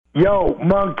Yo,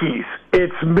 monkeys,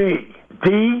 it's me,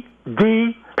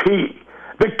 DDP,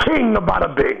 the king of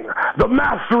bada bing, the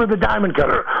master of the diamond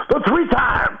cutter, the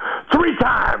three-time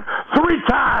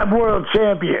world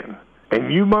champion.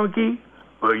 And you, monkey,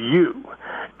 well,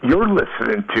 you're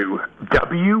listening to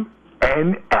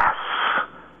WNS.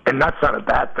 And that's not a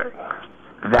bad thing.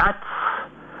 That's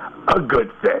a good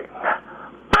thing.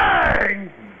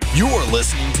 Bang! You're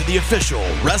listening to the official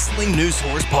Wrestling News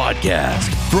Source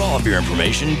podcast. For all of your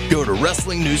information, go to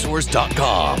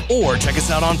WrestlingNewsSource.com or check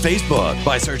us out on Facebook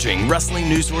by searching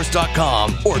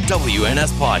WrestlingNewsSource.com or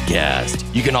WNS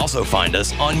Podcast. You can also find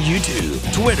us on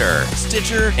YouTube, Twitter,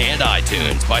 Stitcher, and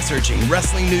iTunes by searching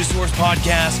Wrestling News Source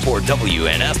Podcast or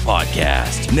WNS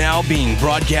Podcast. Now being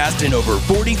broadcast in over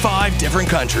 45 different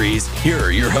countries, here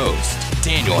are your hosts,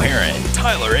 Daniel Herron,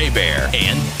 Tyler Hebert,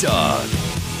 and Doug.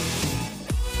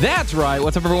 That's right.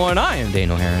 What's up, everyone? I am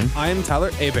Daniel Herron. I am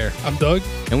Tyler Hebert. I'm Doug.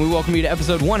 And we welcome you to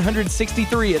episode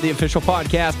 163 of the official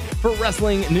podcast for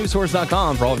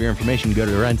WrestlingNewsSource.com. For all of your information, go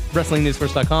to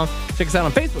WrestlingNewsSource.com. Check us out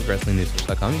on Facebook,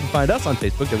 WrestlingNewsSource.com. You can find us on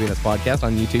Facebook, WNS Podcast,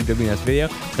 on YouTube, WNS Video,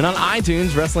 and on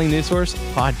iTunes, Wrestling News Source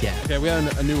Podcast. Okay, we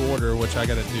have a new order, which I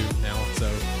got to do now. So,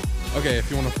 okay, if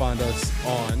you want to find us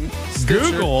on Stitcher,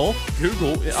 Google.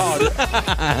 Oh,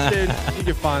 dude, you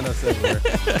can find us everywhere.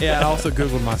 Yeah, I also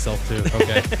Googled myself too.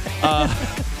 Okay.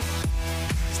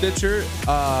 Stitcher,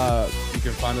 you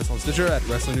can find us on Stitcher at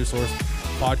Wrestling News Source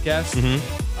Podcast.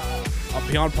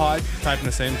 Beyond Pod, type in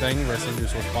the same thing, Wrestling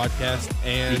News Source Podcast.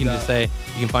 And you can just say,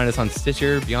 you can find us on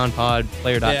Stitcher, Beyond Pod,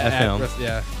 Player.fm.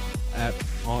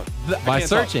 By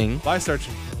searching.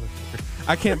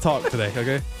 I can't talk today,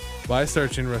 okay? By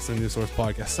searching Wrestling News Source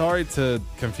Podcast. Sorry to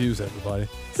confuse everybody.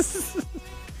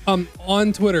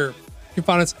 On Twitter, you can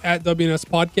find us at WNS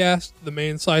Podcast. The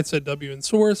main site's at WN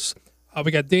Source.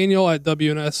 We got Daniel at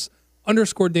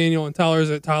WNS_Daniel, and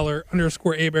Tyler's at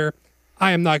Tyler_Hebert.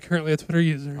 I am not currently a Twitter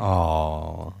user.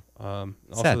 Oh.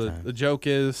 Also, the joke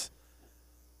is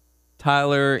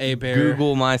Tyler Hebert.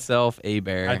 Google myself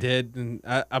Hebert. I did, and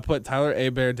I put Tyler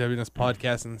Hebert WNS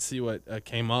Podcast and see what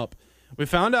came up. We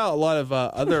found out a lot of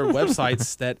other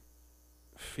websites that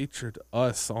featured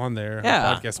us on their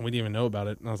podcast, and we didn't even know about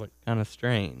it. And I was like, kind of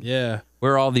strange. yeah.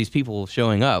 Where are all these people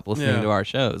showing up, listening to our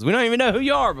shows? We don't even know who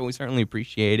you are, but we certainly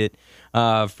appreciate it.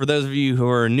 For those of you who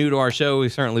are new to our show, we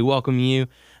certainly welcome you.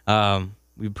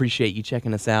 We appreciate you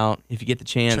checking us out. If you get the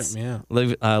chance, Check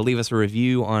me out. leave us a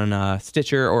review on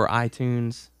Stitcher or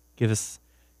iTunes. Give us,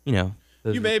 You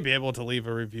may be able to leave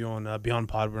a review on Beyond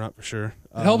Pod. We're not for sure.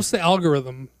 It helps the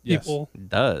algorithm, yes. people. It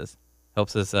does.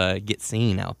 Helps us get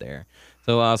seen out there.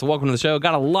 So welcome to the show.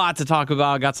 Got a lot to talk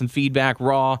about. Got some feedback,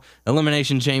 Raw,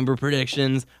 Elimination Chamber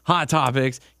predictions, hot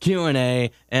topics,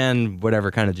 Q&A, and whatever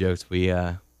kind of jokes we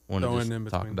want to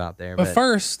talk about there. But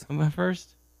first,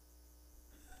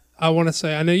 I want to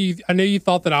say, I know you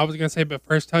thought that I was going to say, but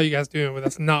first, how you guys doing? But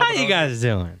that's not. How you guys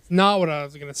doing? Not what I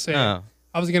was going to say. Oh.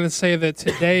 I was going to say that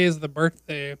today is the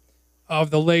birthday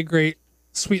of the late great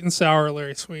Sweet and Sour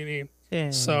Larry Sweeney. Yeah.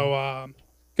 So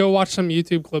go watch some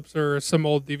YouTube clips or some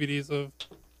old DVDs of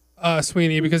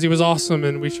Sweeney, because he was awesome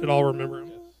and we should all remember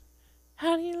him.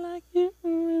 How do you like you?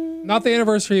 Not the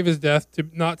anniversary of his death,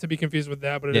 not to be confused with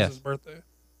that, but it is his birthday.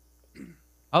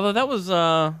 Although that was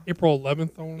April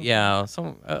 11th.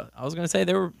 I was gonna say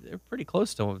they're pretty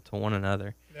close to one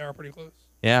another. They are pretty close.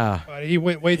 Yeah. But he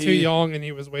went way too young and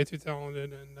he was way too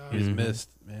talented, and He's missed,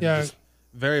 man. Yeah. Just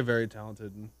very, very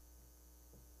talented.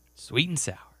 Sweet and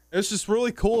sour. It's just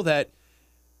really cool that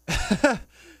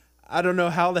I don't know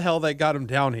how the hell they got him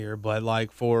down here, but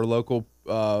like for local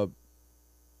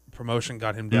promotion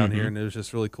got him down here, and it was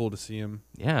just really cool to see him.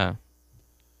 Yeah.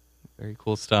 Very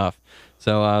cool stuff.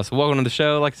 So welcome to the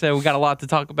show. Like I said, we got a lot to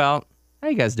talk about. How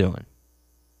you guys doing?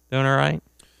 Doing all right?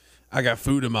 I got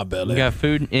food in my belly. You got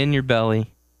food in your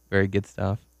belly. Very good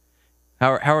stuff.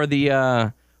 How are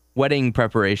the wedding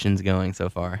preparations going so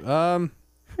far?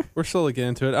 We're slowly getting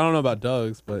into it. I don't know about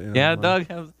Doug's, but yeah, Doug,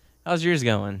 how's yours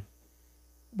going?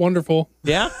 wonderful.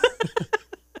 Yeah?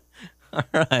 All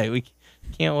right, we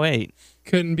can't wait.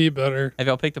 Couldn't be better. Have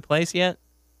y'all picked a place yet?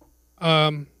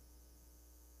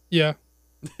 Yeah.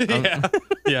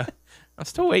 Yeah. I'm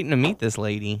still waiting to meet this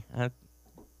lady. I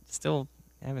still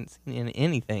haven't seen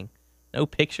anything. No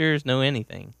pictures, no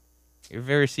anything. You're a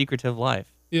very secretive life.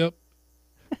 Yep.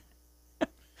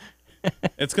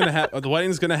 It's gonna happen. The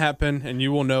wedding's gonna happen, and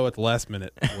you will know at the last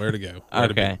minute where to go.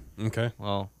 Okay. Okay.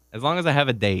 Well, as long as I have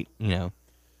a date,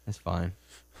 that's fine.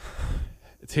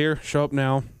 It's here. Show up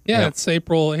now. Yeah, Yep. It's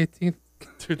April 18th,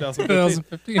 2015.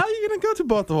 2015. How are you gonna go to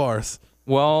both of ours?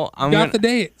 Well, I'm Got the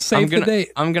date. Save the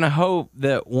date. I'm gonna hope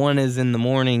that one is in the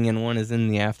morning and one is in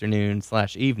the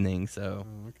afternoon/evening. So,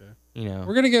 Okay. you know.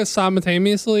 We're gonna go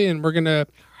simultaneously, and we're gonna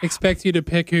expect you to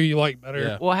pick who you like better.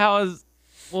 Yeah.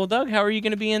 Well, Doug, how are you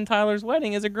gonna be in Tyler's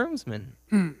wedding as a groomsman?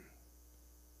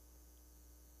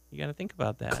 You got to think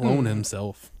about that. Clone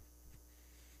himself.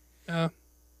 Yeah.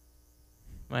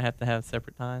 Might have to have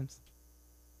separate times.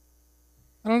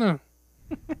 I don't know.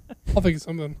 I'll think of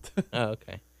something. Oh,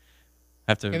 okay.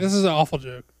 Have to Okay, this is an awful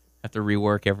joke. have to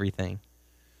rework everything.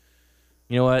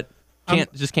 You know what?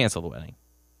 Just cancel the wedding.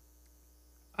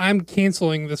 I'm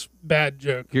canceling this bad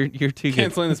joke. You're too good.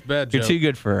 Canceling this bad You're joke. too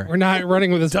good for. We're not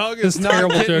running with this. Doug this is not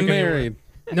terrible getting joke married. anymore.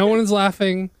 No one's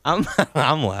laughing. I'm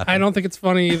laughing. I don't think it's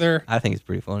funny either. I think it's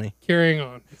pretty funny. Carrying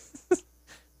on.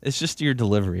 It's just your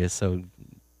delivery is so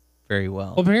very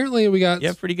well. Well, apparently we got. You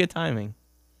have pretty good timing.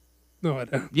 No, I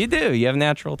don't. You do. You have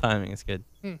natural timing. It's good.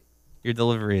 Hmm. Your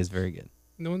delivery is very good.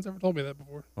 No one's ever told me that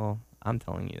before. Well, I'm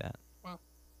telling you that. Wow.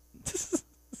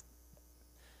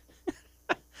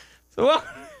 So,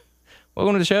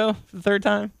 welcome to the show for the third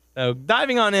time. So,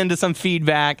 diving on into some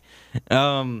feedback.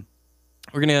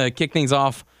 We're going to kick things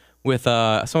off with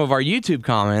some of our YouTube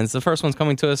comments. The first one's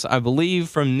coming to us, I believe,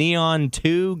 from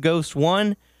Neon2 Ghost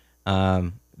 1.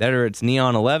 Whether it's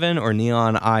Neon 11 or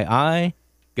Neon II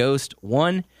Ghost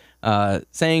 1.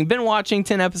 Saying, been watching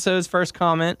 10 episodes. First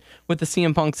comment with the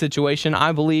CM Punk situation.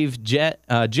 I believe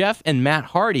Jeff and Matt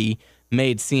Hardy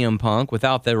made CM Punk.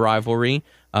 Without the rivalry,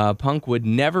 Punk would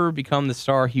never become the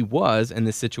star he was, and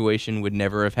this situation would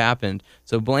never have happened.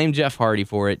 So blame Jeff Hardy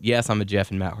for it. Yes, I'm a Jeff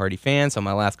and Matt Hardy fan, so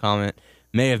my last comment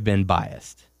may have been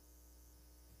biased.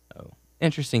 So,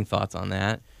 interesting thoughts on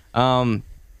that. I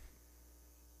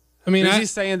mean, Is he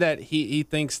saying that he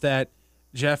thinks that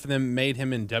Jeff and them made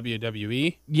him in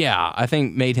WWE? Yeah, I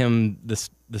think made him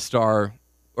the star,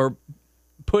 or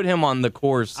put him on the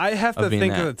course. I have to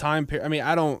think that. of the time period. I mean,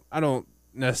 I don't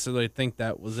necessarily think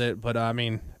that was it, but I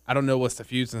mean, I don't know what's the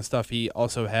feuds and stuff he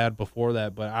also had before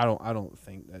that, but I don't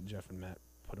think that Jeff and Matt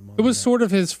put him on. it was that. sort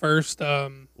of his first.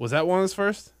 Was that one of his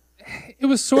first? It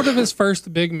was sort of his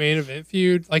first big main event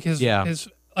feud, like his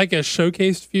like a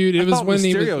showcased feud. It I was thought when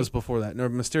Mysterio he was before that. No,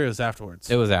 Mysterio's afterwards.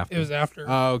 It was after. It was after.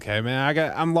 Oh, okay, man.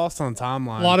 I'm lost on the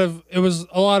timeline.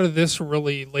 A lot of this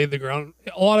really laid the ground.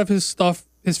 A lot of his stuff,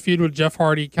 his feud with Jeff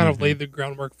Hardy, kind of laid the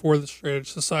groundwork for the Straight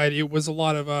Edge Society. It was a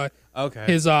lot of okay.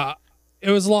 It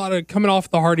was a lot of coming off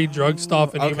the Hardy drug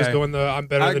stuff, and he was okay. doing the "I'm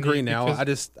better I than agree you." now.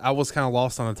 I was kind of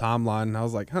lost on the timeline, and I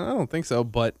was like, I don't think so,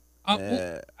 but I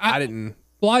didn't.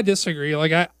 Well, I disagree.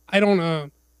 Like I don't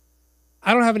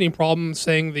have any problem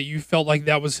saying that you felt like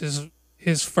that was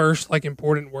his first like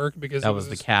important work, because that was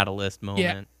the catalyst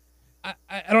moment. Yeah,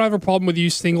 I don't have a problem with you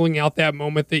singling out that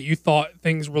moment that you thought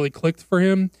things really clicked for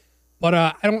him, but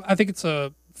I think it's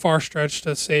a far stretch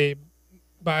to say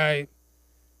by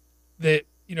that,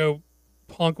 you know,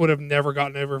 Punk would have never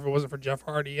gotten over if it wasn't for Jeff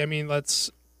Hardy. I mean,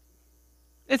 It's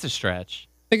a stretch.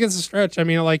 I think it's a stretch. I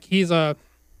mean, like, he's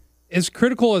as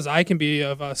critical as I can be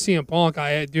of CM Punk.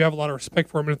 I do have a lot of respect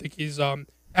for him, and I think he's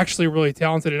actually really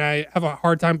talented, and I have a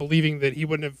hard time believing that he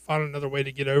wouldn't have found another way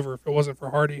to get over if it wasn't for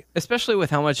Hardy. Especially with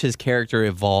how much his character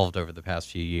evolved over the past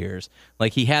few years.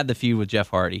 Like, he had the feud with Jeff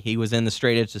Hardy. He was in the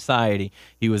Straight Edge Society.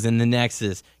 He was in the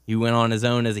Nexus. He went on his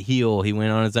own as a heel. He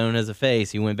went on his own as a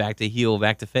face. He went back to heel,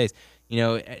 back to face. You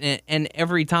know, and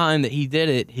every time that he did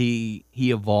it, he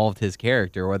evolved his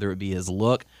character, whether it be his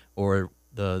look or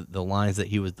the lines that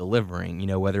he was delivering. You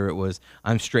know, whether it was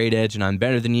I'm straight edge and I'm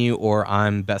better than you, or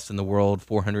I'm best in the world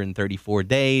 434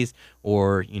 days,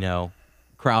 or, you know,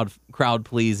 crowd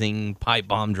pleasing, pipe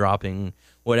bomb dropping,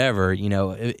 whatever. You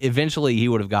know, eventually he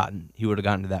would have gotten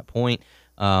to that point.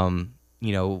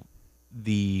 You know,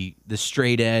 the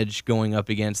straight edge going up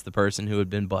against the person who had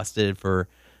been busted for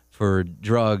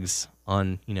drugs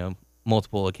on, you know,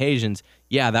 multiple occasions.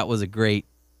 Yeah, that was a great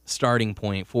starting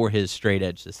point for his Straight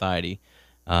Edge Society.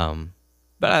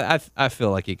 But I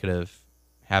feel like it could have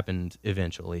happened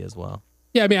eventually as well.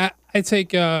 Yeah, I mean, I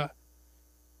take I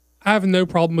have no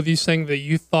problem with you saying that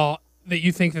you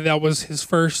think that was his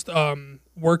first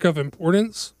work of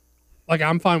importance. Like,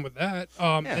 I'm fine with that,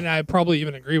 and I probably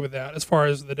even agree with that as far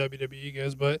as the WWE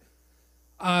goes. But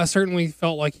I certainly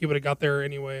felt like he would have got there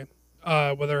anyway,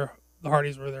 whether the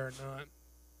Hardys were there or not.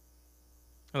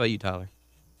 How about you, Tyler?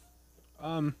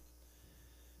 I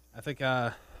think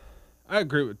I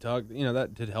agree with Doug. You know,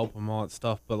 that did help him, all that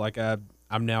stuff. But like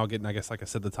I'm now getting, I guess, like I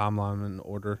said, the timeline in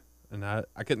order, and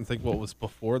I couldn't think what was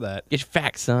before that. Get your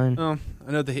facts, son.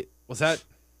 I know was that.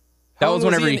 That how was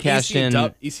long whenever he he cashed in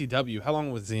ECW. How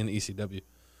long was he in ECW?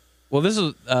 Well, this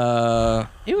was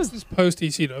he was This is post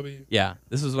ECW. yeah.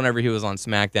 This was whenever he was on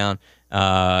SmackDown,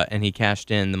 and he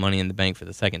cashed in the Money in the Bank for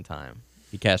the second time.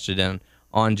 He cashed it in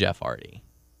on Jeff Hardy.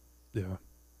 Yeah.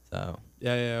 So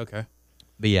Yeah. Okay.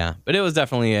 but it was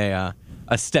definitely a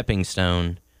stepping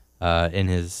stone in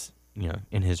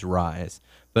his rise.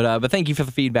 But thank you for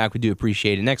the feedback. We do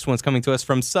appreciate it. Next one's coming to us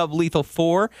from Sublethal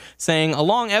 4 saying, a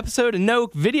long episode and no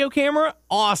video camera?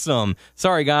 Awesome.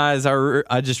 Sorry, guys.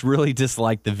 I just really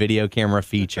dislike the video camera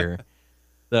feature.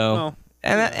 So, Well,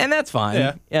 and that's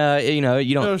fine. Yeah. You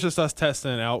It don't. was just us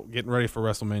testing it out, getting ready for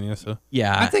WrestleMania. So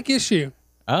Yeah. I take issue.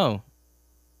 Oh.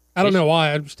 I don't know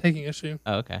why. I'm just taking issue.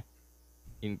 Oh, okay.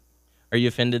 Are you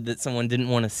offended that someone didn't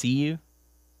want to see you?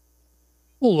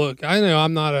 Well, look, I know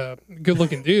I'm not a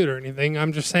good-looking dude or anything.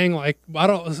 I'm just saying, like, I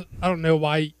don't know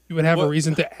why you would have a What-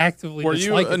 reason to actively were you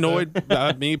dislike it, annoyed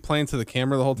at me playing to the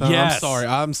camera the whole time? Yes.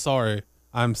 I'm sorry.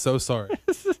 I'm so sorry.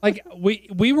 though. Like,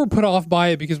 we were put off by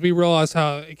it because we realized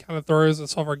how it kind of throws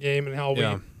us off our game and how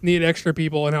Yeah. we need extra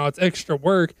people and how it's extra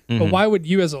work. But why would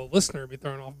you, as a listener, be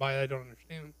thrown off by it? I don't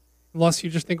understand. Unless you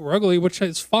just think we're ugly, which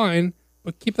is fine,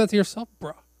 but keep that to yourself,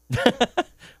 bro.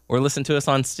 Or listen to us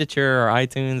on Stitcher or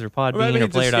iTunes or Podbean Maybe or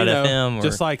just, Player.fm. Or,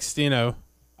 just like Stino.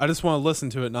 I just want to listen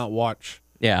to it, not watch.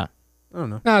 yeah. I don't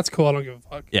know. Nah, it's cool. I don't give a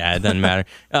fuck. Yeah, it doesn't matter.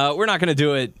 We're not going to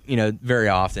do it, very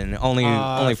often. Only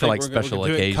I for like think we're special gonna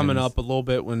do it occasions. coming up a little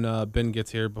bit when Ben gets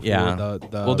here before Yeah.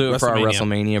 the We'll do it for our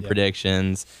WrestleMania Yeah.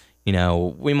 predictions.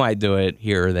 We might do it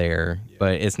here or there,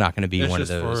 but it's not going to be It's one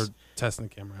just of those. for testing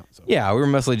the camera out. So. Yeah, we were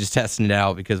mostly just testing it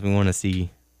out because we want to see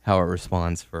how it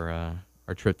responds for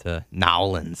our trip to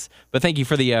Nowlands. But thank you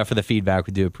for the feedback.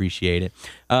 We do appreciate it.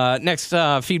 Next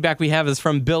feedback we have is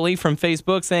from Billy from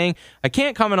Facebook saying, I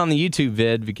can't comment on the YouTube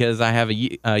vid because I have a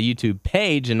YouTube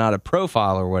page and not a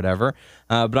profile or whatever.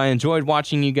 But I enjoyed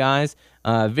watching you guys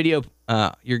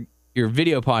your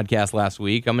video podcast last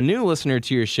week. I'm a new listener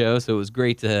to your show, so it was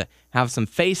great to have some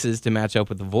faces to match up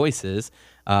with the voices.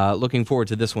 Looking forward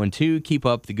to this one too. Keep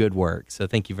up the good work. So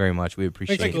thank you very much. We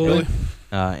appreciate Thanks, it. Billy.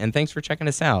 And thanks for checking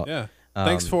us out. Yeah.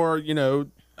 Thanks for,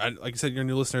 like I said, you're a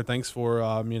new listener. Thanks for,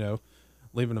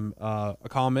 leaving a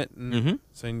comment and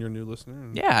saying you're a new listener.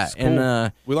 And Yeah, it's cool.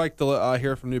 and we like to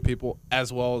hear from new people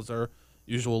as well as our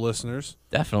usual listeners.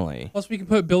 definitely. Plus, we can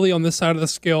put Billy on this side of the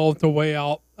scale to weigh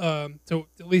out, to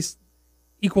at least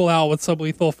equal out with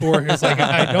Sublethal 4. He's like,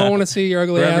 I don't want to see your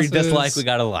ugly For every asses. dislike, we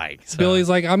got a like. So. Billy's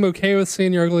like, I'm okay with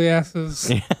seeing your ugly asses.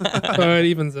 So it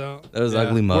evens out. Those Yeah,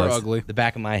 ugly we're mugs. ugly. The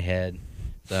back of my head.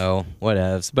 So,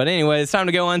 whatevs. But anyway, it's time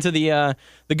to go on to the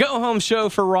go-home show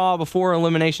for Raw before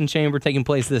Elimination Chamber taking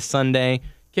place this Sunday.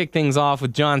 Kick things off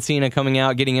with John Cena coming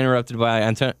out, getting interrupted by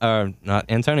not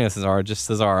Antonio Cesaro, just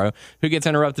Cesaro, who gets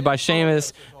interrupted by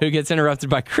Sheamus, who gets interrupted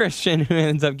by Christian, who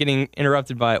ends up getting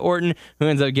interrupted by Orton, who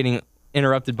ends up getting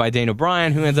interrupted by Daniel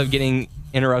Bryan, who ends up getting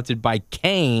interrupted by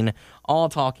Kane, all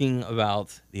talking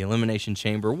about the Elimination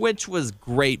Chamber, which was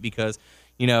great because,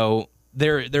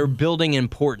 they're building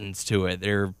importance to it.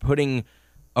 They're putting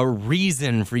a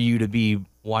reason for you to be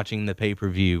watching the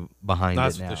pay-per-view behind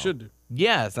That's it now. what they should do.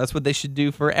 Yes, that's what they should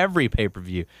do for every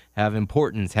pay-per-view. Have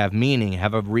importance, have meaning,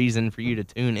 have a reason for you to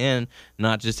tune in,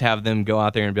 not just have them go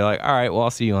out there and be like, all right, well, I'll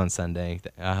see you on Sunday.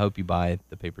 I hope you buy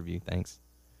the pay-per-view. Thanks.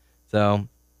 So,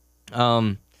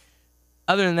 other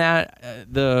than that,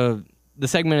 the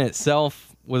segment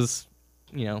itself was,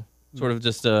 sort of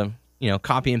just a,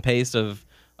 copy and paste of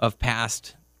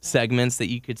past segments that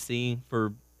you could see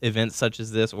for events such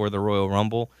as this or the Royal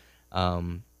Rumble.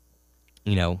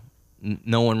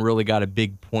 No one really got a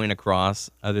big point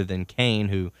across other than Kane,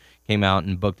 who came out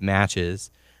and booked matches.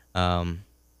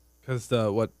 Because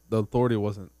the authority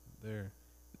wasn't there.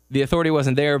 The authority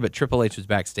wasn't there, but Triple H was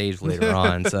backstage later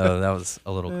on, so that was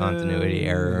a little continuity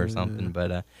error or something.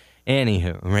 But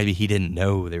anywho, maybe he didn't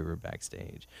know they were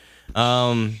backstage.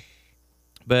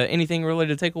 But anything really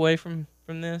to take away from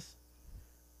this?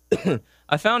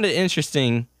 I found it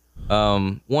interesting.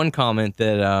 One comment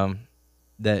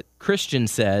that Christian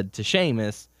said to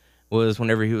Sheamus was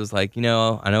whenever he was like, I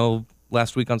know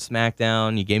last week on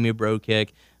SmackDown you gave me a bro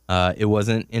kick. It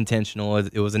wasn't intentional.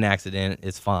 It was an accident.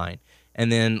 It's fine. And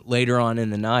then later on in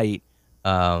the night,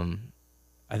 I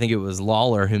think it was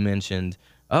Lawler who mentioned,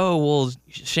 oh, well,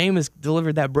 Sheamus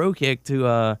delivered that bro kick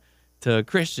to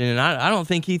Christian, and I don't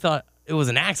think he thought it was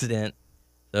an accident.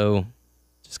 So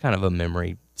just kind of a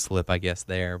memory slip, I guess,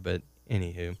 there. But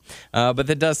anywho, but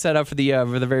that does set up for the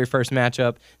very first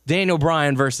matchup: Daniel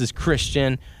Bryan versus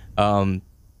Christian.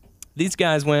 These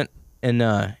guys went and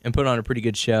put on a pretty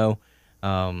good show.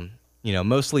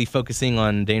 Mostly focusing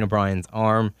on Daniel Bryan's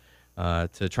arm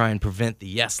to try and prevent the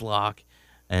yes lock.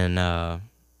 And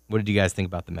what did you guys think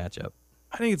about the matchup?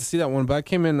 I didn't get to see that one, but I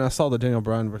came in and I saw the Daniel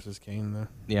Bryan versus Kane though.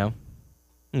 Yeah.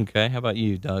 Okay. How about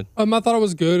you, Doug? I thought it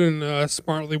was good and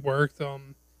smartly worked.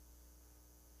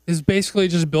 It's basically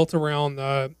just built around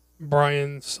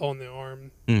Bryan selling the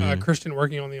arm, Christian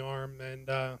working on the arm,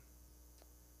 and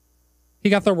he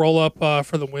got the roll up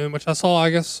for the win, which I saw. I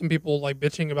guess some people like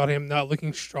bitching about him not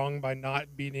looking strong by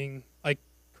not beating like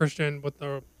Christian with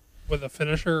a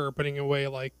finisher or putting away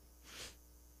like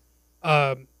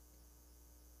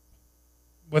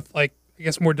with like I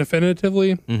guess more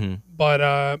definitively. Mm-hmm. But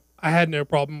I had no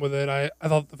problem with it. I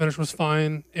thought the finish was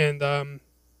fine, and I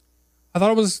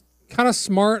thought it was kind of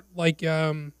smart, like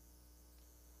to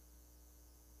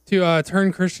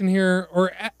turn Christian here,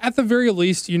 or at the very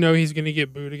least, he's going to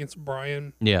get booed against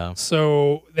Bryan. Yeah.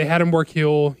 So they had him work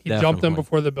heel. He jumped him Definitely.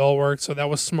 before the bell worked, so that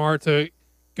was smart to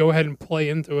go ahead and play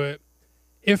into it.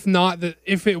 If not,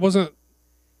 if it wasn't,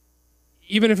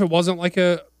 even if it wasn't like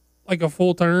a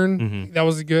full turn, that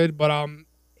was good. But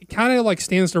it kind of like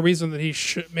stands to reason that he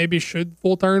should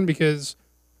full turn, because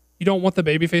you don't want the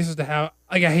baby faces to have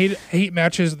like I hate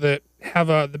matches that have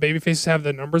the baby faces have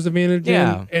the numbers advantage.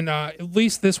 Yeah. And at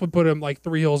least this would put him like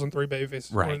 3 heels and 3 baby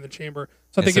faces Right. in the chamber.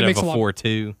 So I think Instead it makes of a lot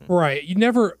 4-2. right. You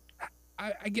never.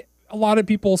 I get a lot of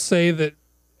people say that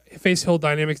face heel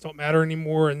dynamics don't matter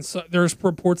anymore, and so there's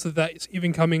reports that that's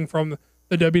even coming from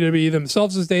the WWE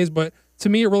themselves these days. But to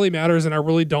me, it really matters, and I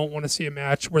really don't want to see a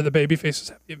match where the baby faces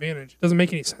have the advantage. It doesn't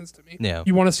make any sense to me. Yeah.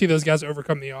 You want to see those guys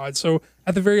overcome the odds. So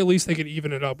at the very least, they could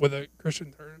even it up with a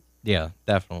Christian turn. Yeah,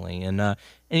 definitely. And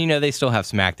they still have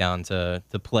SmackDown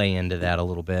to play into that a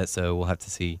little bit, so we'll have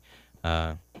to see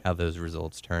how those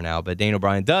results turn out. But Daniel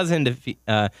Bryan does end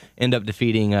up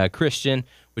defeating Christian,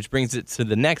 which brings it to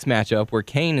the next matchup where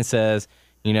Kane says,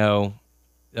 that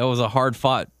was a hard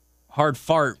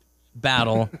fart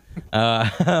battle,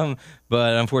 but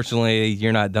unfortunately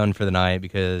you're not done for the night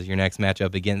because your next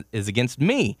matchup is against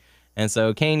me. And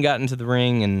so Kane got into the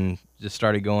ring and just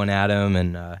started going at him,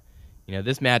 and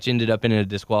this match ended up in a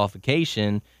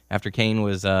disqualification after Kane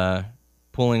was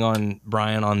pulling on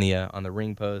Bryan on the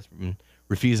ring post and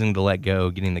refusing to let go,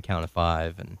 getting the count of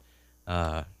 5, and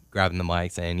grabbing the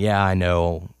mic saying, "Yeah, I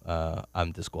know,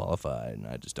 I'm disqualified, and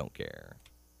I just don't care,"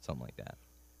 something like that.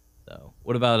 So,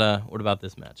 what about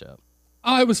this matchup?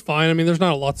 It was fine. I mean, there's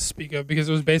not a lot to speak of because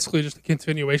it was basically just a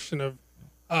continuation of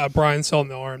Bryan selling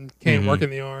the arm, Kane working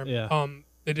the arm. Yeah.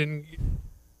 They didn't.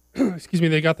 Excuse me.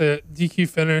 They got the DQ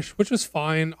finish, which was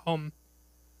fine. I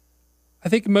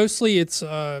think mostly it's.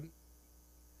 I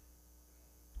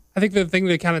think the thing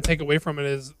to kind of take away from it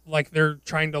is like they're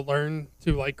trying to learn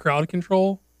to like crowd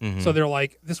control. So they're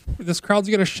like, this crowd's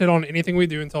gonna shit on anything we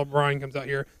do until Bryan comes out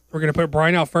here. We're gonna put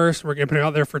Bryan out first. We're gonna put him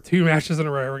out there for 2 matches in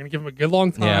a row. We're gonna give him a good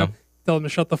long time. Yeah. Tell him to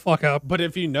shut the fuck up. But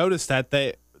if you notice that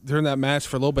during that match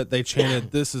for a little bit, they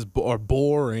chanted "This is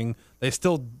boring." They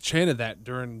still chanted that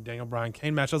during Daniel Bryan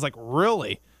Kane match. I was like,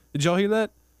 really? Did y'all hear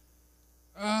that?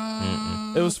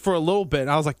 It was for a little bit, and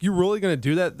I was like, "You really gonna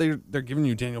do that?" They're giving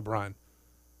you Daniel Bryan.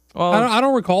 Well, I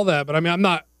don't recall that, but I mean, I'm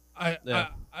not. Yeah.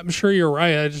 I'm sure you're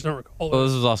right. I just don't recall well, it.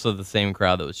 this was also the same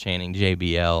crowd that was chanting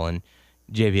JBL, and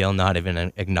JBL not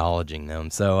even acknowledging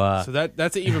them. So, So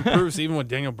that's even proves, even with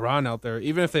Daniel Bryan out there,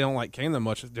 even if they don't like Kane that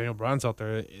much, if Daniel Bryan's out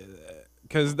there,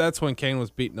 because that's when Kane was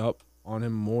beating up on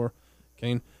him more,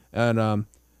 Kane. And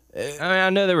I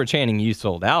know they were chanting "You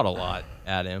sold out" a lot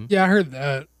at him. Yeah, I heard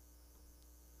that.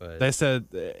 But they said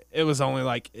it was only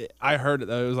like, I heard it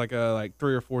though, it was like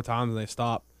 3 or 4 times and they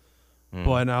stopped.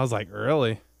 But and I was like,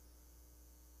 really?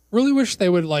 Really wish they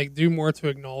would like do more to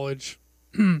acknowledge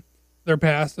their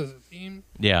past as a team,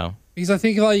 yeah, because I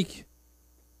think you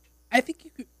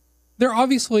could. They're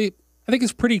obviously. I think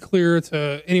it's pretty clear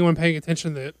to anyone paying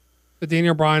attention that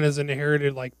Daniel Bryan has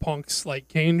inherited like Punk's like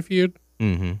Kane feud.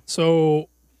 mm-hmm. So,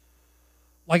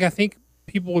 like, I think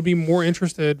people would be more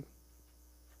interested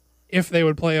if they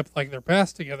would play up like their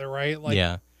past together, right? Like,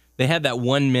 yeah. They had that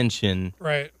one mention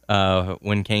right.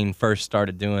 when Kane first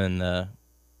started doing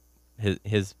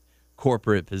his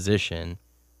corporate position,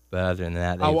 but other than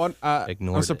that, ignored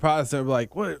I'm it. surprised they were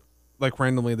like, what? Like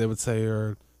randomly they would say,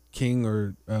 or King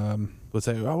or would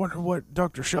say, I wonder what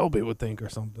Dr. Shelby would think or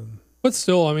something. But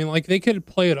still, I mean, like they could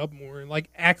play it up more and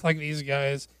like act like these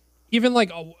guys. Even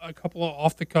like a couple of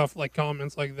off the cuff like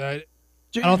comments like that,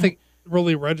 I don't think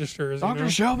really registers. Dr.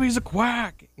 Shelby's a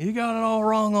quack. You got it all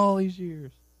wrong all these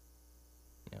years.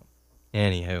 Yeah.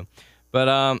 Anywho,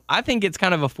 but I think it's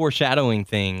kind of a foreshadowing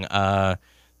thing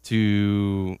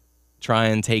to try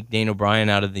and take Daniel Bryan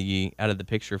out of the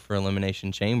picture for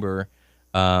Elimination Chamber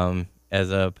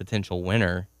as a potential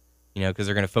winner. Because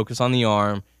they're going to focus on the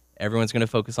arm. Everyone's going to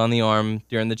focus on the arm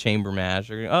during the chamber match.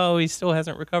 He still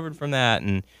hasn't recovered from that,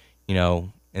 and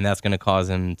and that's going to cause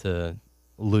him to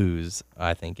lose,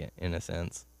 I think, in a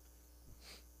sense.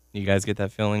 You guys get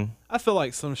that feeling? I feel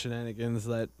like some shenanigans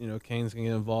that Kane's gonna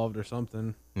get involved or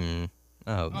something. I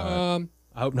hope not.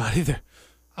 I hope not either.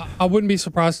 I wouldn't be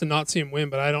surprised to not see him win,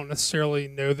 but I don't necessarily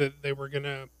know that they were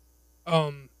gonna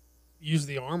use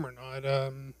the arm or not.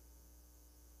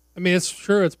 I mean,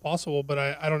 it's possible, but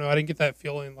I don't know. I didn't get that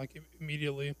feeling like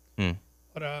immediately.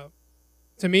 But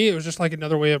to me, it was just like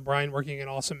another way of Bryan working an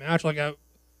awesome match. Like I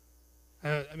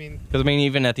mean, because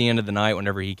even at the end of the night,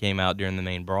 whenever he came out during the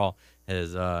main brawl,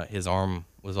 his arm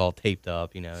was all taped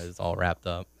up. It's all wrapped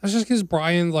up. That's just because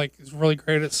Bryan is really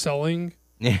great at selling.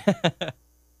 Yeah.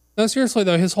 No, seriously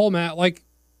though, his whole match,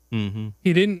 he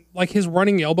didn't his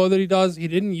running elbow that he does. He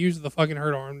didn't use the fucking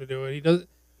hurt arm to do it.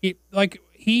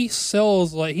 He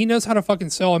sells he knows how to fucking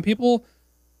sell, and people,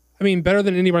 I mean, better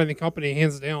than anybody in the company,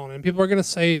 hands down. And people are gonna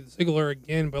say Ziggler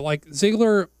again, but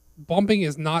Ziggler, bumping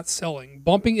is not selling.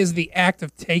 Bumping is the act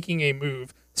of taking a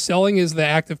move. Selling is the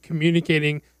act of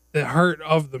communicating the hurt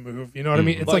of the move. You know what I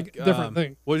mean? It's a different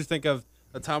thing. What did you think of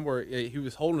a time where he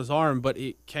was holding his arm, but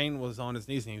Kane was on his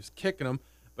knees and he was kicking him,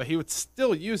 but he would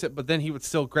still use it, but then he would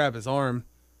still grab his arm.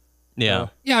 Yeah.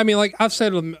 Yeah, I mean, I've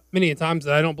said many times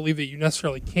that I don't believe that you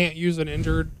necessarily can't use an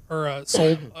injured or a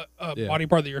sold body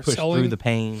part that you're Push selling. through the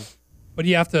pain. But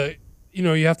you have to,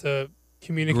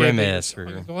 communicate. Grimace.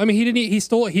 I mean, he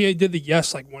didn't. He did the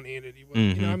yes one-handed. He would,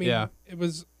 I mean, Yeah. It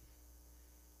was.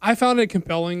 I found it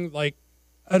compelling.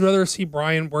 I'd rather see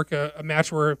Bryan work a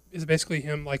match where it's basically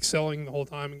him selling the whole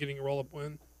time and getting a roll-up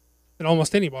win than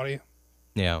almost anybody.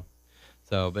 Yeah.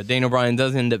 So, but Daniel Bryan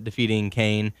does end up defeating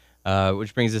Kane,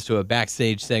 which brings us to a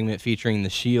backstage segment featuring The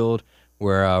Shield,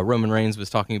 where Roman Reigns was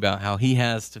talking about how he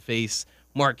has to face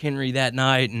Mark Henry that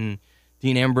night, and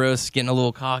Dean Ambrose getting a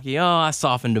little cocky. Oh, I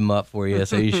softened him up for you,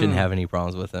 so you shouldn't have any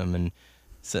problems with him. And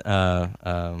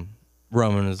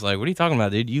Roman was like, "What are you talking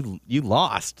about, dude? You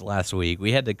lost last week.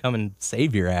 We had to come and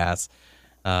save your ass."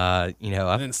 And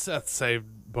then Seth saved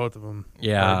both of them.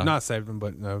 Yeah. Or not saved them,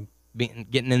 but no.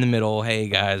 Getting in the middle. Hey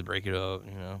guys, break it up.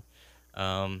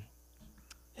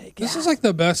 This is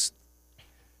the best.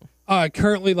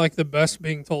 Currently, the best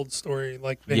being told story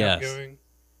they have going.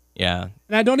 Yeah.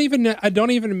 And I don't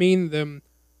even mean them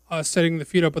setting the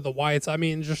feud up with the Wyatts. I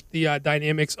mean just the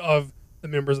dynamics of the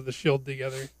members of the Shield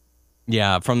together.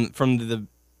 Yeah, from the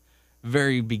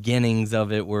very beginnings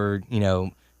of it, where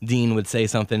Dean would say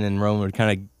something and Roman would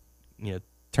kind of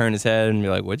turn his head and be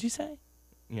like, "What'd you say?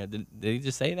 Did he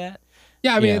just say that?"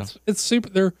 Yeah, I mean it's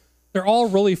super. They're all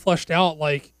really fleshed out.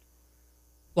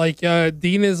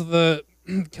 Dean is the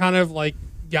kind of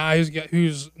guy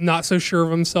who's not so sure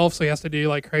of himself, so he has to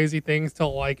do crazy things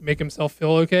to make himself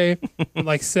feel okay.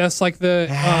 And Seth's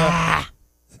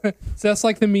Seth's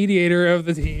the mediator of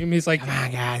the team. He's "Come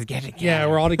on, guys, get together." Yeah,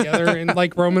 we're all together, and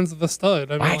Roman's the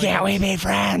stud. I mean, why can't we be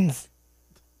friends?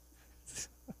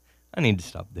 I need to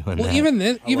stop doing that. Well, even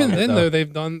then though,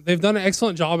 they've done an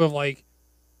excellent job of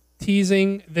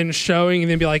teasing, then showing, and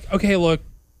then be okay, look,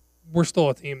 we're still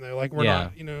a team though. We're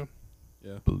not,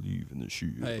 Yeah. Believe in the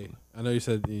Shield. Hey, I know you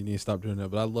said you need to stop doing that,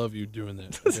 but I love you doing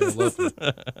that. Okay, I love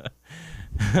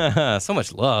you. So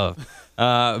much love.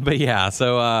 But yeah,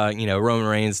 so Roman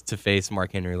Reigns to face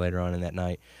Mark Henry later on in that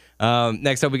night.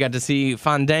 Next up, we got to see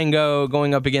Fandango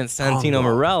going up against Santino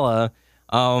Marella.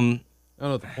 I don't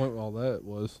know what the point of all that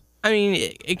was. I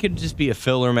mean, it could just be a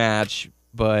filler match,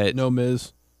 but no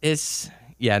Miz.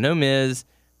 No Miz.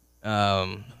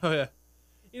 Oh yeah.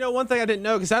 One thing I didn't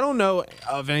know, because I don't know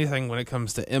of anything when it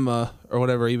comes to Emma or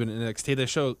whatever, even in NXT, they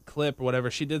show a clip or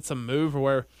whatever. She did some move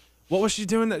or what was she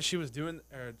doing that she was doing?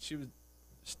 Or she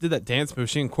did that dance move.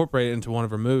 She incorporated it into one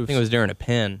of her moves. I think it was during a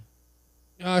pin.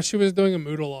 She was doing a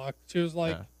Moodle lock. She was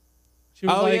she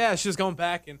was she was going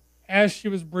back and as she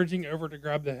was bridging over to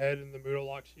grab the head in the Moodle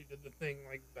lock, she did the thing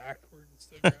backwards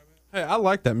to grab it. Hey, I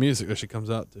like that music that she comes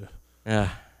out to. Yeah.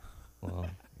 Well,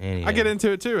 anyway. I get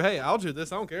into it too. Hey, I'll do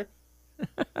this. I don't care.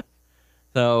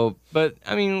 So, but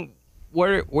I mean,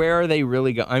 where are they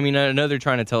really going? I mean, I know they're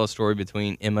trying to tell a story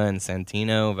between Emma and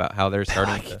Santino about how they're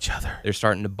starting each other. They're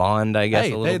starting to bond, I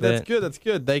guess, a little bit. That's good. That's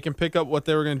good. They can pick up what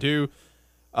they were going to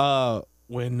do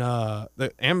when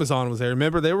the Amazon was there.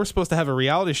 Remember, they were supposed to have a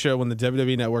reality show when the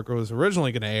WWE Network was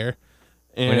originally going to air.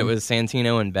 And, when it was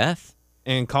Santino and Beth?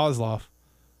 And Kozlov.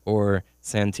 Or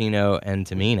Santino and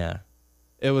Tamina?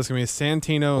 It was going to be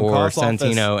Santino and or Kozlov. Or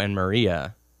Santino and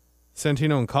Maria.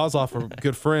 Santino and Kozlov were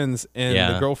good friends,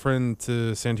 and the girlfriend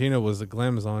to Santino was the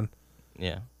Glamazon.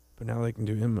 Yeah. But now they can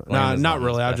do him. Nah, not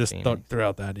really. I just threw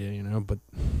out the idea, but...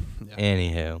 Yeah.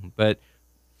 Anywho. But,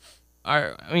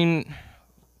 I mean,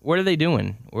 what are they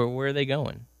doing? Where are they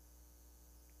going?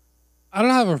 I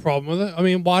don't have a problem with it. I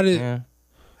mean, why did? Yeah.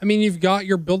 I mean,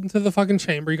 you're built into the fucking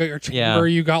chamber. You got your chamber.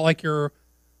 Yeah. You got like your,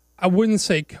 I wouldn't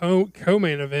say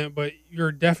co-main event, but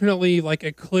you're definitely like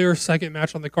a clear second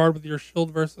match on the card with your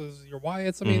Shield versus your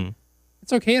Wyatts. I mean,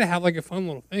 it's okay to have like a fun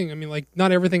little thing. I mean, like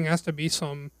not everything has to be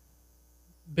some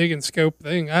big in scope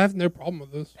thing. I have no problem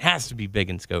with this. Has to be big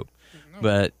in scope.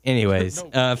 But anyways,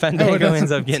 Fandango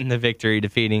ends up getting the victory,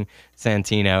 defeating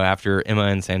Santino after Emma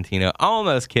and Santino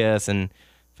almost kiss, and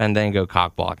Fandango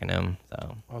cock blocking him.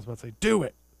 So I was about to say, do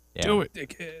it. yeah. Do it.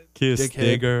 Dickhead. Kiss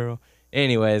the girl.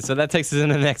 Anyways, so that takes us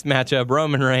into the next matchup.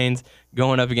 Roman Reigns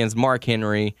going up against Mark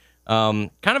Henry.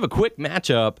 Kind of a quick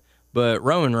matchup, but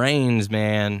Roman Reigns,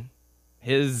 man,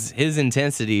 his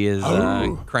intensity is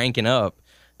cranking up.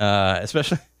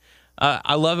 Especially,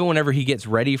 I love it whenever he gets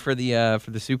ready for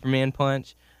the Superman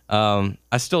punch.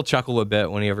 I still chuckle a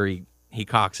bit whenever he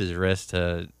cocks his wrist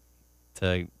to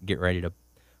get ready to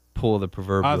pull the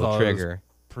proverbial trigger.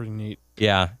 Pretty neat.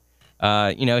 Yeah.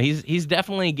 He's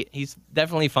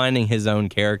definitely finding his own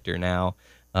character now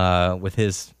with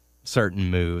his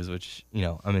certain moves, which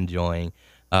I'm enjoying,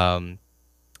 and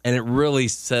it really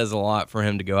says a lot for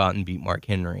him to go out and beat Mark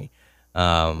Henry,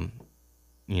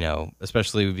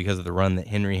 especially because of the run that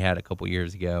Henry had a couple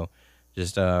years ago.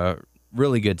 Just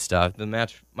really good stuff. The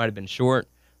match might have been short,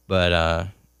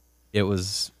 but it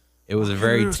was a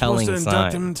very telling sign.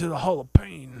 Induct him into the Hall of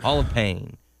Pain. Hall of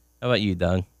Pain. How about you,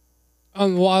 Doug?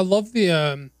 Well, I love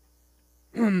the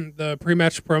the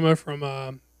pre-match promo from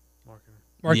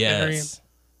Mark Henry.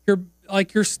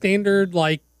 Your standard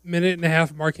like minute and a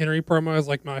half Mark Henry promo is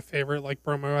like my favorite like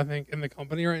promo I think in the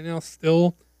company right now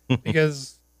still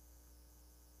because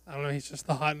I don't know, he's just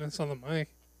the hotness on the mic.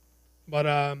 But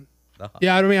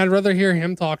yeah, I mean I'd rather hear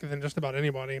him talk than just about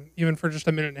anybody, even for just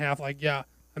a minute and a half. Like, yeah,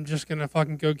 I'm just gonna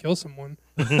fucking go kill someone.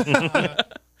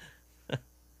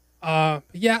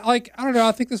 Yeah, like, I don't know.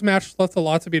 I think this match left a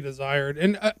lot to be desired.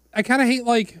 And I kind of hate,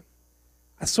 like,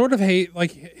 I sort of hate,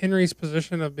 like, Henry's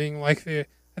position of being, like, I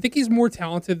think he's more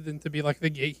talented than to be, like, the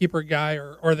gatekeeper guy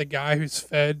or the guy who's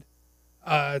fed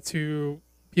to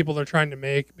people they're trying to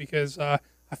make because I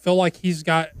feel like he's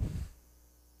got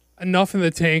enough in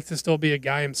the tank to still be a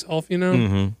guy himself,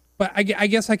 Mm-hmm. But I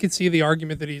guess I could see the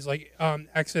argument that he's, like,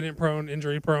 accident prone,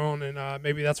 injury prone, and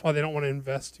maybe that's why they don't want to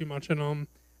invest too much in him.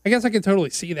 I guess I can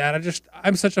totally see that.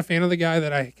 I'm such a fan of the guy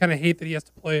that I kind of hate that he has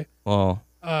to play. Well,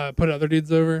 put other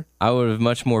dudes over. I would have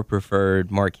much more preferred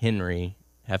Mark Henry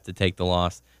have to take the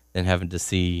loss than having to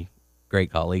see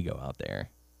Great Khali go out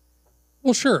there.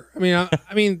 Well, sure. I mean,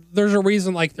 I mean, there's a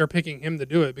reason like they're picking him to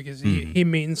do it because he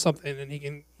means something and he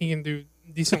can do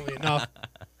decently enough.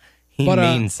 He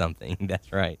means something.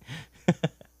 That's right.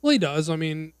 Well, he does. I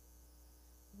mean,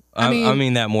 I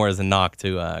mean that more as a knock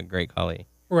to Great Khali.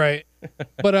 Right.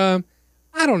 But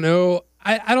I don't know.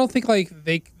 I don't think like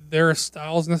their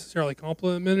styles necessarily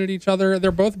complemented each other.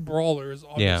 They're both brawlers,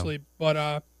 obviously, but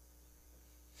I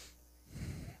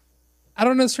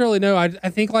don't necessarily know. I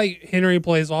think like Henry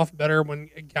plays off better when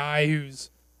a guy who's,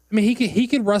 I mean, he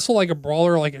could wrestle like a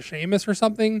brawler, like a Sheamus or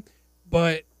something,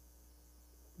 but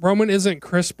Roman isn't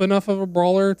crisp enough of a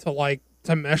brawler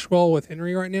to mesh well with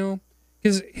Henry right now.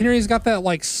 Because Henry's got that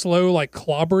like slow, like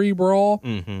clobbery brawl,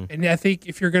 and I think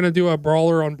if you're gonna do a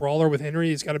brawler on brawler with Henry,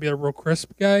 he's got to be a real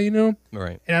crisp guy,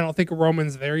 Right. And I don't think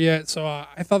Roman's there yet, so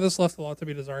I thought this left a lot to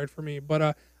be desired for me. But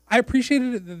I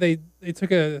appreciated it that they took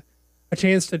a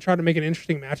chance to try to make an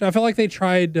interesting match. I felt like they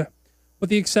tried, with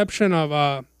the exception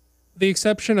of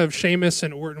Sheamus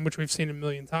and Orton, which we've seen a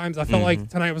million times. I felt like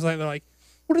tonight was like they're like,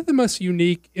 what are the most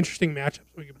unique, interesting matchups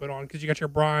we could put on? Because you got your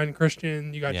Bryan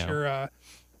Christian, you got your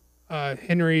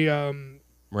Henry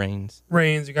Reigns,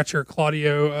 you got your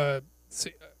Claudio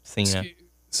Cena,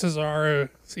 Cesaro,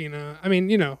 Cena. I mean,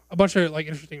 a bunch of like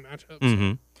interesting matchups.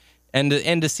 Mm-hmm.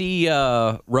 And to see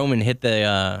Roman hit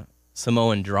the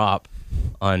Samoan drop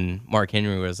on Mark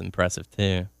Henry was impressive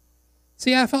too.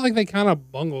 See, I felt like they kind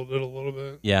of bungled it a little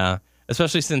bit. Yeah,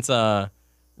 especially since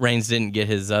Reigns didn't get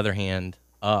his other hand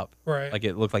up. Right. Like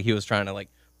it looked like he was trying to like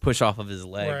push off of his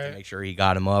leg to make sure he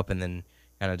got him up, and then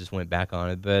kind of just went back on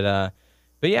it. But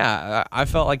yeah, I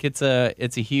felt like it's a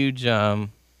huge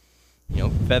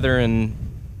feather in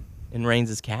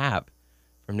Reigns' cap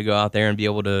for him to go out there and be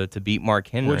able to beat Mark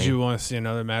Henry. Would you want to see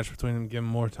another match between them, give him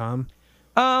more time?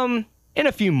 In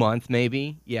a few months,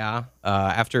 maybe. Yeah.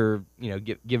 After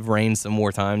give Reigns some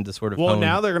more time to sort of. Well,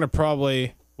 now they're gonna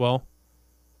probably. Well,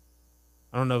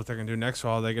 I don't know what they're gonna do next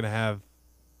Raw. They're gonna have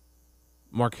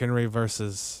Mark Henry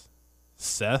versus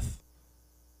Seth.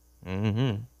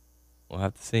 Mm-hmm. We'll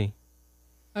have to see.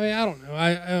 I mean, I don't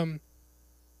know.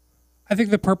 I think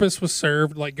the purpose was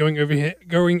served. Like going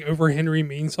over Henry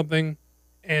means something,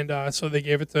 and so they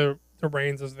gave it to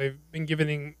Reigns, as they've been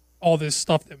giving all this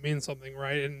stuff that means something,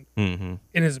 right? And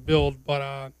in his build, but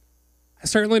I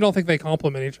certainly don't think they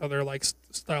complement each other like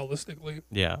stylistically.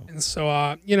 Yeah. And so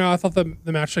I thought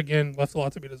the match again left a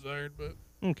lot to be desired, but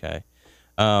Okay.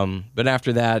 But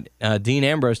after that, Dean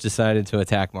Ambrose decided to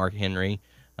attack Mark Henry,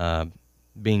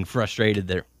 being frustrated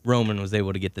that Roman was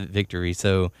able to get the victory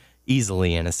so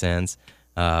easily, in a sense.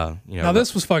 Now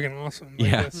this was fucking awesome.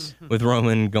 Like Yeah, this. with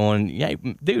Roman going, yeah,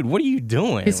 dude, what are you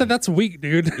doing? He said that's weak,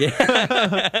 dude.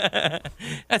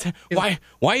 Why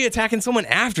are you attacking someone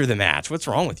after the match? What's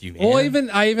wrong with you, man? Well,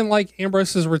 I even like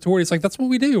Ambrose's retort. He's like, "That's what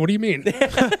we do. What do you mean?"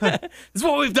 This is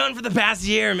what we've done for the past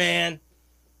year, man.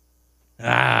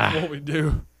 What we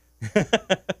do.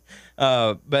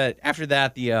 But after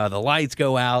that, the lights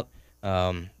go out.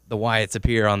 The Wyatts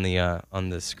appear on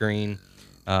the screen,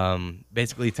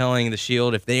 basically telling the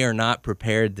Shield if they are not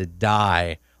prepared to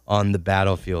die on the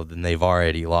battlefield, then they've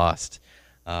already lost.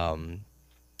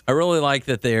 I really like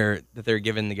that they're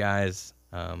giving the guys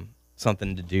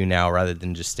something to do now rather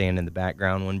than just stand in the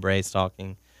background when Bray's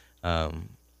talking.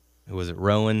 Who was it?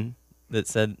 Rowan that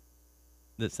said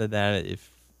that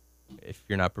if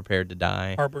you're not prepared to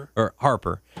die.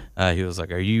 Harper. He was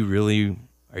like, are you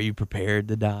prepared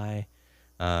to die?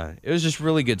 It was just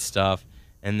really good stuff.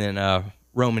 And then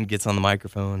Roman gets on the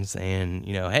microphone saying,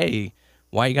 hey,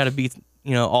 why you got to be,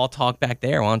 all talk back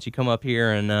there? Why don't you come up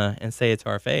here and say it to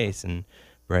our face? And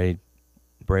Bray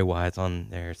Wyatt's on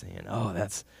there saying, oh,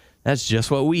 that's just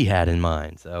what we had in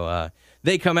mind. So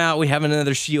they come out. We have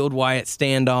another Shield Wyatt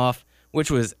standoff,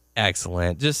 which was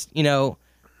excellent. Just,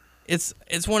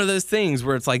 it's one of those things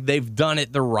where it's like they've done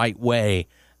it the right way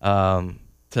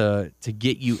to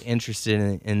get you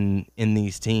interested in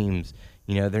these teams.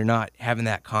 They're not having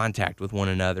that contact with one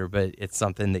another, but it's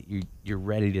something that you're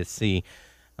ready to see.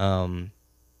 And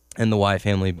the Wyatt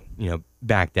family,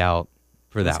 backed out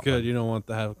for That's that good. one. You don't want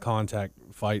to have a contact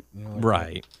fight, like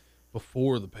Right.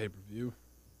 before the pay-per-view.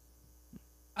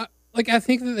 I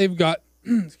think that they've got,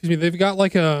 they've got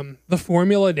like the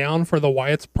formula down for the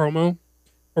Wyatt's promo,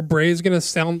 where Bray's gonna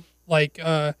sound like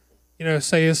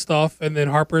say his stuff, and then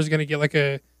Harper's gonna get like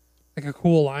a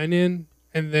cool line in,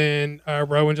 and then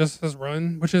Rowan just says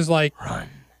run, which is like Run.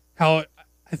 how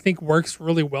I think works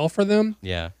really well for them.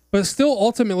 Yeah. But still,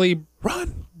 ultimately,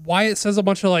 Run. Wyatt says a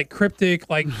bunch of like cryptic,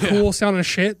 like cool sounding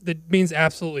shit that means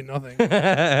absolutely nothing.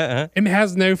 It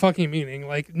has no fucking meaning.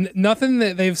 Like nothing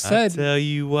that they've I said. tell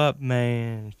you what,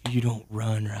 man, if you don't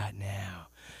run right now,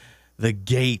 the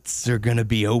gates are going to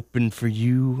be open for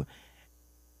you,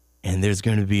 and there's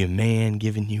going to be a man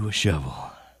giving you a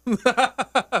shovel.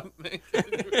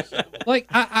 Like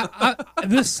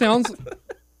this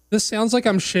sounds like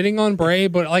I'm shitting on Bray,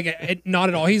 but not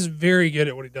at all. He's very good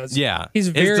at what he does. Yeah. He's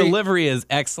His very delivery is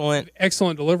excellent.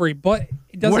 excellent delivery, but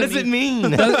it doesn't. What does it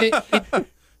mean? It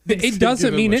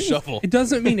doesn't Give mean him a anything. shovel. It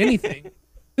doesn't mean anything.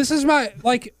 This is my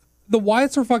the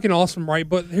Wyatts are fucking awesome, right?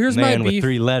 But here's Man my with beef.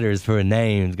 3 letters for a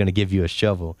name is going to give you a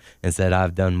shovel and said,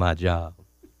 I've done my job.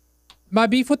 My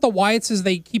beef with the Wyatts is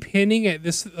they keep hinting at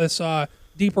this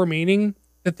deeper meaning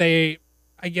that they,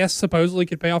 I guess, supposedly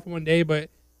could pay off in one day, but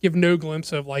give no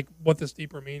glimpse of like what this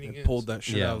deeper meaning is. Pulled that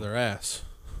shit Yeah. out of their ass.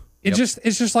 It's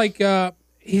just like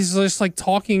he's just like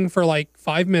talking for like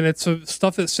 5 minutes of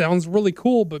stuff that sounds really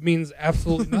cool but means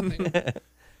absolutely nothing.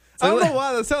 I don't know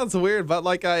why that sounds weird, but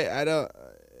like I don't.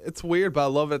 It's weird, but I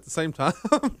love it at the same time.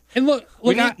 And look,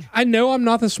 I know I'm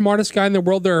not the smartest guy in the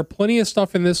world. There are plenty of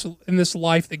stuff in this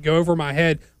life that go over my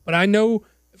head, but I know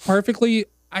perfectly.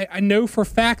 I know for a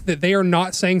fact that they are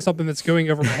not saying something that's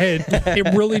going over my head.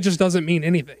 It really just doesn't mean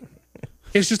anything.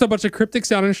 It's just a bunch of cryptic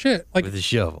sounding shit. Like With a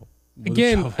shovel.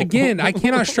 again, I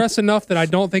cannot stress enough that I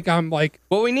don't think I'm like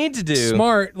What we need to do.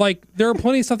 smart. Like there are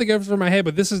plenty of stuff that goes over my head,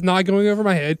 but this is not going over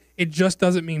my head. It just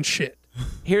doesn't mean shit.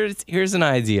 Here's an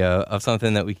idea of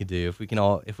something that we could do if we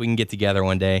can get together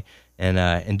one day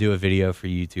and do a video for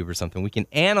YouTube or something. We can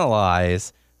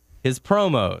analyze his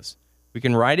promos. We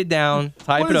can write it down,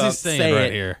 type What it is he up, saying say right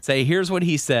it, here? say here's what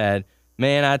he said.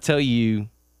 Man, I tell you,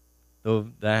 the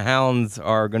hounds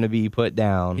are going to be put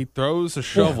down. He throws a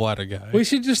shovel at a guy. We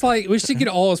should just get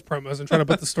all his promos and try to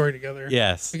put the story together.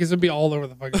 Yes. Because it'd be all over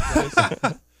the fucking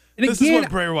place. And This is what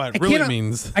Bray Wyatt really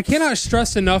means. I cannot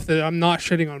stress enough that I'm not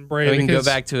shitting on Bray. We can go because-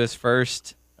 back to his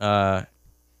first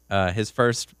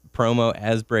promo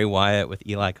as Bray Wyatt with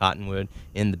Eli Cottonwood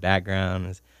in the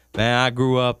background. Man, I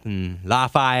grew up in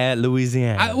Lafayette,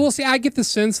 Louisiana. I get the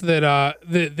sense that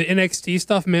the NXT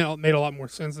stuff made a lot more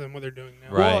sense than what they're doing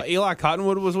now. Right. Well, Eli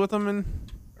Cottonwood was with him, and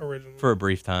Originally. For a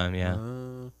brief time, yeah.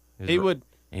 he would.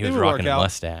 He was would rocking work a out.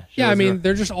 mustache. Yeah, I mean,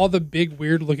 they're just all the big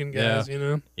weird looking guys, Yeah. you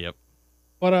know. Yep.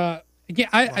 But Again,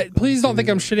 I please don't think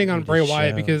I'm shitting on Bray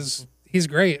Wyatt show. because he's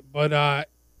great, but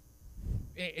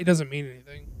it doesn't mean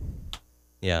anything.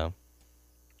 Yeah.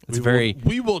 It's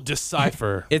We will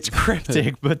decipher. It's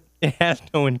cryptic, but it has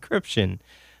no encryption.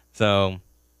 So,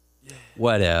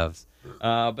 whatevs.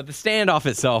 But the standoff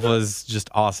itself was just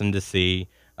awesome to see.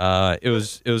 It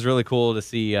was really cool to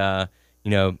see,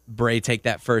 Bray take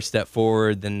that first step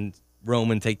forward, then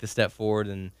Roman take the step forward,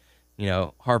 and,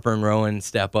 Harper and Rowan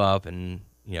step up, and,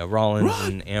 Rollins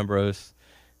and Ambrose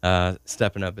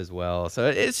stepping up as well. So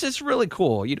it's just really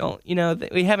cool.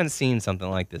 We haven't seen something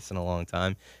like this in a long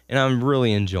time, and I'm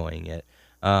really enjoying it.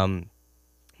 But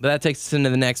that takes us into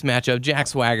the next matchup. Jack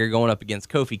Swagger going up against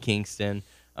Kofi Kingston.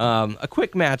 A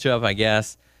quick matchup, I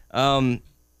guess. I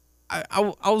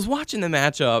was watching the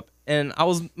matchup, and I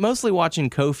was mostly watching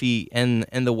Kofi and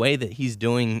the way that he's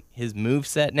doing his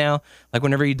moveset now. Like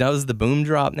whenever he does the boom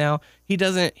drop now, he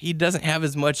doesn't have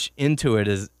as much into it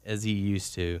as he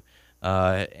used to.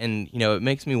 And it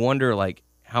makes me wonder, like,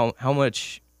 how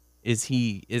much is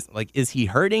he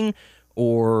hurting,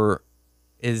 or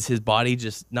is his body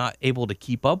just not able to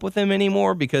keep up with him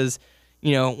anymore? Because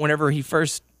whenever he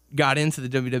first got into the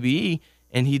WWE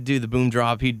and he'd do the boom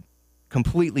drop, he'd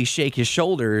completely shake his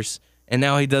shoulders, and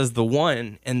now he does the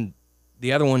one, and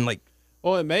the other one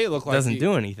well, it may look like doesn't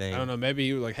do anything. I don't know. Maybe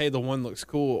you were like, hey, the one looks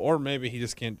cool, or maybe he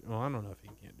just can't. Well, I don't know if he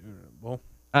can't do it. Well,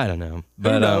 I don't know, who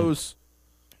but knows?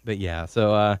 But yeah,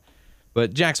 so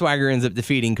but Jack Swagger ends up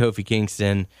defeating Kofi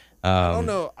Kingston. I don't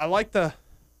know. I like this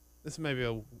may be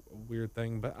a weird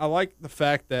thing, but I like the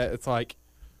fact that it's like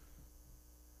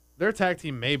their tag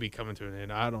team may be coming to an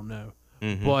end. I don't know.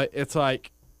 Mhm. But it's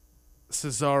like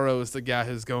Cesaro is the guy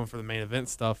who's going for the main event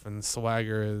stuff, and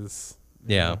Swagger is.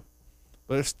 Yeah.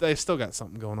 But they've still got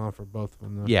something going on for both of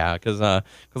them, though. Yeah, because on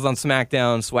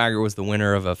SmackDown, Swagger was the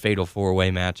winner of a fatal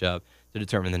four-way matchup to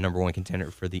determine the number one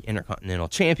contender for the Intercontinental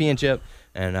Championship.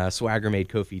 And Swagger made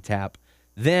Kofi tap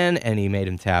then, and he made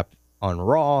him tap on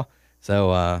Raw.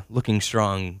 So looking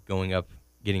strong going up,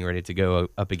 getting ready to go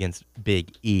up against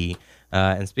Big E.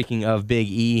 And speaking of Big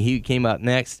E, he came up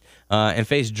next and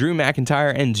faced Drew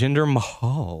McIntyre and Jinder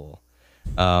Mahal.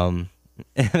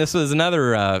 This was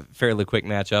another fairly quick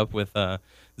matchup with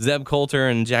Zeb Coulter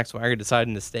and Jack Swagger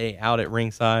deciding to stay out at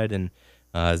ringside, and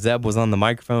Zeb was on the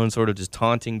microphone sort of just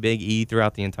taunting Big E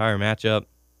throughout the entire matchup.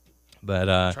 But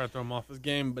Tried to throw him off his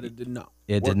game, but it did not.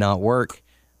 It did not work.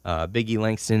 Big E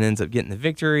Langston ends up getting the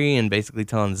victory and basically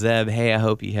telling Zeb, hey, I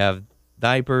hope you have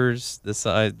diapers the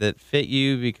size that fit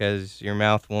you because your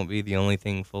mouth won't be the only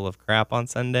thing full of crap on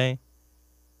Sunday.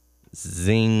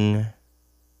 Zing.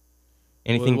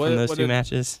 Anything from those two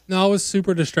matches? No, I was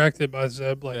super distracted by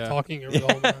Zeb talking over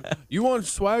the whole match. You want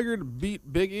Swagger to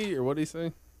beat Big E, or what do you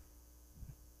say?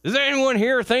 Does anyone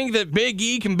here think that Big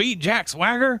E can beat Jack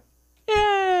Swagger?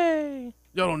 Yay!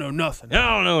 Y'all don't know nothing.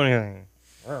 I don't know anything.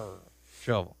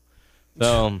 Shovel.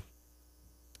 So,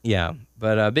 yeah.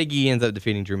 But Big E ends up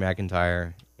defeating Drew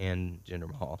McIntyre and Jinder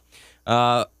Mahal.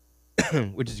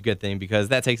 Which is a good thing because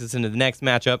that takes us into the next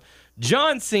matchup.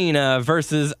 John Cena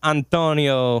versus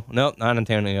Antonio. Nope, not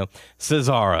Antonio.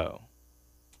 Cesaro.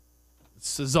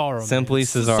 Cesaro. Simply man.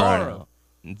 Cesaro.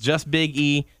 Just Big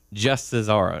E, just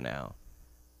Cesaro now.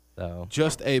 So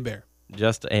Just a bear.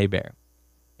 just a bear.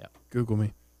 Google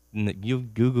me. You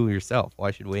Google yourself.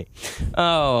 Why should we?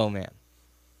 Oh, man.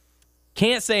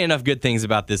 Can't say enough good things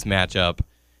about this matchup.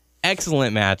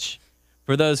 Excellent match.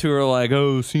 For those who are like,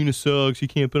 oh, Cena sucks, he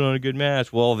can't put on a good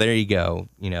match. Well, there you go.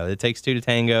 It takes two to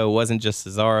tango. It wasn't just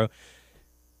Cesaro.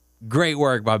 Great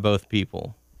work by both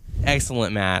people.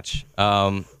 Excellent match.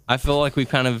 I feel like we've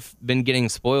kind of been getting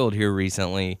spoiled here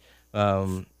recently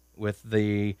with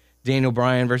the Daniel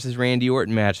Bryan versus Randy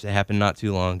Orton match that happened not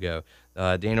too long ago.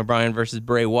 Daniel Bryan versus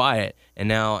Bray Wyatt. And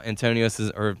now Antonio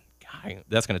Cesaro.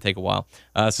 That's going to take a while.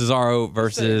 Cesaro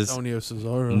versus... Antonio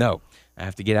Cesaro. No. I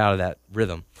have to get out of that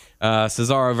rhythm.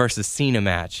 Cesaro versus Cena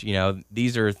match.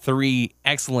 These are three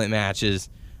excellent matches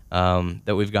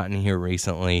that we've gotten here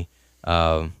recently.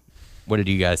 What did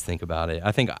you guys think about it?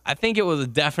 I think it was a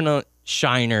definite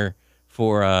shiner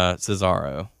for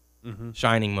Cesaro. Mm-hmm.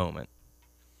 Shining moment.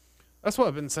 That's what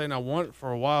I've been saying I want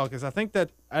for a while because I think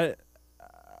that I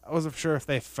wasn't sure if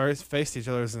they first faced each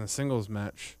other as in a singles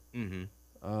match. Mm-hmm.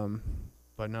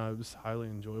 But no, it was highly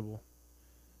enjoyable.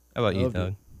 How about you, Loved it.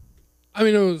 Doug? I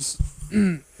mean, it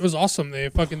was awesome. They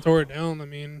fucking tore it down. I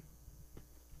mean,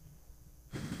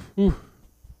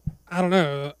 I don't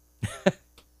know.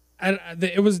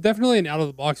 It was definitely an out of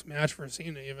the box match for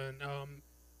Cena. Even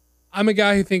I'm a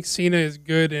guy who thinks Cena is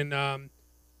good in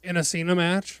a Cena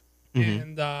match,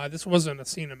 Mm-hmm. and this wasn't a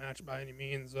Cena match by any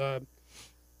means.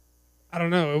 I don't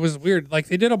know. It was weird. Like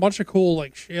they did a bunch of cool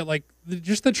like shit. Like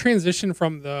just the transition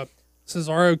from the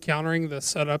Cesaro countering the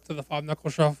setup to the 5-knuckle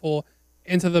shuffle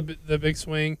into the big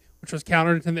swing, which was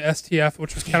countered into the STF,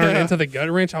 which was countered into the gut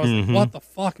wrench. I was like, what the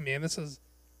fuck, man? This is,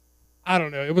 I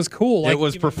don't know. It was cool. Like, it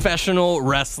was professional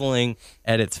wrestling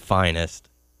at its finest.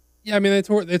 Yeah, I mean they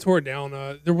tore it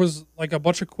down. There was like a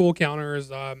bunch of cool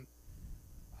counters. I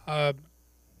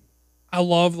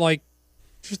love like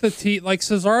just the like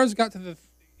Cesaro's got to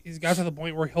the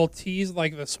point where he'll tease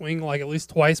like the swing like at least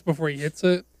twice before he hits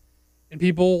it, and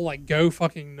people like go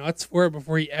fucking nuts for it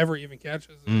before he ever even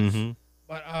catches it.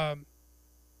 But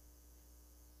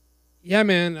yeah,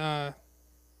 man,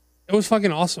 it was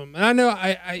fucking awesome. And I know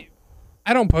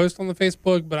I don't post on the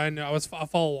Facebook, but I know I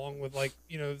follow along with like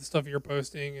the stuff you're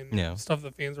posting and stuff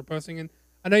the fans are posting. And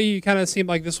I know you kind of seemed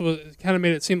like this was kind of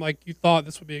made it seem like you thought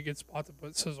this would be a good spot to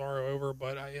put Cesaro over,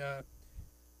 but I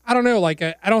don't know. Like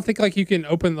I don't think like you can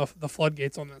open the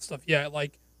floodgates on that stuff yet.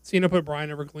 Like Cena put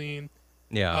Bryan over clean.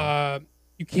 Yeah.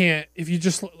 You can't if he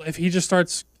just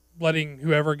starts letting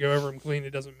whoever go over him clean,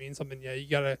 it doesn't mean something. Yeah, you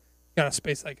gotta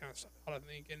space that kind of stuff out, I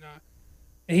think.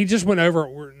 And he just went over at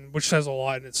Orton, which says a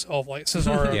lot in itself. Like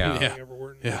Cesaro going over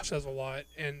Orton, which says a lot.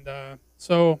 And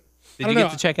so did you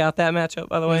get to check out that matchup,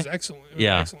 by the way? It was excellent. It was an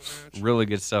excellent match. Really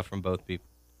good stuff from both people.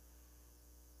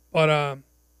 But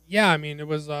yeah, I mean it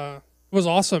was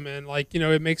awesome, and like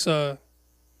it makes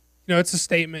it's a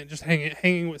statement. Just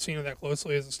hanging with Cena that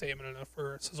closely is a statement enough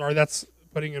for Cesaro. That's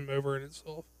putting him over in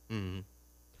itself. Mm-hmm.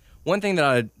 One thing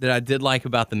that I did like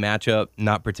about the matchup,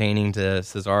 not pertaining to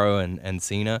Cesaro and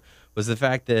Cena, was the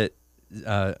fact that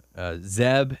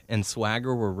Zeb and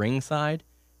Swagger were ringside,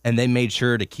 and they made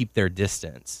sure to keep their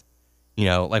distance.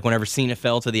 Like whenever Cena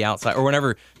fell to the outside, or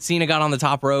whenever Cena got on the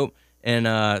top rope and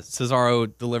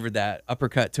Cesaro delivered that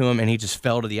uppercut to him, and he just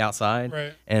fell to the outside.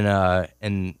 Right.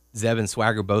 And Zeb and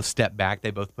Swagger both stepped back.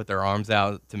 They both put their arms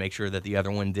out to make sure that the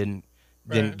other one didn't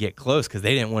get close because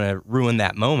they didn't want to ruin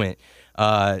that moment.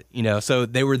 So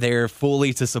they were there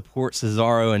fully to support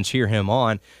Cesaro and cheer him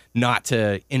on, not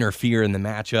to interfere in the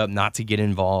matchup, not to get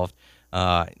involved.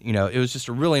 It was just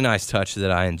a really nice touch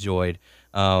that I enjoyed.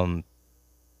 And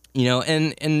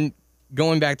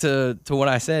going back to what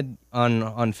I said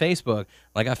on Facebook,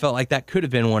 like I felt like that could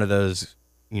have been one of those,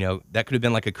 that could have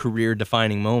been like a career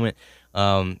defining moment.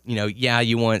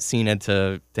 You want Cena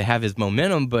to have his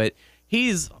momentum, but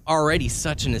he's already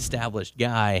such an established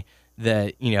guy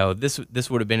that this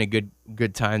would have been a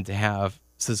good time to have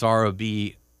Cesaro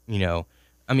be,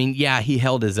 he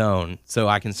held his own, so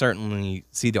I can certainly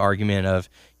see the argument of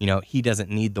he doesn't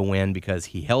need the win because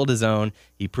he held his own,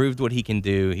 he proved what he can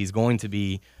do, he's going to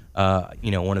be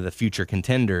one of the future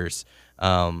contenders.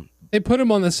 They put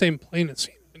him on the same plane as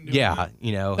Cena.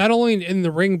 Not only in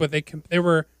the ring, but they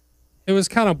were. It was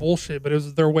kind of bullshit, but it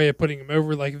was their way of putting him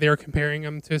over. Like they're comparing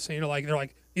him to Cena. Like they're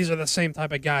like these are the same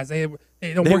type of guys. They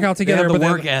don't work out together. They have the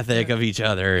but work ethic of each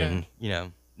other, and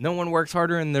no one works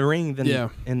harder in the ring than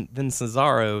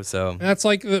Cesaro. So and that's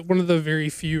like one of the very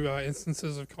few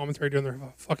instances of commentary doing their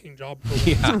fucking job.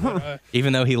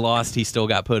 Even though he lost, he still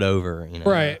got put over.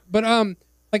 Right, but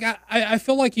like I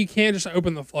feel like you can't just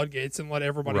open the floodgates and let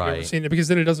everybody go over Cena because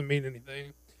then it doesn't mean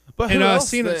anything. But who else?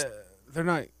 They're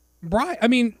not. Right. I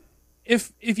mean,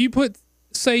 if you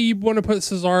say you want to put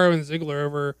Cesaro and Ziggler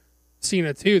over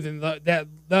Cena too, then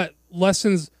that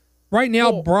lessens. Right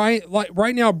now,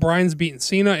 Bryan's beating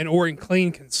Cena and Orton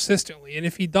clean consistently, and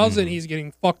if he doesn't, he's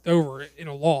getting fucked over in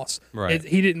a loss. Right.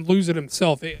 He didn't lose it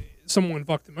himself. Someone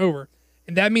fucked him over,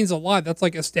 and that means a lot. That's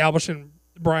like establishing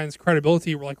Bryan's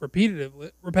credibility, like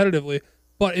repetitively.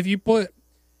 But if you put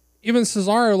even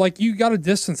Cesaro, like you got to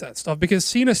distance that stuff because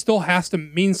Cena still has to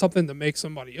mean something to make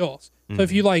somebody else. So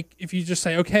if you just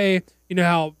say, okay,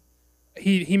 how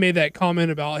he made that comment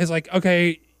about he's like,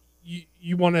 okay,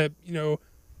 you want to,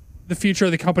 the future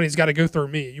of the company's got to go through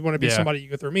me. You want to be somebody, you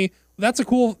go through me.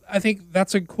 Well, I think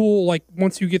that's a cool, like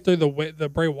once you get through the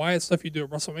Bray Wyatt stuff you do at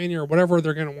WrestleMania or whatever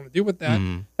they're going to want to do with that,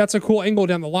 that's a cool angle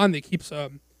down the line that keeps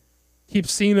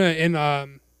Cena in,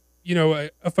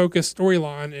 a focused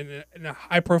storyline in a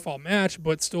high profile match,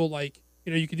 but still like,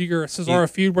 you could do your Cesaro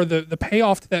feud where the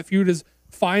payoff to that feud is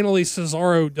finally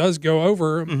Cesaro does go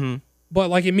over, but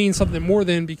like it means something more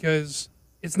than because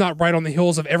it's not right on the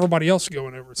heels of everybody else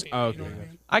going over Cena. Okay. You know what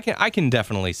I mean? I can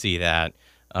definitely see that.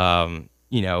 And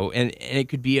it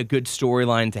could be a good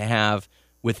storyline to have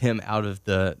with him out of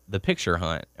the picture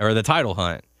hunt or the title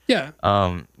hunt. Yeah.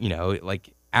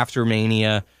 Like after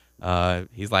Mania,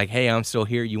 he's like, "Hey, I'm still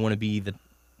here. You want to be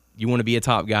a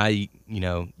top guy?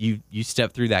 You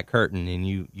step through that curtain and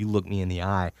you look me in the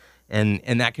eye."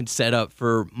 And that could set up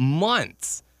for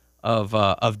months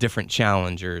of different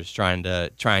challengers trying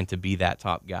to be that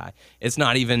top guy. It's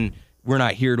not even we're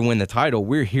not here to win the title.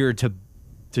 We're here to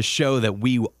show that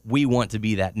we want to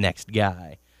be that next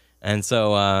guy. And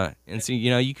so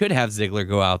you could have Ziggler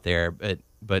go out there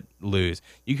but lose.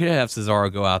 You could have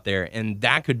Cesaro go out there, and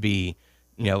that could be,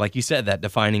 like you said, that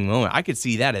defining moment. I could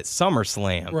see that at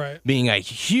SummerSlam being a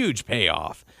huge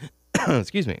payoff.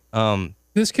 Excuse me.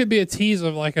 This could be a tease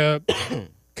of like a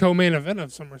co-main event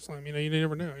of SummerSlam. You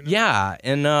never know. Yeah,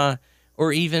 and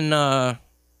or even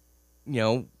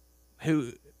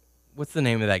what's the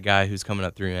name of that guy who's coming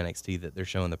up through NXT that they're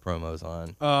showing the promos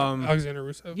on? Alexander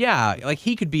Rusev. Yeah, like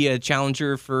he could be a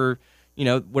challenger for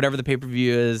whatever the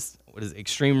pay-per-view is. What is it,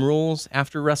 Extreme Rules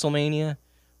after WrestleMania?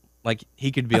 Like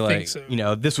he could be think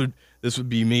so. This would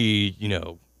be me,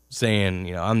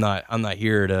 saying, I'm not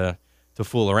here to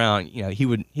fool around.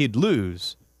 He'd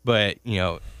lose, but he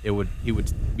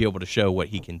would be able to show what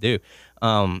he can do.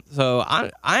 So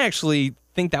I actually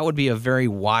think that would be a very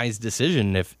wise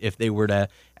decision if they were to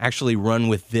actually run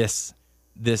with this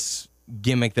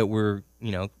gimmick that we're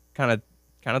kind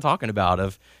of talking about,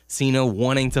 of Cena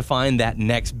wanting to find that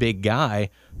next big guy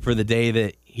for the day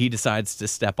that he decides to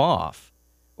step off,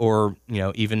 or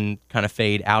even kind of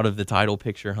fade out of the title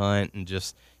picture hunt and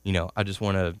just I just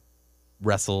want to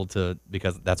wrestle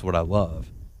because that's what I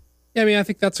love. Yeah, I mean, I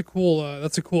think that's a cool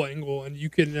angle, and you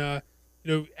can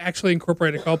actually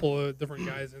incorporate a couple of different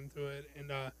guys into it,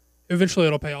 and eventually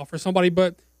it'll pay off for somebody.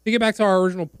 But to get back to our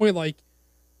original point,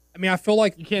 I feel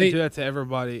like you can't do that to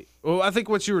everybody. Well, I think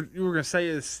what you were going to say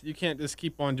is you can't just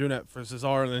keep on doing that for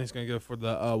Cesaro, and then he's going to go for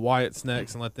the Wyatts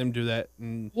next and let them do that.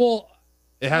 And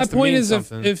it has to mean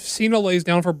something. If Cena lays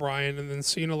down for Bryan and then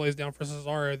Cena lays down for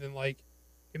Cesaro, then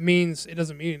it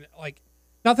doesn't mean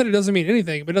not that it doesn't mean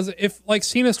anything, but if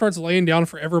Cena starts laying down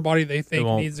for everybody they think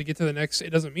needs to get to the next,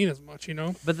 it doesn't mean as much,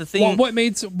 But the thing, what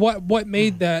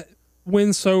made that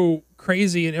win so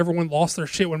crazy and everyone lost their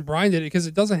shit when Bryan did it, because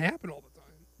it doesn't happen all the time.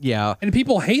 Yeah, and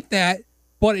people hate that,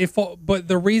 but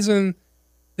the reason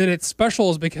that it's special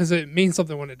is because it means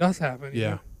something when it does happen.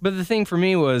 Yeah. But the thing for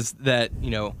me was that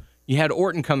you had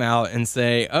Orton come out and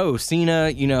say, "Oh, Cena,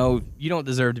 you don't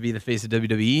deserve to be the face of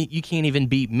WWE. You can't even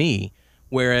beat me."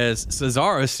 Whereas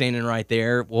Cesaro's standing right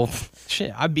there. Well,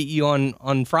 shit, I beat you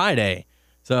on Friday.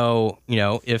 So,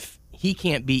 if he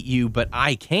can't beat you, but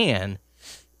I can,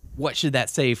 what should that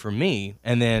say for me?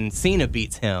 And then Cena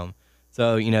beats him.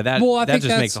 So, that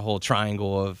just makes a whole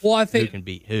triangle of who can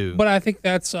beat who. But I think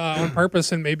that's on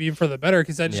purpose, and maybe even for the better,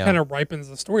 because that just kind of ripens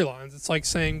the storylines. It's like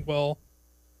saying, well,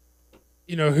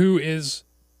 who's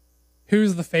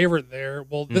the favorite there?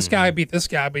 Well, this guy beat this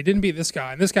guy, but he didn't beat this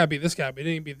guy, and this guy beat this guy, but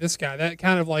he didn't beat this guy. That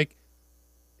kind of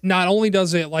not only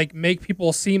does it make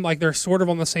people seem like they're sort of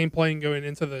on the same plane going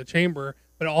into the chamber,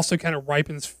 but it also kind of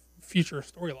ripens future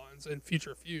storylines and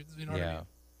future feuds. You know what I mean?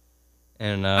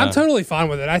 And I'm totally fine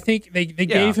with it. I think they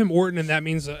gave him Orton, and that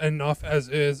means enough as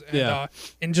is. And,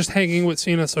 and just hanging with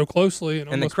Cena so closely,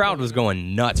 and the crowd was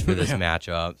going nuts for this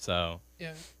matchup. So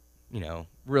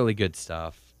really good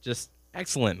stuff. Just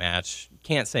excellent match.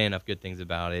 Can't say enough good things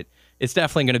about it. It's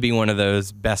definitely going to be one of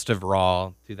those best of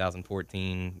Raw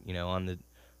 2014.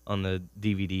 On the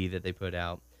DVD that they put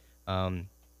out.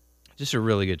 Just a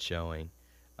really good showing.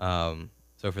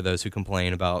 So for those who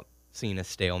complain about Cena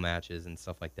stale matches and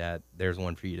stuff like that, there's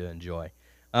one for you to enjoy.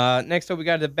 Next up, we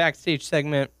got the backstage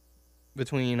segment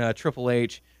between Triple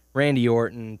H, Randy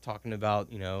Orton, talking about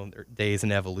their days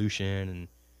in Evolution, and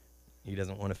he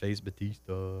doesn't want to face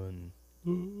Batista,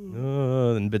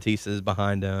 and Batista's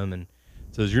behind him and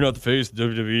says, "You're not the face of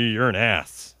WWE, you're an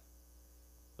ass."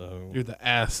 So you're the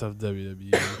ass of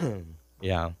WWE.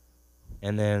 Yeah.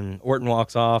 And then Orton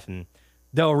walks off, and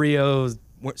Del Rio's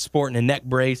sporting a neck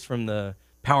brace from the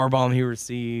powerbomb he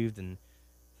received, and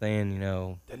saying,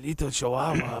 Delito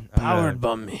Chihuahua powered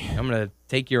bomb me. I'm going to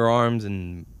take your arms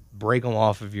and break them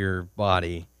off of your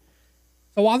body.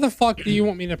 So why the fuck do you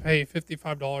want me to pay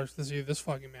 $55 to see this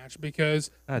fucking match?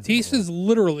 Because Batista's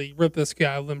literally ripped this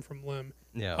guy limb from limb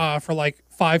for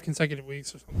 5 consecutive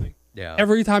weeks or something. Yeah.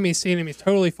 Every time he's seen him, he's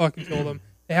totally fucking killed him.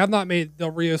 They have not made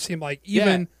Del Rio seem like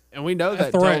even and we know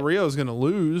that Del Rio's going to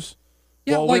lose.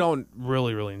 Yeah, well, we don't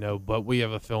really know, but we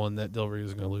have a feeling that Del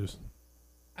Rio's going to lose.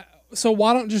 So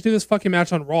why don't just do this fucking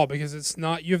match on Raw? Because it's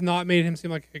not, you have not made him seem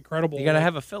like incredible. You got to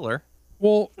have a filler.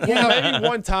 Well, yeah. Maybe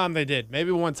one time they did. Maybe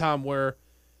one time where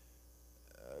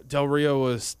Del Rio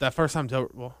was that first time.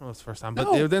 Well, not the first time,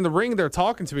 but they were in the ring. They're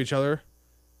talking to each other,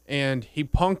 and he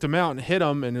punked him out and hit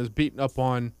him, and was beating up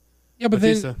on. Yeah, but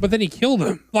Batista. then he killed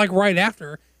him right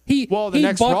after. He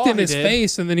next bucked Raw in his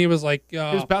face, and then he was like, he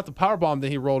was about to powerbomb.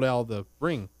 Then he rolled out of the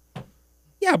ring.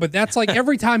 Yeah, but that's like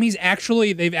every time they've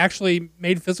actually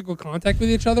made physical contact with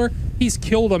each other, he's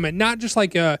killed them, and not just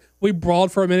like we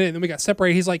brawled for a minute and then we got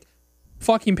separated. He's like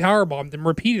fucking powerbombed them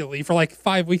repeatedly for like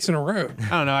 5 weeks in a row. I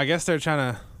don't know. I guess they're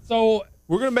trying to. So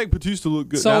We're gonna make Batista look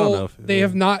good. So I don't know if they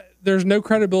have not. There's no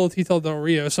credibility till Del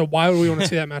Rio. So why would we want to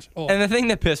see that match at all? And the thing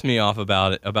that pissed me off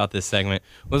about this segment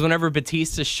was whenever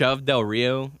Batista shoved Del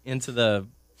Rio into the,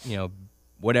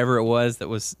 whatever it was that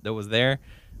was there,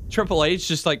 Triple H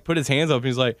just like put his hands up and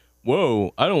he's like,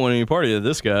 "Whoa, I don't want any party of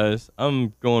this, guys.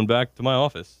 I'm going back to my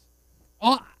office."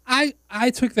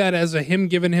 I took that as him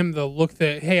giving him the look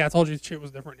that, hey, I told you shit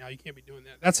was different now. You can't be doing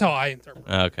that. That's how I interpret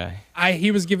it. Okay. He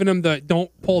was giving him the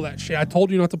don't pull that shit. I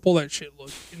told you not to pull that shit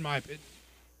look, in my opinion.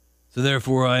 So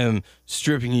therefore, I am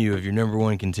stripping you of your number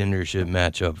one contendership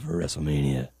matchup for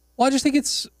WrestleMania. Well, I just think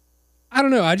I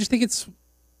don't know. I just think it's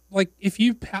like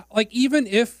even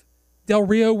if Del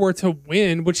Rio were to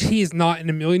win, which he is not in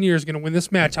a million years going to win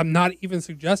this match. I'm not even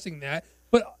suggesting that.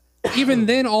 But even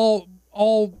then, all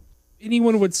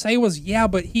anyone would say was, yeah,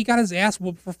 but he got his ass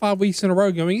whooped for 5 weeks in a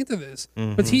row going into this.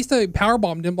 Mm-hmm. Batista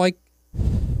powerbombed him like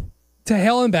to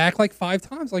hell and back like 5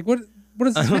 times. Like what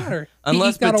does this matter?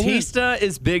 Unless He's gotta Batista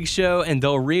is Big Show and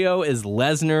Del Rio is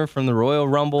Lesnar from the Royal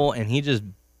Rumble and he just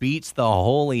beats the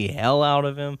holy hell out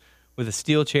of him with a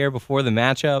steel chair before the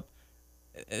matchup.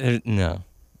 No.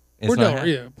 Poor Del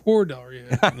Rio. Poor Del Rio.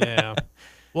 Yeah.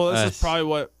 Well, this is probably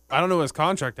what I don't know his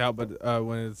contract out, but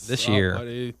when it's this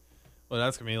year,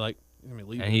 that's gonna be like he's gonna be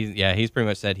leaving. And he's pretty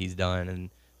much said he's done,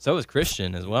 and so is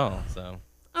Christian as well. So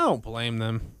I don't blame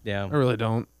them. Yeah, I really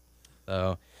don't.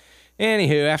 So,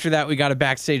 anywho, after that, we got a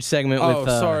backstage segment with.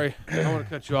 Sorry, I want to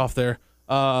cut you off there.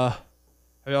 Have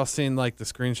y'all seen like the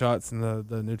screenshots and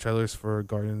the new trailers for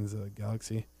Guardians of the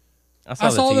Galaxy? I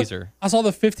saw the teaser. I saw the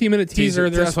 15-minute teaser.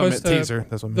 They're That's what I meant, supposed to. Teaser.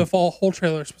 That's what I meant. The whole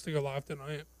trailer is supposed to go live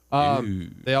tonight.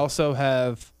 They also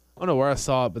have. I don't know where I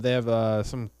saw it, but they have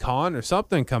some con or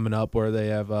something coming up where they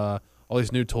have all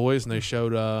these new toys, and they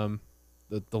showed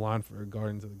the line for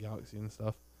Guardians of the Galaxy and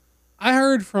stuff. I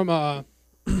heard from what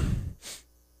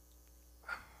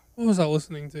was I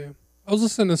listening to? I was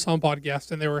listening to some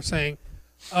podcast, and they were saying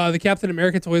the Captain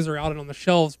America toys are out and on the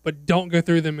shelves, but don't go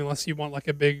through them unless you want like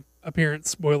a big appearance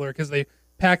spoiler, because they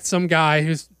packed some guy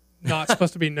who's not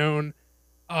supposed to be known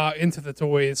into the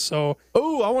toys. So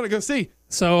I want to go see.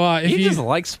 So if you just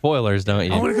like spoilers, don't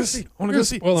you? I want to go see.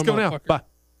 Let's go now. Bye.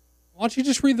 Why don't you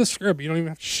just read the script? You don't even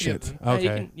have to see it.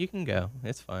 Okay. You can go.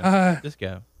 It's fine. Just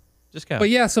go. But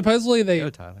yeah, supposedly Go,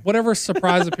 Tyler. whatever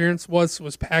surprise appearance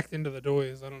was packed into the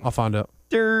toys. I don't know. I'll find out.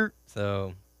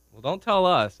 So, don't tell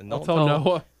us, and don't tell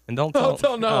Noah. And don't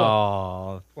tell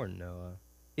Noah. Oh, poor Noah.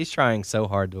 He's trying so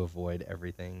hard to avoid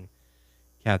everything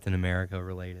Captain America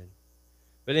related.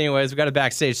 But anyways, we got a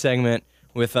backstage segment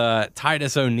with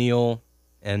Titus O'Neil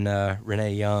and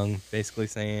Renee Young basically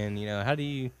saying, how do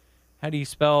you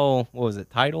spell, what was it,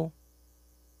 title?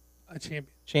 A champion.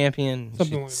 Champion.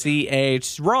 Something like that.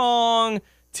 C-H. Wrong.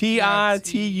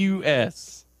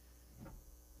 T-I-T-U-S.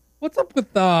 What's up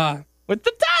with With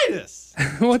the Titus.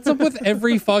 what's up with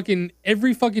every fucking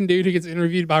dude who gets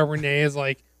interviewed by Renee is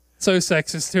like so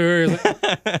sexist to her.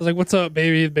 It's like, what's up,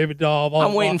 baby doll? Blah,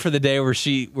 I'm blah, waiting blah. for the day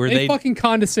where they fucking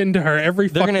condescend to her every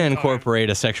they're fucking going to time. incorporate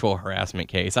a sexual harassment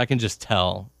case. I can just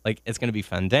tell. Like, it's going to be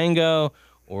Fandango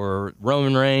or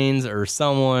Roman Reigns or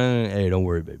someone. Hey, don't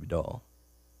worry, baby doll.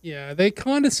 Yeah, they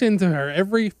condescend to her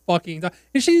every fucking time.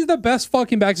 And she's the best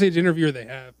fucking backstage interviewer they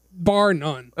have, bar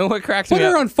none. And what cracks Put me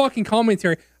her up, on fucking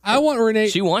commentary. I want Renee.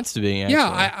 she wants to be, actually.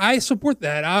 Yeah, I support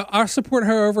that. I support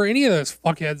her over any of those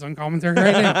fuckheads on commentary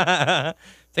right now.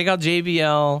 Take out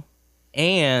JBL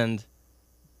and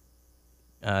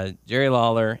Jerry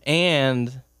Lawler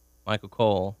and Michael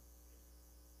Cole.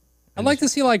 I'd like to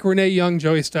see like Renee Young,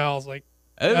 Joey Styles, like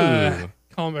Oh,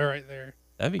 combo right there.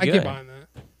 that'd be I good. get behind that.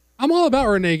 I'm all about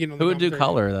Renee getting on the Who would do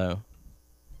commentary. color, though?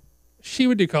 She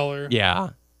would do color. Yeah.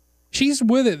 She's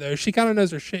with it though. She kind of knows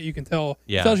her shit. You can tell.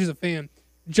 Yeah. You can tell she's a fan.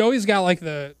 Joey's got like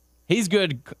He's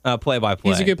good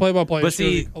play-by-play. he's a good play-by-play. But She'll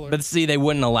see, do color. but see, they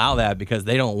wouldn't allow that because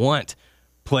they don't want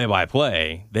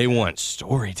play-by-play. They want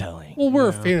storytelling. well,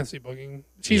 we're fantasy booking.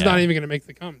 She's Yeah. not even going to make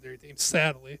the commentary team,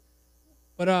 sadly.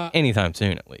 But Anytime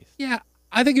soon, at least. yeah,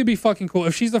 I think it'd be fucking cool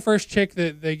if she's the first chick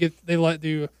that they let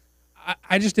do.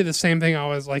 I just did the same thing. I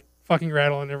was like fucking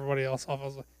rattling everybody else off.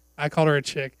 I called her a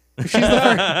chick. If she's the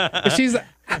first, if she's,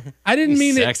 I didn't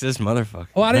mean it. Sexist motherfucker.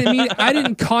 Well, I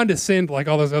didn't condescend like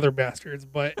all those other bastards,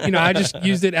 but I just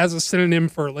used it as a synonym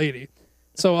for a lady.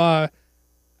 So I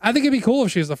think it'd be cool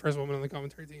if she was the first woman on the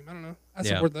commentary team. I don't know. I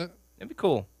support that. It'd be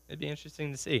cool. It'd be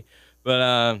interesting to see.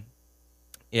 But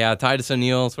yeah, Titus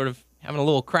O'Neil sort of having a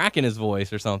little crack in his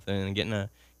voice or something and getting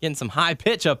Getting some high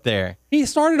pitch up there. He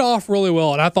started off really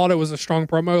well, and I thought it was a strong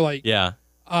promo. Like, Yeah.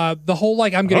 the whole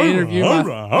like I'm gonna interview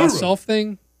myself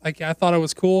thing. Like, I thought it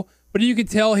was cool, but you could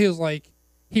tell he was like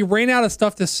he ran out of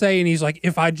stuff to say, and he's like,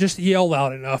 if I just yell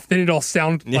loud enough, then it'll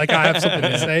sound like I have something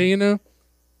to say, you know.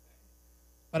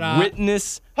 But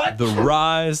Witness the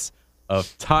rise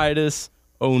of Titus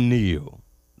O'Neil's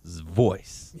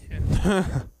voice.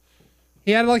 Yeah.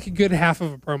 He had like a good half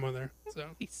of a promo there. So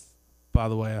By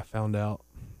the way, I found out.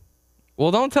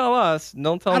 Well, don't tell us.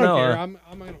 Don't tell I don't Noah. care. I'm not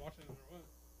gonna watch it no matter what.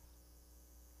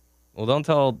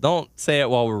 Well, don't say it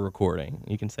while we're recording.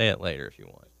 You can say it later if you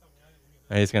want.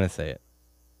 I'm just gonna say it.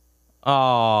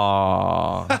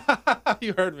 Oh,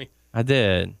 You heard me. I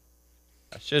did.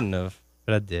 I shouldn't have,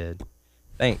 but I did.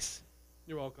 Thanks.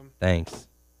 You're welcome. Thanks.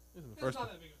 First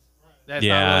Not that big of a surprise. That's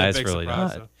Yeah, not it's big really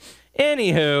surprise, not.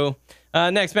 Anywho,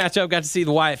 next matchup, got to see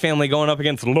the Wyatt family going up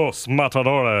against Los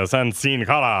Matadores and Sin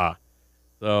Cara.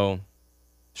 So,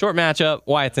 short matchup.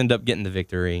 Wyatt's end up getting the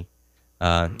victory.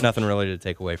 Nothing really to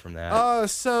take away from that.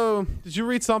 So did you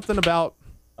read something about?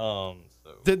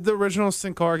 Did the original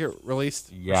Sin Cara get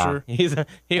released? Yeah, For sure?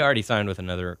 he already signed with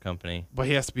another company. But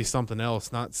he has to be something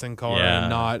else, not Sin Cara Yeah. and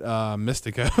not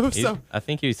Mystico. So I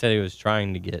think he said he was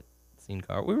trying to get Sin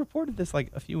Cara. We reported this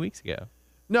like a few weeks ago.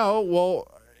 no, well,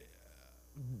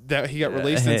 that he got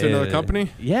released into another company.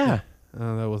 Yeah.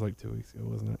 That was like 2 weeks ago,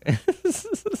 wasn't it?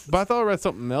 But I thought I read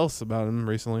something else about him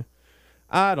recently.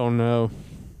 I don't know.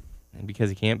 And because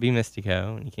he can't be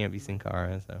Mystico and he can't be Sin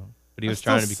Cara, so. But he was That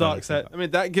trying to still become. sucks. I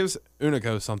mean, that gives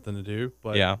Unico something to do.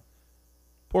 But Yeah.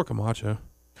 poor Camacho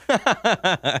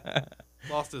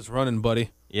lost his running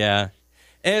buddy. Yeah.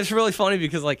 And it's really funny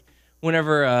because, like,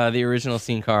 whenever the original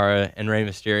Sin Cara and Rey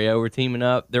Mysterio were teaming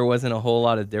up, there wasn't a whole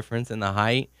lot of difference in the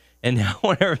height. And now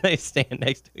whenever they stand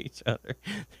next to each other,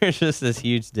 there's just this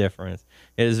huge difference.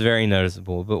 It is very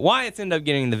noticeable. But Wyatt's end up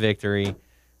getting the victory.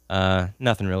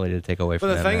 Nothing really to take away from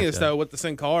But that the thing is, matchup. though, with the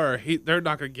Sin Cara, they're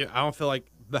not going to give.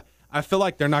 I feel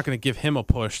like they're not going to give him a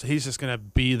push. He's just going to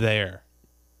be there.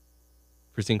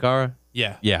 For Sin Cara?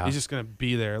 Yeah, Yeah. He's just going to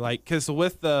be there, like because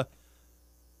with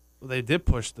they did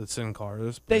push the Sin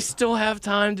Caras. but- They still have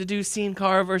time to do Sin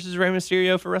Cara versus Rey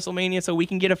Mysterio for WrestleMania so we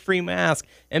can get a free mask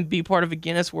and be part of a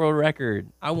Guinness World Record.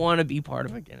 I want to be part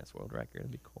of a Guinness World Record.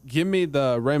 That'd be cool. Give me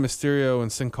the Rey Mysterio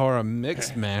and Sin Cara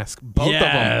mixed mask. Both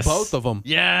Yes. of them. Both of them.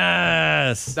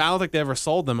 Yes! I don't think they ever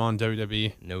sold them on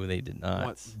WWE. No, they did not.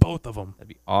 Want both of them. That'd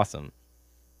be awesome.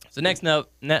 So next up,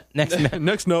 next Next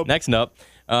up.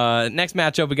 next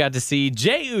matchup, we got to see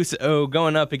Jey Uso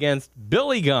going up against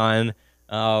Billy Gunn.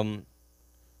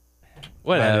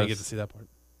 What I didn't else? get to see that part.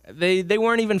 They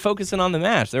weren't even focusing on the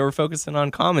match. They were focusing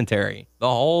on commentary the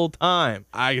whole time.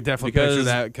 I could definitely picture Because,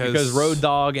 that because Road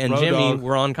Dogg and Road Jimmy Dogg-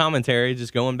 were on commentary,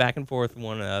 just going back and forth with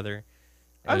one another.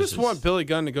 I It was just want Billy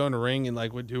Gunn to go in the ring and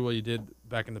like would do what he did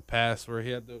back in the past, where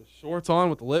he had those shorts on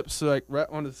with the lips like right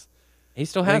on his. He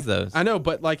still has like, those. I know,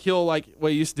 but like he'll like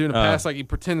what he used to do in the Oh. past, like he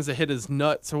pretends to hit his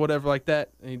nuts or whatever like that.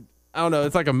 And I don't know.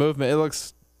 It's like a movement. It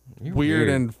looks You're weird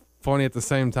and funny at the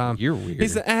same time. You're weird.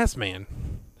 He's the ass man.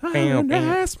 I'm Bam, an bam.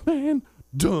 ass man.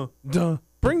 Duh, duh.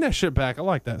 Bring that shit back. I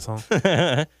like that song.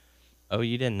 Oh,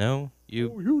 you didn't know? You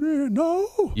didn't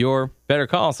know. You're better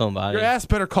call somebody. Your ass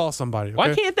better call somebody. Okay?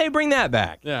 Why can't they bring that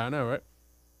back? Yeah, I know, right?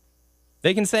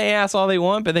 They can say ass all they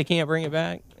want, but they can't bring it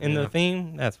back in the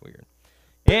theme. That's weird.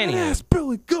 Anyhow, Ass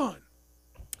Billy Gunn.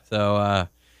 so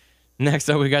next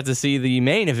up we got to see the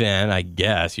main event, I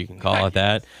guess you can call it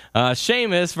that.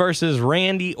 Sheamus versus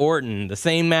Randy Orton, the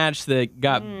same match that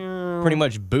got pretty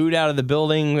much booed out of the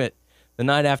building the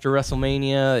night after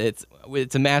WrestleMania.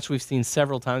 It's a match we've seen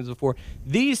several times before.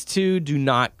 These two do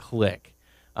not click.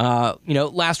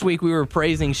 Last week we were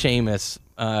praising Sheamus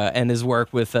and his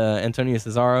work with Antonio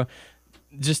Cesaro.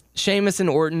 Just Sheamus and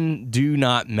Orton do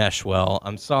not mesh well.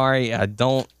 I'm sorry. I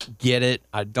don't get it.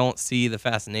 I don't see the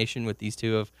fascination with these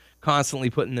two of constantly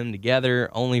putting them together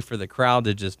only for the crowd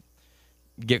to just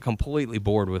get completely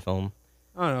bored with them.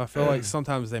 I don't know. I feel like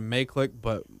sometimes they may click,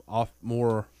 but off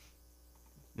more.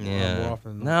 Yeah. More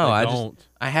often than No, they I don't.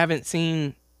 I haven't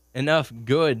seen enough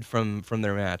good from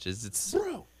their matches. It's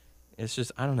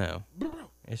just I don't know.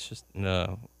 It's just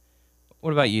no.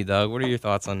 What about you, Doug? What are your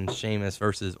thoughts on Sheamus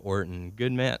versus Orton?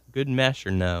 Good mesh or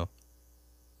no?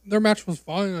 Their match was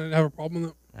fine. I didn't have a problem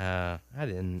with it. I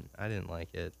didn't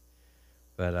like it,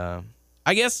 but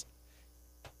I guess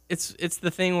it's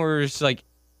the thing where it's like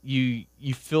you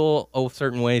feel a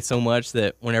certain way so much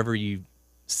that whenever you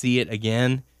see it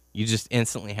again, you just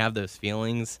instantly have those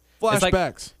feelings. It's like-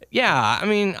 Flashbacks. yeah, I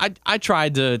mean, I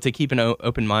tried to keep an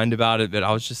open mind about it, but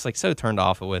I was just like so turned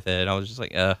off with it. I was just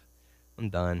like, I'm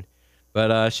done.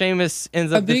 But Sheamus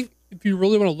ends I up. think if you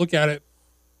really want to look at it,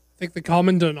 I think the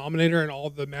common denominator in all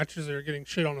of the matches that are getting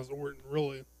shit on is Orton,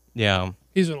 really. Yeah.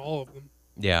 He's in all of them.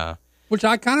 Yeah. Which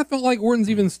I kind of felt like Orton's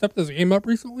even stepped his game up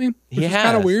recently, which is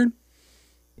kind of weird.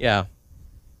 Yeah.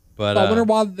 But I wonder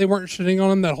why they weren't shitting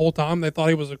on him that whole time. They thought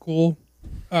he was a cool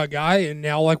guy, and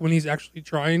now, like, when he's actually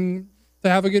trying to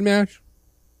have a good match,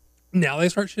 now they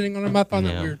start shitting on him. I find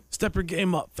that weird. Step your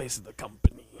game up, face of the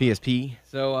company. PSP.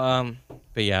 So,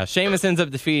 but yeah, Sheamus ends up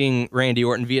defeating Randy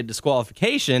Orton via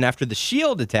disqualification after the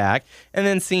Shield attack, and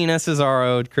then Cena,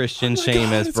 Cesaro, Christian,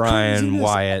 Sheamus, Bryan,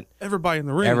 Wyatt, everybody in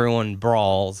the ring. everyone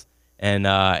brawls, and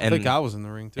I think I was in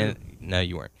the ring too. No,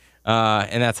 you weren't.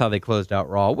 And that's how they closed out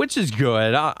Raw, which is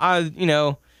good. I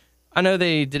know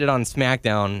they did it on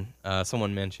SmackDown.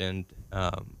 Someone mentioned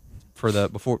before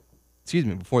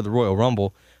the Royal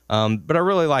Rumble, but I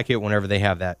really like it whenever they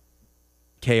have that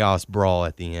chaos brawl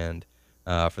at the end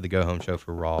for the go home show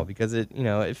for Raw, because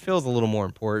it feels a little more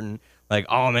important. Like,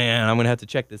 oh man, I'm gonna have to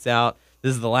check this out.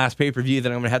 This is the last pay-per-view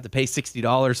that I'm gonna have to pay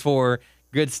 $60 for.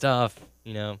 Good stuff,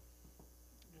 or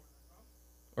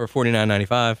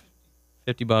 $49.95,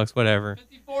 $50, whatever.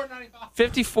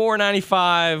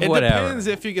 $54.95, whatever. It depends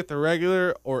if you get the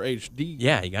regular or HD.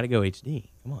 Yeah, you got to go HD.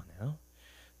 Come on now.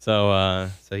 So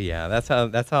yeah, that's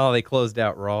how they closed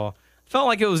out Raw. Felt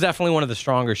like it was definitely one of the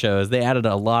stronger shows. They added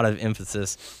a lot of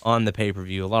emphasis on the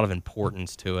pay-per-view, a lot of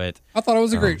importance to it. I thought it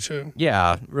was a great show.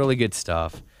 Yeah, really good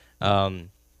stuff.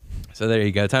 So there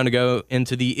you go. Time to go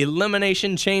into the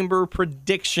Elimination Chamber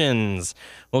predictions.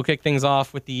 We'll kick things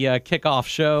off with the kickoff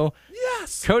show.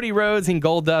 Yes! Cody Rhodes and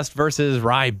Goldust versus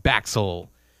Rybacksel.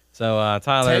 So,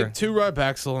 Tyler. Take 2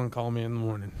 Rybacksel and call me in the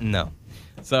morning. No.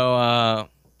 So,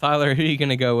 Tyler, who are you going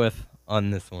to go with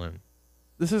on this one?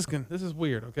 This is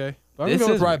weird, okay? But I'm going to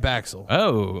go with Rybacksel.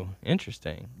 Oh,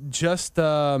 interesting. Just,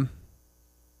 Cody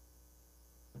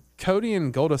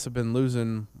and Goldust have been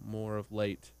losing more of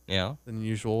late than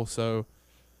usual. So,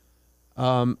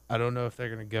 I don't know if they're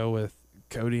going to go with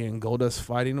Cody and Goldust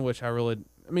fighting, which that'd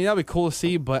be cool to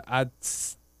see, but I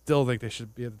still think they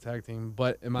should be at the tag team.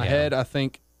 But in my head, I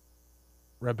think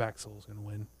Rybacksel is going to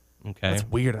win. Okay. That's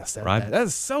weird I said that. That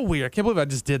is so weird. I can't believe I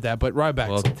just did that, but Rybacksel.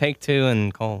 Well, take 2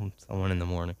 and call someone in the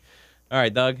morning. All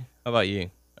right, Doug, how about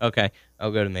you? Okay,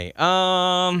 I'll go to me.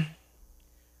 I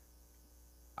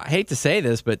hate to say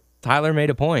this, but Tyler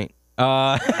made a point.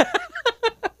 Wow,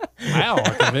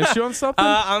 I convinced you on something?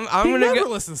 He never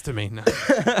listens to me. No.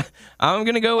 I'm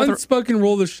going to go with... Unspoken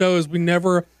rule of the show is we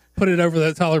never put it over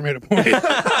that Tyler made a point.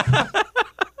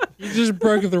 You just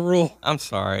broke the rule. I'm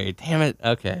sorry. Damn it.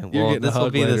 Okay. Well, this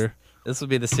will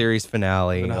be the series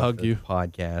finale of the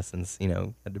podcast, since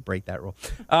had to break that rule.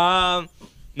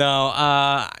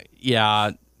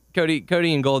 Yeah. Cody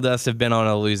and Goldust have been on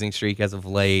a losing streak as of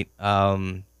late,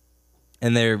 and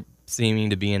they're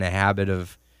seeming to be in a habit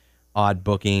of odd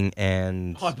booking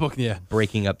and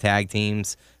breaking up tag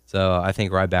teams. So I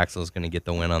think Rybacksel is going to get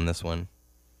the win on this one,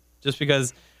 just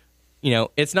because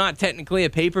it's not technically a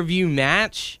pay-per-view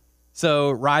match.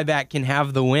 So Ryback can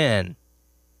have the win,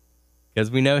 because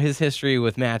we know his history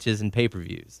with matches and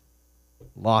pay-per-views.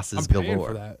 Losses galore. I'm paying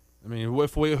for that. I mean,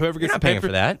 whoever gets You're not paying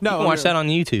for that. No, you can watch that on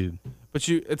YouTube. But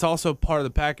it's also part of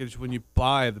the package when you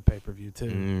buy the pay-per-view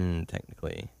too.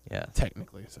 Technically, yeah.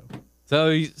 Technically, so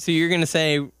you're gonna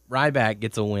say Ryback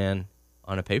gets a win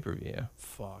on a pay-per-view?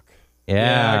 Fuck.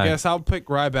 Yeah. I guess I'll pick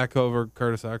Ryback over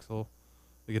Curtis Axel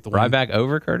to get the win. Ryback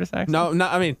over Curtis Axel? No.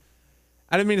 I mean,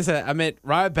 I didn't mean to say that. I meant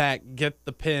Ryback get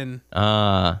the pin,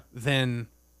 then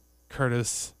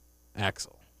Curtis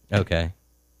Axel. Okay.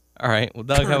 All right. Well,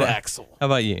 Doug, how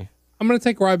about you? I'm going to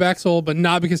take Rybacksel, but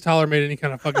not because Tyler made any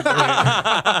kind of fucking point.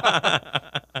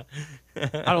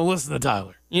 I don't listen to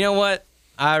Tyler. You know what?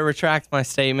 I retract my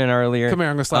statement earlier. Come here.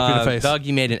 I'm going to slap you in the face. Doug,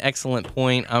 you made an excellent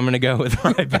point. I'm going to go with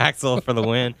Rybacksel for the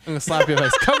win. I'm going to slap you in the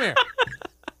face. Come here.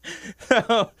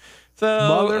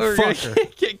 So we're going to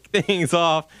kick things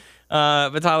off.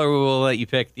 But Tyler, we will let you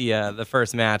pick the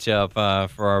first matchup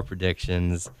for our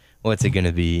predictions. What's it going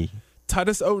to be?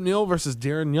 Titus O'Neil versus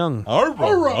Darren Young. So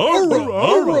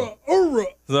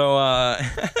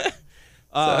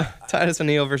Titus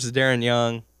O'Neil versus Darren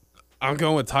Young. I'm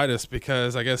going with Titus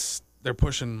because I guess they're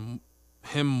pushing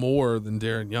him more than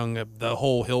Darren Young. The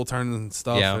whole heel turn and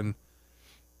stuff. Yeah. And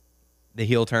the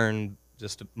heel turn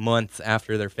just months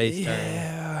after their face turn.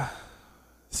 Yeah.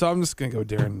 So I'm just going to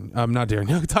go not Darren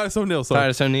Young, Titus O'Neil. So.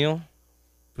 Titus O'Neil?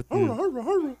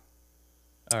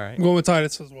 All right. I'm going with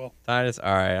Titus as well. Titus?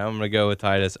 All right. I'm going to go with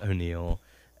Titus O'Neil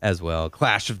as well.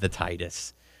 Clash of the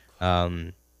Titus.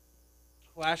 Clash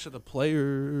of the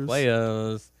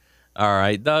Players. All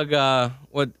right. Doug,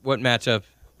 what matchup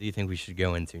do you think we should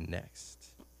go into next?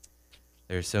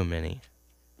 There's so many.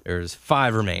 There's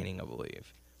 5 remaining, I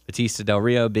believe. Batista, Del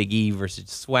Rio, Big E versus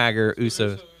Swagger,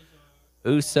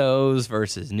 Usos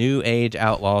versus New Age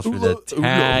Outlaws for the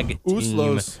tag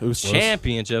team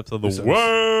championships of the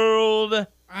world.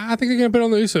 I think they're going to put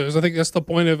on the Usos. I think that's the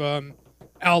point of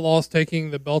Outlaws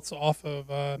taking the belts off of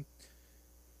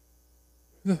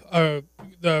the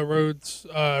Rhodes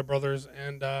brothers,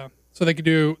 and so they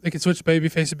could switch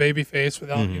babyface to babyface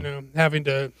without having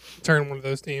to turn one of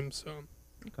those teams. So,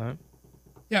 okay,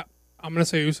 yeah, I'm going to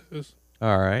say Usos.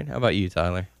 All right, how about you,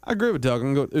 Tyler? I agree with Doug.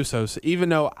 I'm going to go with Usos, even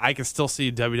though I can still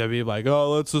see WWE like,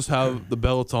 oh, let's just have the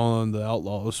belts on the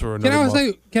Outlaws for another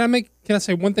month. Can I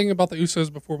say one thing about the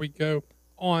Usos before we go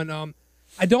on?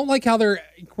 I don't like how they're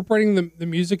incorporating the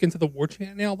music into the war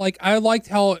chant now. Like, I liked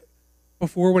how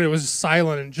before when it was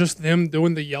silent and just them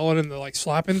doing the yelling and the like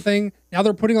slapping thing. Now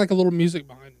they're putting like a little music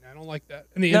behind it. I don't like that.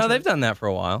 No, they've done that for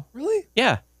a while. Really?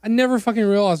 Yeah. I never fucking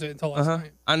realized it until last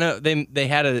night. I know they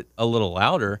had it a little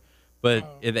louder,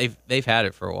 but they've had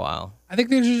it for a while. I think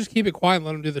they should just keep it quiet and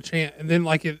let them do the chant, and then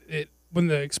like it when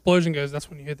the explosion goes, that's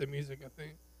when you hit the music. I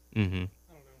think. Mm-hmm.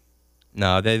 I don't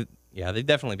know. No, they've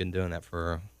definitely been doing that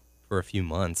for a few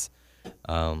months.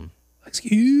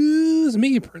 Excuse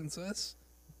me, princess.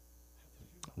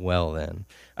 Well then,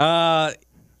 Put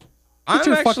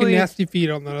your fucking nasty feet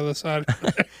on that other side.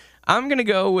 I'm gonna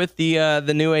go with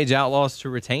the New Age Outlaws to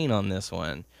retain on this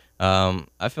one.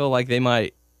 I feel like they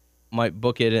might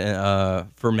book it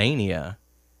for Mania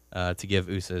to give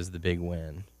Usos the big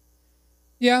win.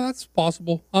 Yeah, that's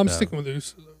possible. I'm sticking with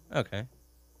Usos. Okay.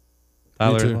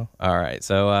 Tyler, Me too. All right,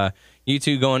 so you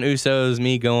two going Usos,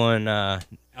 me going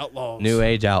Outlaws. New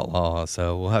Age Outlaws.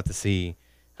 So we'll have to see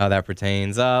how that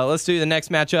pertains. Let's do the next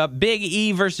matchup. Big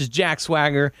E versus Jack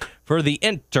Swagger for the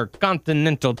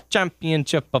Intercontinental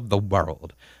Championship of the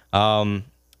World. I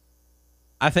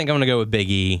think I'm going to go with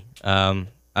Big E. I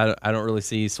don't really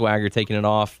see Swagger taking it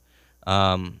off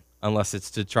unless it's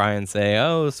to try and say,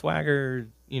 oh, Swagger,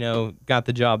 got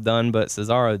the job done, but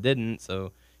Cesaro didn't,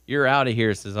 so you're out of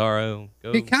here, Cesaro.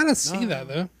 Go. You kind of see that,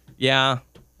 though. Yeah.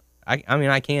 I mean,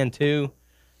 I can, too.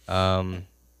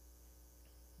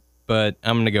 But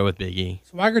I'm going to go with Big E.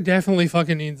 Swagger definitely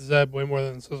fucking needs Zeb way more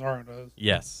than Cesaro does.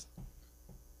 Yes.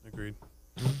 Agreed.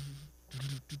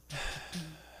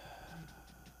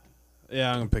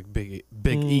 Yeah, I'm going to pick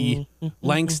Big E.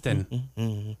 Langston.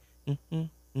 I'm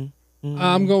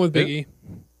going with Big E.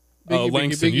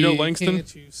 Langston. You know Langston?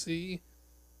 Can't you see?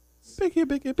 Big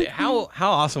E. How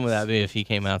awesome would that be if he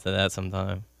came out to that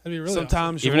sometime? That'd be really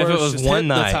Sometimes Even if it was one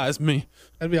night. Hypnotize me.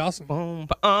 awesome. That'd be awesome.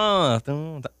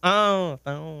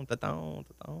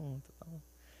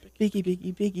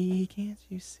 Biggie, can't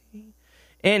you see?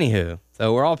 Anywho,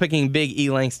 so we're all picking Big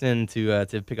E Langston to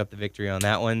pick up the victory on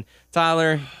that one.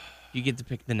 Tyler, you get to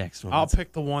pick the next one. I'll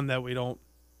pick the one that we don't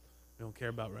care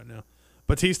about right now.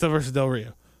 Batista versus Del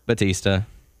Rio. Batista.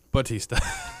 Batista.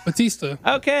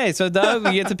 Okay, so Doug,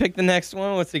 you get to pick the next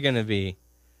one. What's it going to be?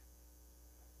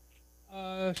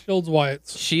 Shields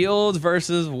Wyatts. Shields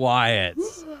versus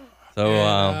Wyatts. So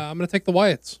I'm going to take the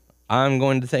Wyatts. I'm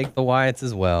going to take the Wyatts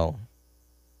as well.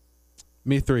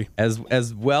 Me 3.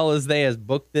 As well as they has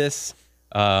booked this,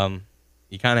 you kind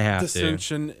of have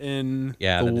dissension to. in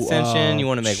the dissension. You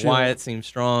want to make Shield. Wyatt seem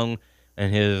strong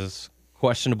and his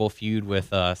questionable feud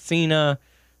with Cena.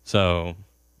 So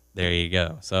there you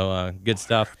go. So good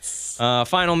stuff.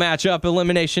 Final matchup,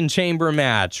 Elimination Chamber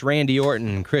match. Randy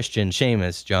Orton, Christian,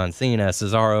 Sheamus, John Cena,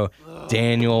 Cesaro,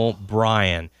 Daniel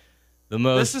Bryan.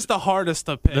 This is the hardest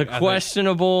to pick. The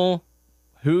questionable.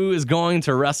 Who is going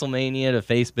to WrestleMania to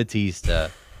face Batista?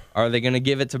 Are they going to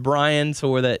give it to Bryan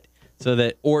so that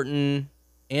Orton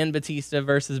and Batista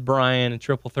versus Bryan, a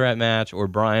triple threat match, or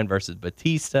Bryan versus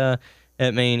Batista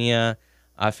at Mania?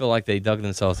 I feel like they dug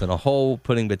themselves in a hole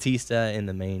putting Batista in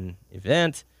the main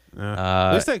event.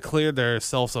 At least they cleared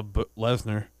themselves of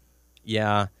Lesnar.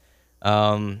 Yeah.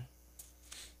 All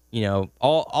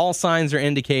signs are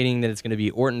indicating that it's going to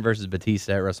be Orton versus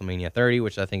Batista at WrestleMania 30,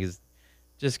 which I think is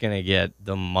just going to get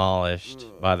demolished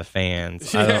by the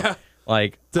fans. Yeah,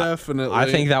 definitely. I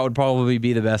think that would probably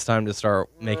be the best time to start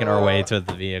making our way to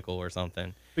the vehicle or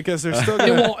something. Because there's still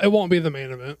gonna, it won't be the main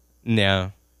event.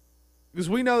 No. Because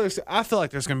we know I feel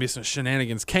like there's going to be some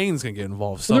shenanigans. Kane's going to get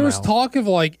involved So somehow. there was talk of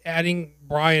adding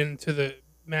Bryan to the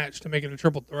match to make it a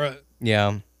triple threat.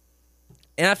 Yeah.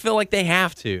 And I feel like they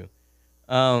have to.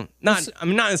 Not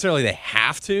necessarily they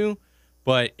have to,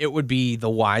 but it would be the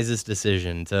wisest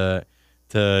decision to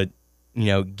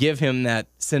give him that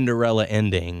Cinderella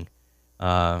ending.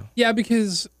 Yeah,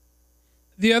 because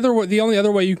the only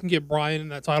other way you can get Bryan in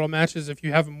that title match is if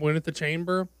you have him win at the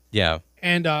Chamber. Yeah.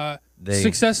 And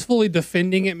successfully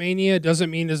defending at Mania doesn't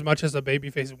mean as much as a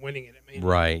babyface winning it at Mania.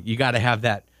 Right. You got to have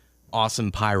that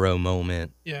awesome pyro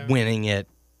moment. Yeah. Winning it.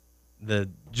 The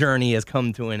journey has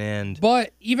come to an end.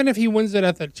 But even if he wins it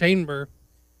at the Chamber,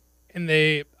 and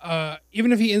they,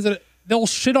 even if he ends it, they'll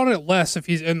shit on it less if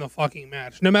he's in the fucking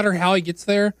match. No matter how he gets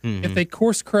there, if they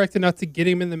course correct enough to get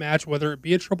him in the match, whether it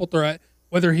be a triple threat,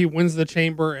 whether he wins the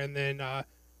Chamber and then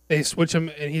they switch him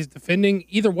and he's defending,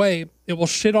 either way, it will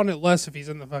shit on it less if he's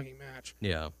in the fucking match.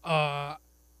 Yeah.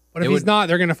 But if he's not,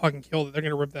 they're gonna fucking kill it. They're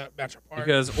gonna rip that match apart.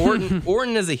 Because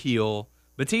Orton is a heel.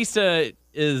 Batista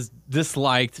is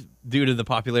disliked due to the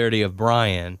popularity of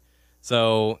Bryan.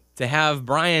 So to have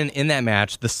Bryan in that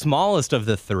match, the smallest of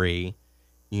the three,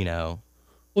 Well,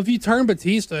 if you turn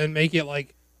Batista and make it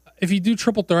like, if you do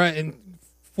triple threat and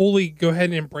fully go ahead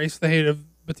and embrace the hate of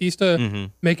Batista,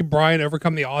 make Bryan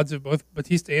overcome the odds of both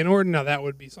Batista and Orton, now that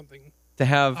would be something to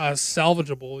have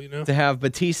salvageable, To have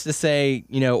Batista say,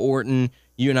 Orton,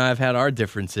 you and I have had our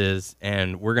differences,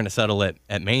 and we're going to settle it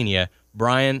at Mania.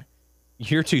 Bryan,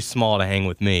 you're too small to hang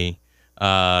with me.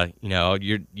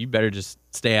 You better just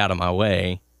stay out of my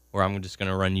way, or I'm just going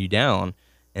to run you down.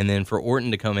 And then for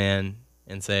Orton to come in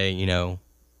and say,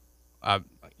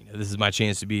 this is my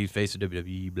chance to be face of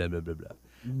WWE, blah, blah, blah, blah.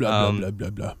 Blah, blah, blah,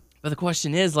 blah. But the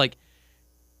question is,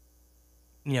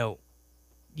 you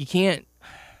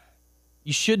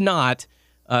should not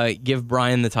give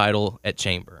Bryan the title at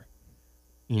Chamber.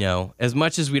 As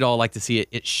much as we'd all like to see it,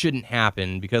 it shouldn't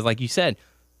happen because, like you said,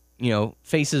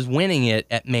 faces winning it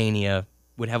at Mania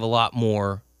would have a lot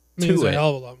more means to a it. hell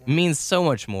of a lot more. It means so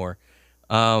much more.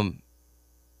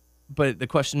 But the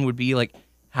question would be,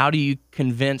 how do you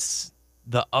convince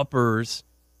the uppers,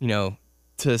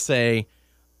 to say,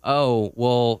 oh,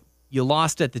 well, you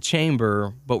lost at the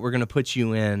Chamber, but we're going to put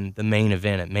you in the main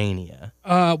event at Mania.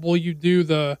 Well, you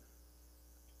do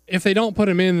if they don't put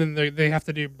him in, then they have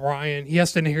to do Bryan. He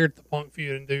has to inherit the Punk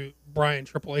feud and do Bryan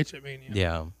Triple H at Mania.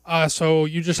 Yeah. So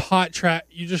you just hot shot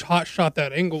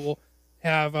that angle,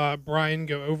 have Bryan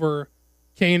go over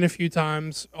Kane a few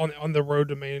times on the road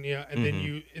to Mania, and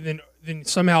then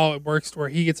somehow it works to where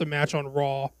he gets a match on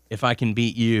Raw. If I can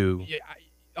beat you,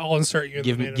 I'll insert you.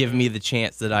 Give me the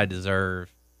chance that I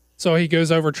deserve. So he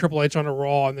goes over Triple H on a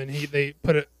Raw, and then they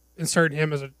insert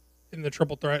him in the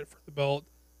triple threat for the belt,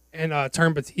 and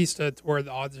turn Batista to where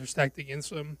the odds are stacked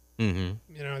against him. Mm-hmm.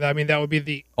 That would be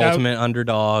the ultimate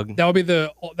underdog. That would be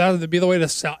the way to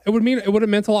sell. It would have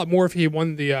meant a lot more if he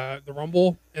won the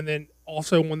Rumble and then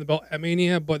also won the belt at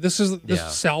Mania. But this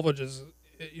salvages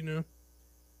it.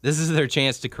 This is their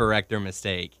chance to correct their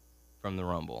mistake from the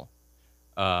Rumble.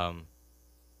 But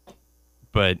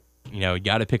you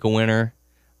got to pick a winner.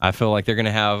 I feel like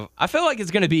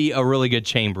it's going to be a really good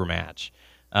Chamber match.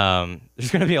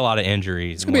 There's going to be a lot of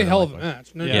injuries. It's going to be a hell of a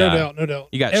match. No doubt.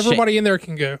 You got everybody in there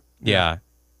can go. Yeah.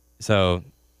 So,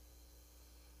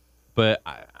 but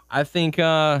I think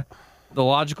the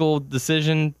logical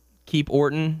decision, keep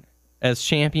Orton as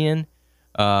champion,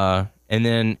 and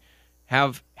then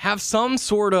have some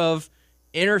sort of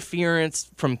interference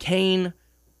from Kane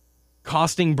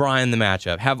costing Bryan the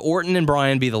matchup. Have Orton and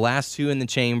Bryan be the last two in the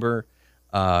Chamber.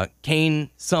 Kane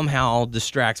somehow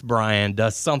distracts Bryan,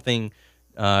 does something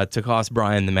to cost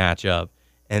Bryan the matchup,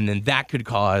 and then that could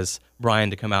cause Bryan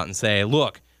to come out and say,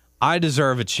 look, I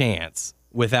deserve a chance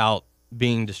without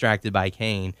being distracted by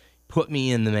Kane. Put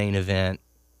me in the main event.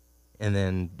 And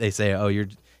then they say, oh,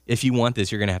 if you want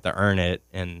this, you're going to have to earn it,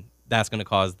 and that's going to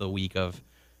cause the week of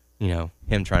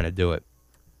him trying to do it.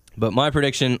 But my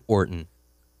prediction, Orton.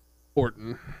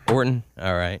 Orton.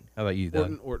 All right. How about you,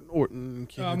 Doug? Orton.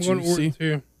 I'm going Orton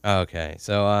too. Okay.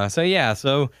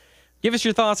 So give us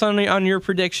your thoughts on your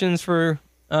predictions for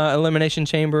Elimination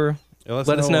Chamber. Yeah,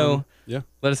 let us know. Yeah.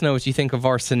 Let us know what you think of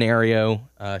our scenario.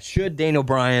 Should Daniel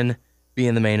Bryan be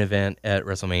in the main event at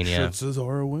WrestleMania? Should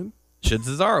Cesaro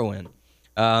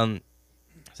win?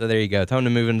 So there you go. Time to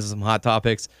move into some hot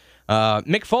topics.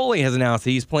 Mick Foley has announced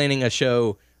that he's planning a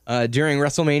show during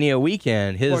WrestleMania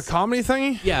weekend. What, comedy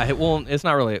thingy? Yeah. Well, it's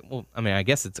not really. Well, I mean, I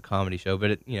guess it's a comedy show,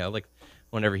 but like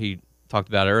whenever he talked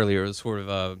about it earlier, it was sort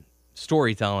of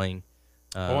storytelling.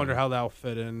 I wonder how that'll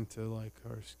fit into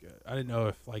her skit. I didn't know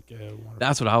if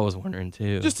that's what I was wondering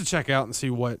too. Just to check out and see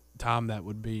what time that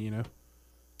would be.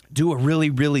 Do a really,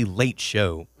 really late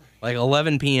show, like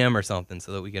 11 p.m. or something,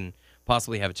 so that we can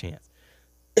possibly have a chance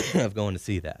of going to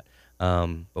see that.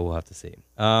 But we'll have to see.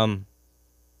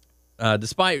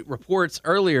 Despite reports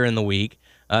earlier in the week,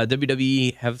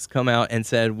 WWE has come out and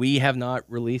said, we have not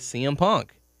released CM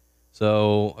Punk.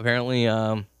 So apparently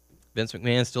Vince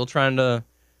McMahon is still trying to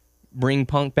bring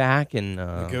Punk back and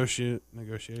negotiation.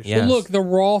 Yeah. Well, look, the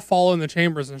Raw fall in the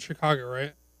Chambers in Chicago,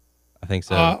 right? I think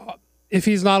so. If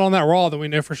he's not on that Raw, then we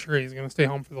know for sure he's going to stay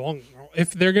home for the long haul.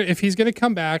 If he's going to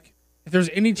come back, if there's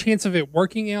any chance of it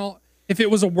working out, if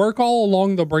it was a work all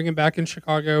along, they'll bring him back in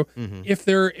Chicago. Mm-hmm.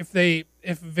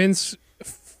 If Vince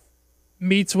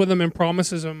meets with him and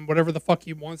promises him whatever the fuck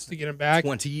he wants to get him back,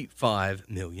 $25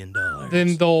 million.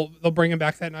 then they'll bring him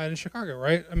back that night in Chicago,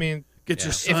 right? I mean, Get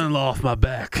your son-in-law off my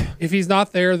back. if he's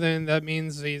not there, then that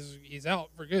means he's out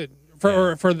for good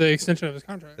for the extension of his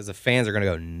contract. Because the fans are going to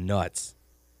go nuts.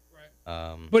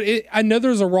 But I know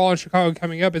there's a Raw in Chicago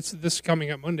coming up. It's this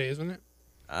coming up Monday, isn't it?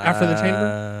 After the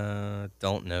Chamber?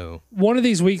 Don't know. One of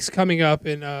these weeks coming up,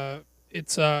 and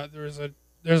there's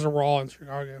a Raw in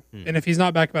Chicago. And if he's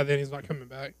not back by then, he's not coming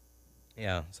back.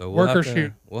 Yeah, so Work or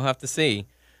shoot. We'll have to see.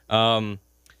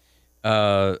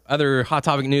 Other hot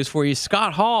topic news for you: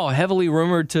 Scott Hall, heavily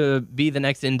rumored to be the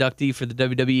next inductee for the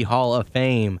WWE Hall of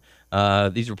Fame.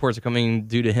 These reports are coming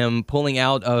due to him pulling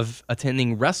out of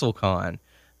attending WrestleCon.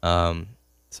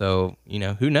 So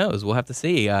who knows? We'll have to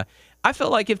see. I feel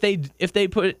like if they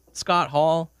put Scott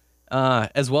Hall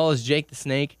as well as Jake the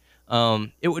Snake,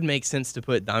 it would make sense to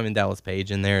put Diamond Dallas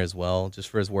Page in there as well, just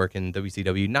for his work in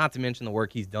WCW. Not to mention the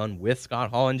work he's done with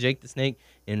Scott Hall and Jake the Snake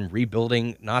in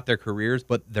rebuilding not their careers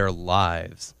but their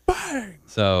lives. Bang!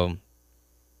 So,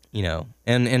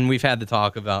 and we've had the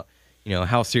talk about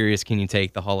how serious can you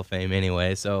take the Hall of Fame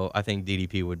anyway. So I think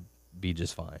DDP would be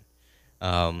just fine.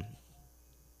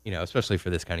 Especially for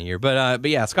this kind of year. But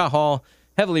yeah, Scott Hall,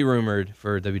 heavily rumored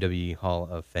for WWE Hall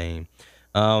of Fame.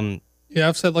 Yeah,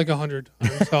 I've said like 100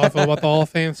 times how I feel about the Hall of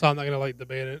Fame, so I'm not going to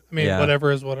debate it. I mean,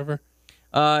 whatever is whatever.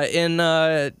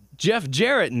 In Jeff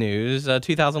Jarrett news,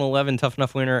 2011 Tough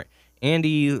Enough winner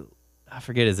Andy, I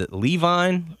forget, is it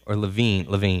Levine or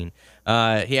Levine?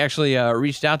 He actually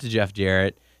reached out to Jeff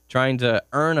Jarrett trying to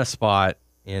earn a spot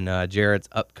in Jarrett's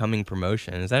upcoming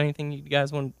promotion. Is that anything you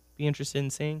guys want to be interested in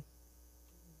seeing?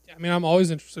 I mean, I'm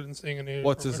always interested in seeing a new.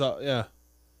 What's his? Yeah.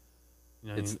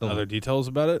 It's Any other details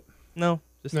about it? No,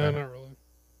 just No, that. not really.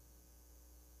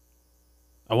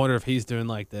 I wonder if he's doing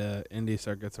the indie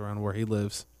circuits around where he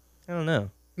lives. I don't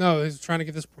know. No, he's trying to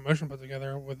get this promotion put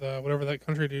together with whatever that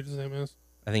country dude's name is.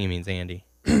 I think he means Andy.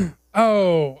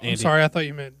 Oh, I'm Andy. sorry. I thought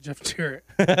you meant Jeff Jarrett.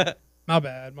 My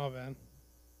bad. No,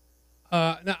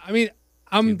 I mean,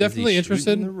 I'm Too busy definitely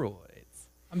interested. shooting the roids.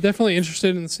 I'm definitely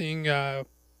interested in seeing,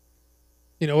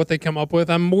 what they come up with.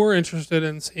 I'm more interested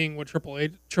in seeing what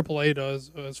AAA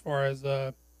does as far as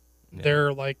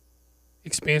their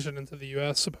expansion into the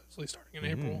U.S. supposedly starting in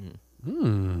April.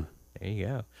 There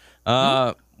you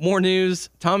go. More news.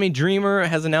 Tommy Dreamer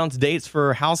has announced dates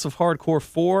for House of Hardcore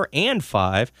 4 and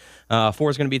 5. 4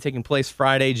 is going to be taking place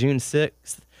Friday, June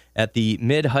 6th at the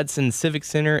Mid-Hudson Civic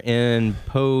Center in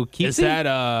Poughkeepsie. Is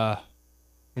that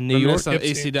in New York? some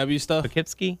ECW stuff?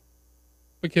 Poughkeepsie?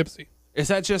 Poughkeepsie. Is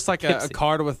that just a Poughkeepsie.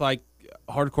 card with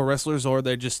hardcore wrestlers, or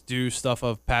they just do stuff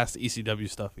of past ECW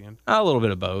stuff again? A little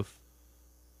bit of both.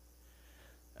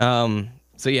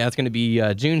 So yeah, it's going to be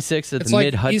June 6th at It's the like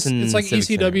Mid-Hudson it's like Civic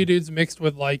ECW Center. dudes mixed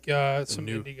with some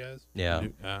new- indie guys. Yeah.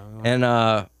 And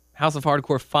And House of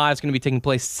Hardcore 5 is going to be taking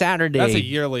place Saturday, that's a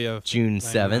yearly of June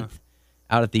thing, 7th,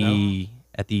 out at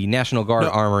the National Guard No.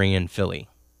 Armory in Philly.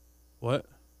 What?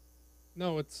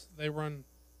 No, they run.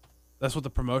 That's what the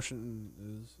promotion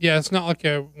is. Yeah, it's not like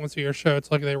a once a year show.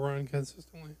 It's like they run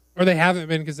consistently, or they haven't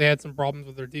been because they had some problems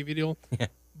with their TV deal. Yeah.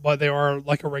 But they are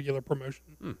like a regular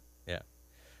promotion. Yeah.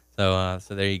 So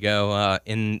there you go.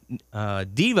 In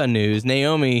Diva news,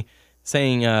 Naomi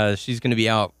saying she's going to be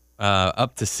out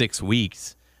up to 6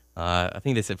 weeks. I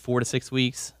think they said 4 to 6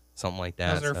 weeks, something like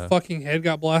that. Because their so- fucking head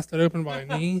got blasted open by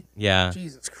a knee. yeah.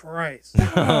 Jesus Christ.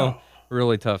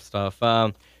 Really tough stuff.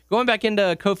 Going back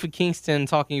into Kofi Kingston,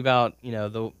 talking about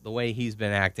the way he's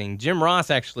been acting. Jim Ross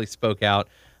actually spoke out,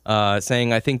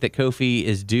 saying, "I think that Kofi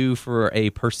is due for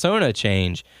a persona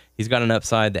change. He's got an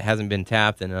upside that hasn't been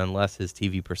tapped, and unless his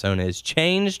TV persona is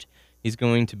changed, he's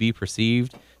going to be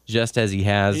perceived just as he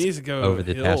has He needs to go over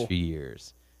the heel. past few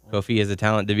years. Kofi is a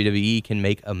talent WWE can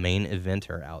make a main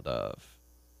eventer out of."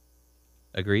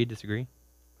 Agree? Disagree?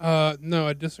 No,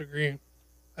 I disagree.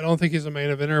 I don't think he's a main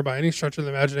eventer by any stretch of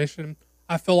the imagination.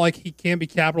 I feel like he can be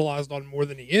capitalized on more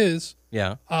than he is.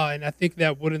 Yeah. And I think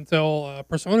that would entail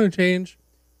persona change.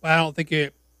 But I don't think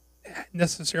it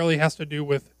necessarily has to do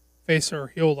with face or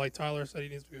heel like Tyler said he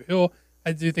needs to be a heel.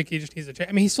 I do think he just needs to change.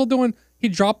 I mean, he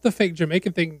dropped the fake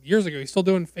Jamaican thing years ago. He's still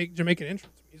doing fake Jamaican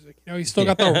entrance music. You know, he's still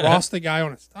got the Rasta guy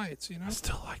on his tights. You know, I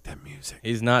still like that music.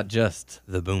 He's not just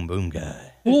the boom boom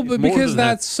guy. well, but more because than that.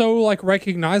 that's so like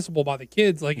recognizable by the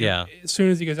kids. Like, Yeah. as soon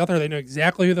as he goes out there, they know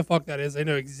exactly who the fuck that is. They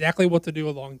know exactly what to do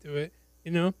along to it.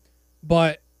 You know,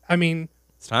 but I mean,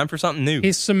 It's time for something new.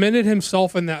 he cemented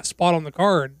himself in that spot on the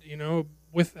card. You know,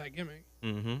 with that gimmick.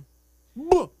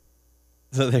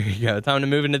 So there you go. Time to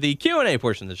move into the Q&A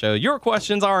portion of the show. Your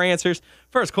questions, our answers.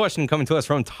 First question coming to us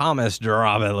from Thomas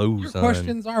Drabelo. Your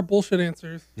questions are bullshit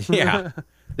answers. Yeah,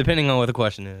 depending on what the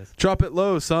question is. Drop it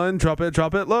low, son. Drop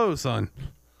it low, son.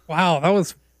 Wow, that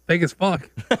was fake as fuck.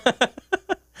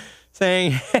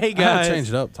 Saying, hey I had guys, to change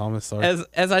it up, Thomas. Sorry.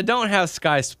 as I don't have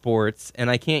Sky Sports and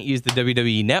I can't use the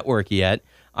WWE Network yet,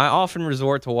 I often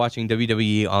resort to watching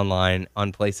WWE online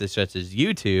on places such as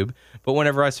YouTube, but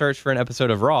whenever I search for an episode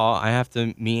of Raw, I have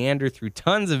to meander through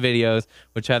tons of videos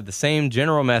which have the same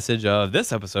general message of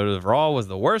this episode of Raw was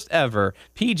the worst ever,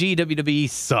 PG WWE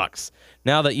sucks.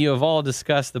 Now that you have all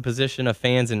discussed the position of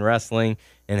fans in wrestling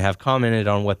and have commented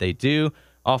on what they do,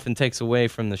 often takes away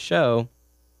from the show,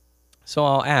 so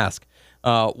I'll ask,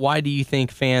 why do you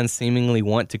think fans seemingly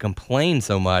want to complain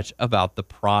so much about the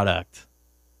product?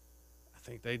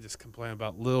 I think they just complain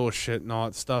about little shit and all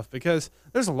that stuff because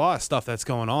there's a lot of stuff that's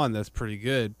going on that's pretty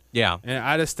good. Yeah. And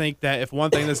I just think that if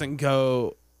one thing doesn't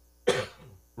go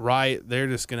right, they're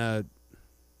just gonna,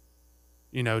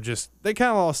 they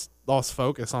kind of lost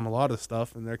focus on a lot of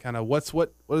stuff, and they're kind of what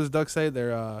does Doug say?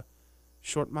 They're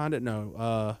short-minded.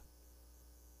 No,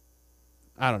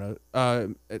 I don't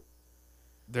know.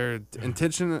 Their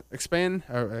intention expand,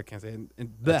 or I can't say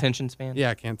Attention span?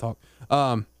 Yeah, I can't talk.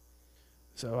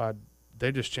 So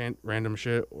they just chant random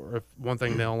shit, or if one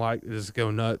thing they don't like, they just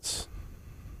go nuts.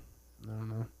 I don't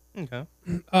know. Okay.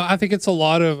 I think it's a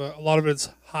lot of it's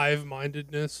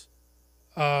hive-mindedness.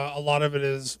 A lot of it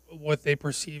is what they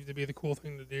perceive to be the cool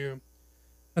thing to do.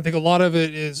 I think a lot of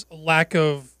it is a lack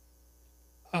of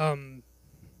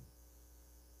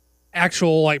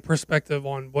actual like perspective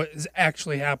on what is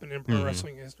actually happening in pro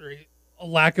wrestling history. A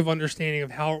lack of understanding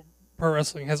of how pro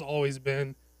wrestling has always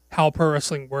been, how pro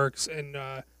wrestling works, and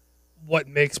what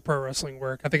makes pro wrestling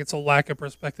work. I think it's a lack of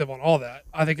perspective on all that.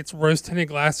 I think it's rose-tinted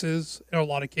glasses in a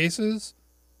lot of cases.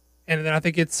 And then I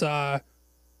think it's no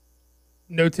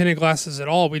tinted glasses at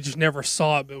all. We just never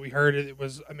saw it, but we heard it. It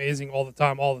was amazing all the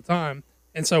time.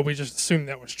 And so we just assumed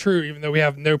that was true, even though we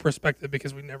have no perspective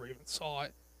because we never even saw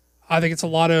it. I think it's a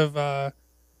lot of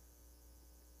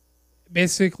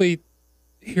basically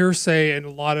hearsay and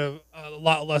a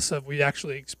lot less of we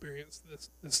actually experienced this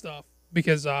stuff.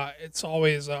 Because it's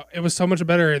always it was so much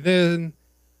better than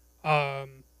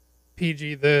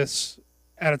PG this,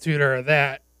 Attitude Era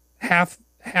that. Half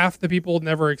the people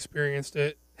never experienced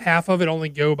it. Half of it only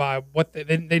go by what they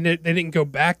didn't go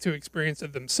back to experience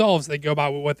it themselves. They go by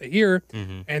what they hear,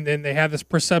 and then they have this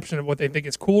perception of what they think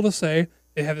is cool to say.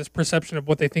 They have this perception of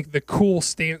what they think the cool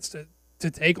stance to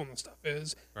take on the stuff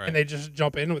is, and they just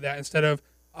jump in with that instead of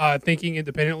thinking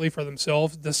independently for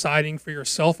themselves, deciding for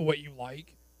yourself what you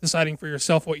like. Deciding for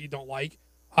yourself what you don't like,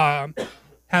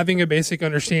 having a basic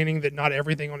understanding that not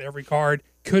everything on every card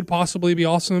could possibly be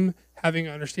awesome, having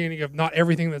an understanding of not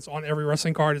everything that's on every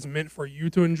wrestling card is meant for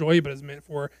you to enjoy, but is meant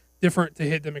for to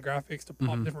hit demographics, to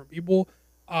pop different people.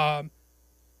 A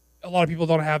lot of people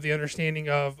don't have the understanding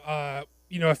of, a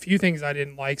few things I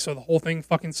didn't like, so the whole thing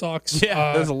fucking sucks.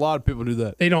 Yeah, there's a lot of people who do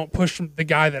that. They don't push the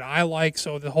guy that I like,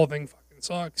 so the whole thing fucking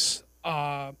sucks.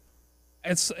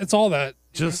 It's all that.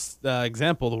 Just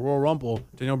example, the Royal Rumble,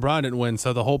 Daniel Bryan didn't win,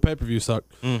 so the whole pay-per-view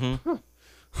sucked. Mm-hmm.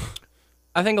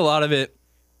 I think a lot of it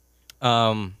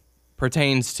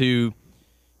pertains to,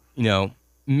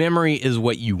 memory is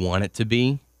what you want it to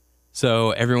be.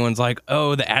 So everyone's like,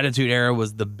 oh, the Attitude Era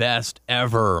was the best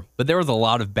ever. But there was a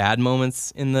lot of bad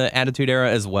moments in the Attitude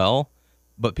Era as well.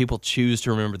 But people choose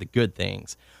to remember the good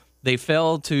things. They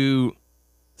fail to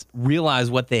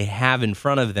realize what they have in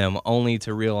front of them only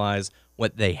to realize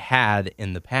what they had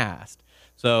in the past.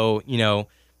 So,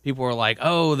 people were like,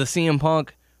 oh, the CM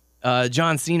Punk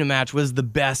John Cena match was the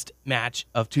best match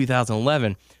of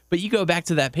 2011. But you go back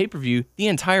to that pay-per-view, the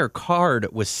entire card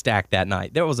was stacked that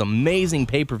night. There was amazing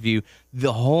pay-per-view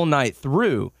the whole night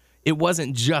through. It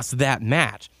wasn't just that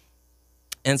match.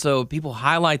 And so people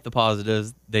highlight the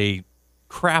positives, they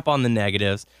crap on the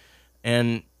negatives,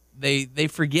 and they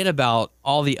forget about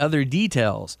all the other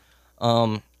details.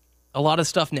 A lot of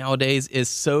stuff nowadays is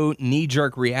so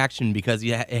knee-jerk reaction because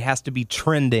it has to be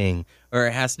trending or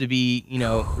it has to be,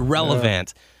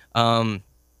 relevant. Yeah.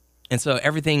 And so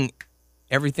everything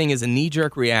is a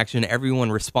knee-jerk reaction.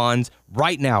 Everyone responds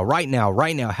right now.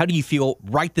 How do you feel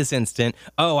right this instant?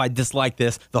 Oh, I dislike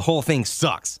this. The whole thing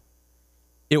sucks.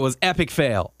 it was epic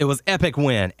fail. It was epic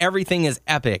win. Everything is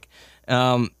epic.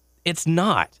 It's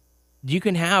not. You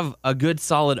can have a good,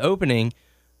 solid opening,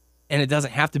 and it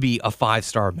doesn't have to be a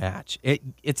 5-star match.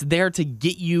 It's there to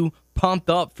get you pumped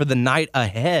up for the night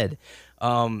ahead.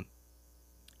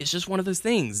 It's just one of those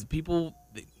things. People,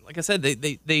 like I said,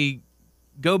 they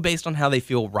go based on how they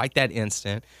feel right that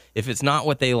instant. If it's not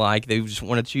what they like, they just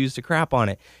want to choose to crap on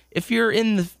it. If you're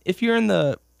in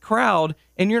the crowd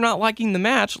and you're not liking the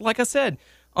match, like I said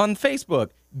on Facebook,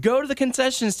 go to the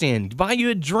concession stand, buy you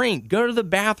a drink, go to the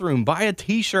bathroom, buy a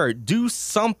t-shirt, do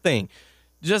something.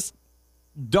 Just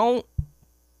don't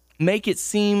make it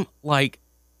seem like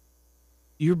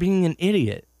you're being an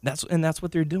idiot. That's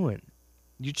what they're doing.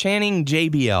 You're chanting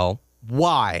JBL.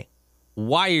 Why?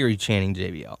 Why are you chanting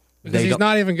JBL? Because he's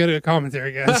not even good at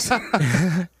commentary, guys.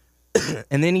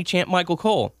 And then you chant Michael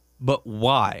Cole. But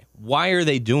why? Why are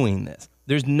they doing this?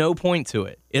 There's no point to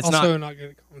it. It's also not good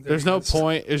at commentary. There's no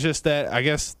point. It's just that I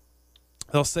guess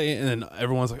they'll say it, and then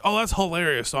everyone's like, "Oh, that's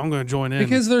hilarious!" So I'm going to join in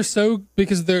because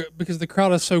the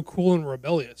crowd is so cool and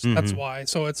rebellious. That's why.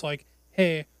 So it's like,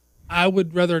 hey, I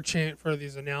would rather chant for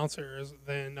these announcers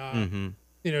than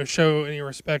show any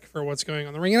respect for what's going on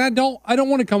in the ring. And I don't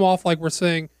want to come off like we're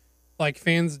saying like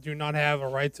fans do not have a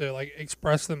right to like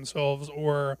express themselves,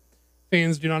 or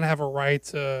fans do not have a right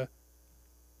to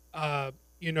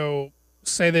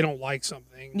say they don't like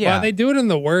something. Yeah. But they do it in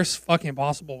the worst fucking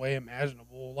possible way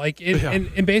imaginable. Like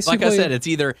and basically, like I said, it's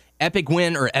either epic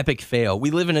win or epic fail. We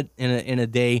live in a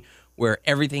day where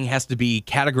everything has to be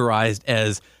categorized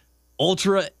as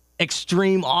ultra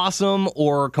extreme awesome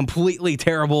or completely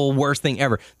terrible worst thing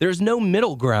ever. There's no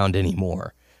middle ground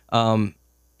anymore.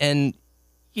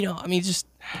 Just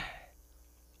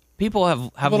people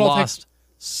have lost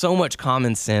so much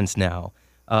common sense now.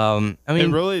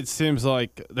 It seems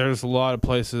like there's a lot of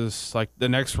places like the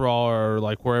next Raw or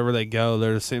like wherever they go,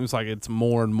 there seems like it's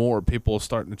more and more people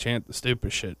starting to chant the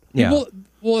stupid shit. Yeah.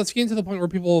 Well, it's getting to the point where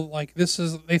people like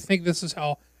they think this is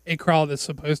how a crowd is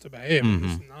supposed to behave.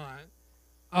 It's not.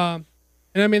 And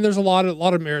I mean, there's a lot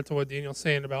of merit to what Daniel's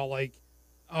saying about like,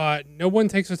 no one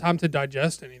takes the time to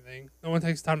digest anything. No one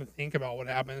takes time to think about what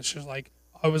happened. It's just like,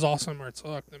 oh, it was awesome or it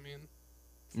sucked. I mean,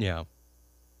 yeah.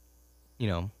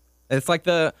 It's like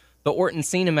the Orton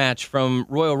Cena match from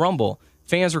Royal Rumble.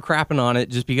 Fans were crapping on it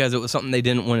just because it was something they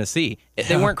didn't want to see.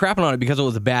 They weren't crapping on it because it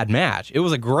was a bad match. It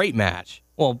was a great match.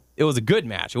 Well, it was a good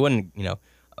match. It wasn't,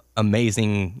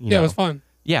 amazing. It was fun.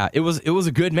 Yeah, it was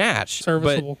a good match.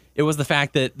 Serviceable. But it was the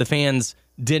fact that the fans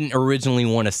didn't originally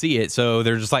want to see it, so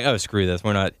they're just like, oh, screw this.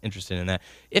 We're not interested in that.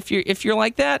 If you're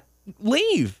like that,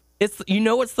 leave.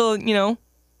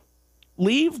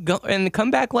 Leave, go, and come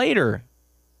back later.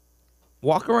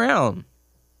 Walk around.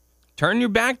 Turn your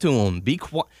back to them. Be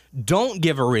quiet. Don't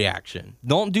give a reaction.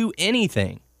 Don't do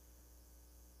anything.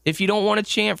 If you don't want to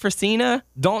chant for Cena,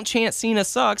 don't chant Cena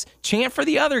sucks. Chant for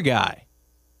the other guy.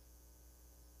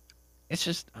 It's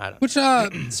just, I don't know.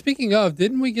 Which, speaking of,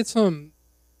 didn't we get some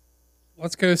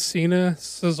let's go Cena,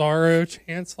 Cesaro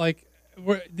chants? Like,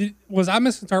 was I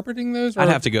misinterpreting those? I'd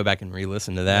have to go back and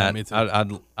re-listen to that. Yeah, me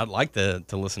too. I'd like to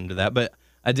listen to that, but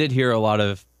I did hear a lot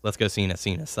of "Let's go Cena,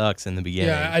 Cena sucks" in the beginning.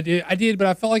 Yeah, I did, but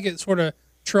I felt like it sort of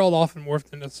trailed off and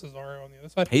morphed into Cesaro on the other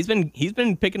side. He's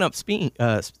been picking up steam.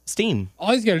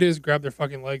 All he's got to do is grab their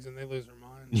fucking legs and they lose their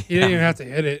mind. Yeah. He didn't even have to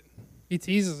hit it. He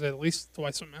teases it at least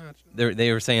twice a match.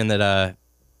 They were saying that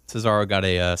Cesaro got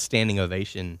a standing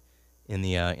ovation in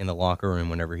the locker room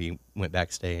whenever he went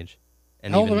backstage,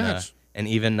 and Hell of a match. And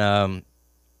even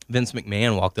Vince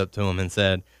McMahon walked up to him and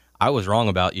said, "I was wrong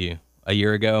about you a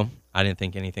year ago. I didn't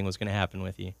think anything was going to happen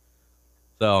with you."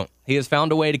 So he has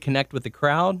found a way to connect with the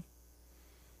crowd,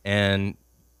 and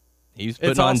he's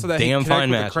putting on damn fine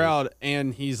matches. With the crowd,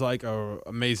 and he's like a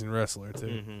amazing wrestler too.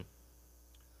 Mm-hmm.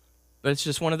 But it's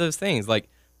just one of those things. Like,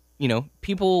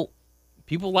 people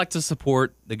like to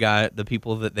support the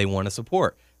people that they want to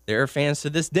support. There are fans to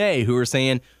this day who are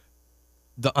saying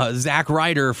Zack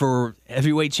Ryder for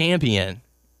heavyweight champion,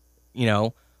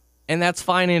 and that's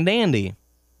fine and dandy.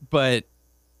 But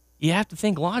you have to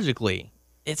think logically.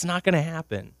 It's not going to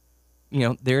happen.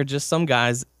 There are just some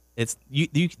guys.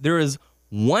 There is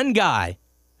one guy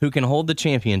who can hold the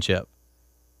championship.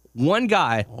 One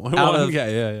guy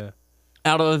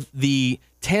out of the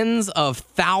tens of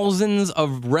thousands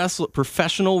of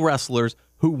professional wrestlers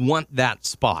who want that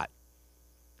spot.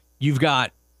 You've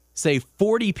got, say,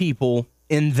 40 people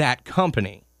in that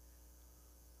company.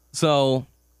 So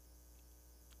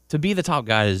to be the top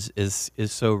guy is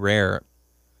so rare.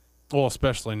 Well,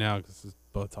 especially now because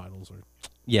both titles are.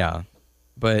 Yeah,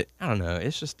 but I don't know.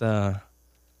 It's just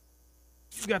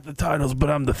You've got the titles, but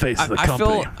I'm the face of the I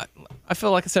company.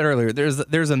 feel like I said earlier,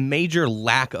 there's a major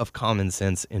lack of common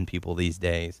sense in people these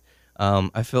days.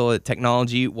 I feel that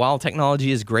while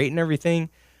technology is great and everything,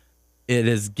 it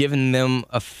has given them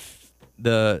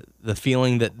the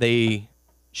feeling that they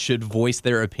should voice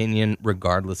their opinion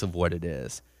regardless of what it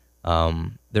is.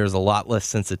 There's a lot less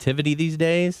sensitivity these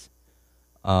days.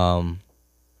 I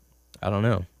don't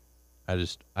know.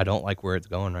 I don't like where it's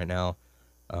going right now.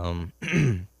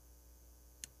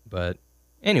 But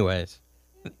anyways,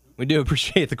 we do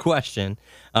appreciate the question.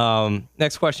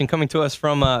 Next question coming to us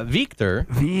from Victor.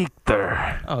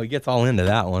 Victor. Oh, he gets all into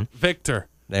that one. Victor.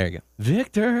 There you go.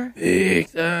 Victor.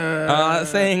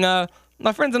 Saying,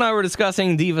 my friends and I were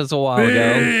discussing divas a while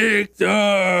ago. Victor.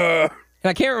 And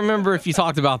I can't remember if you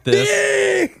talked about this.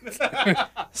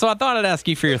 So I thought I'd ask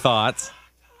you for your thoughts.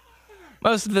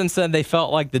 Most of them said they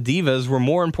felt like the divas were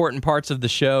more important parts of the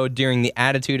show during the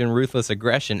Attitude and Ruthless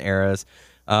Aggression eras,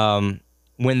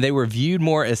 when they were viewed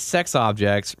more as sex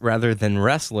objects rather than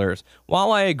wrestlers.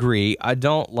 While I agree, I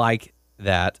don't like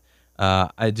that.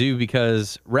 I do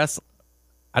because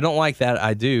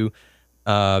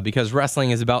because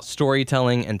wrestling is about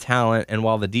storytelling and talent, and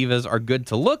while the divas are good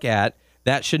to look at,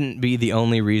 that shouldn't be the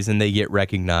only reason they get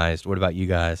recognized. What about you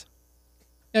guys?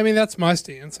 I mean, that's my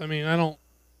stance. I will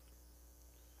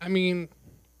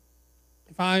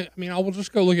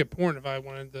just go look at porn if I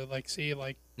wanted to see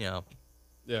Yeah.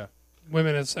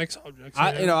 women as sex objects.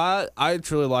 I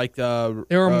truly like there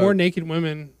are more naked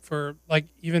women for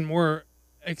even more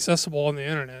accessible on the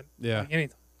internet. Yeah.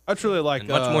 Anytime. I truly like And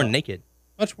much more naked.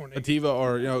 Much more a naked. diva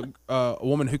or a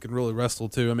woman who can really wrestle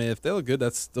too. I mean, if they look good,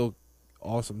 that's still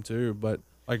awesome too. But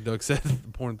like Doug said,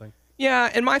 the porn thing.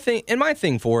 Yeah, and my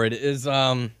thing for it is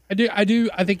I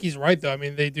think he's right though. I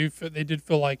mean, they did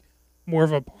feel like more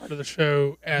of a part of the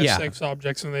show as sex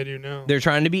objects than they do now. they're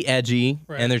trying to be edgy,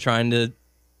 Right. and they're trying to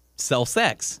sell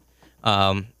sex.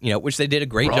 Which they did a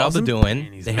great job of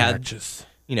doing. They had matches.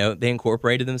 they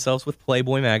incorporated themselves with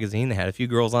Playboy magazine. They had a few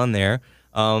girls on there,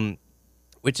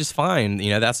 which is fine.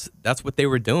 That's what they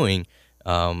were doing.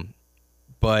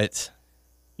 But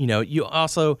you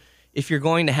also, if you're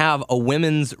going to have a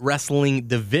women's wrestling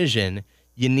division,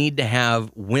 you need to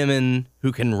have women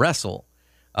who can wrestle.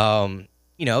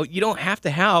 You don't have to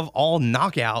have all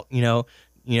knockout, 10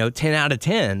 out of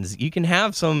 10s. You can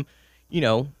have some,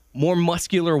 more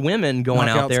muscular women going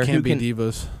out there can who be can.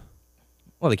 divas.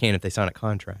 Well, they can if they sign a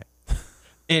contract.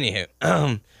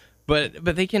 Anywho,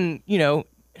 but they can, you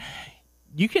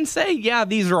can say, yeah,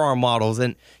 these are our models,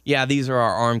 and yeah, these are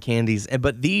our arm candies,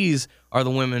 but these are the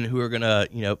women who are gonna,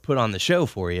 put on the show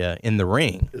for you in the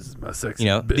ring. This is my sexy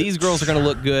bitch. These girls are gonna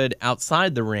look good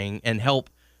outside the ring and help,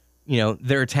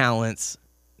 their talents,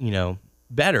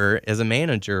 better as a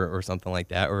manager or something like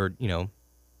that, or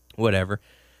whatever.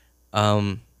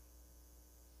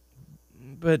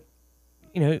 But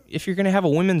if you're gonna have a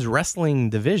women's wrestling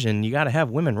division, you got to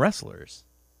have women wrestlers.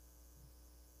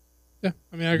 Yeah,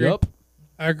 I mean, I agree. Yep.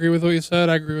 I agree with what you said.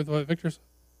 I agree with what Victor said.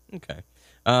 Okay.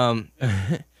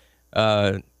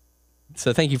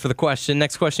 So thank you for the question.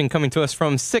 Next question coming to us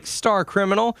from 6-Star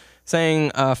Criminal,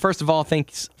 saying, first of all,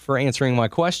 thanks for answering my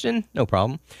question. No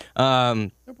problem.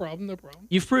 No problem.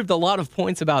 You've proved a lot of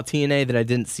points about TNA that I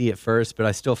didn't see at first, but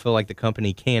I still feel like the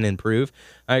company can improve.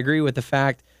 I agree with the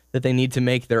fact that they need to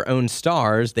make their own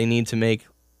stars. They need to make,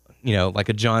 like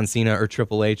a John Cena or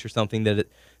Triple H or something that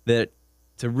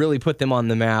to really put them on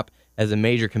the map as a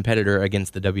major competitor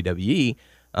against the WWE.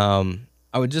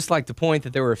 I would just like to point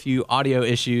that there were a few audio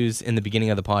issues in the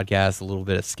beginning of the podcast, a little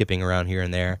bit of skipping around here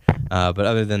and there. But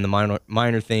other than the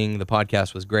minor thing, the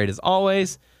podcast was great as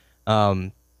always.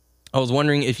 I was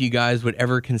wondering if you guys would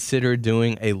ever consider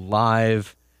doing a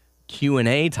live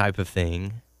Q&A type of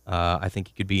thing. I think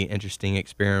it could be an interesting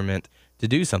experiment to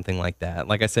do something like that.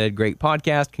 Like I said, great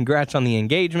podcast. Congrats on the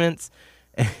engagements.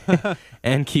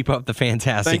 And keep up the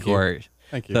fantastic work.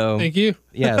 Thank you. So, Thank you.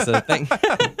 Yeah,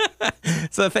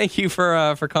 so thank you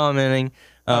for commenting.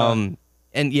 And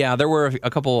yeah, there were a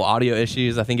couple audio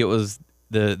issues. I think it was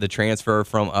the transfer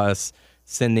from us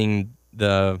sending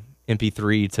the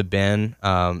MP3 to Ben.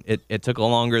 It took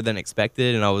longer than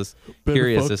expected, and I was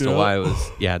curious as to why it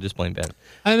was. Yeah, just blame Ben.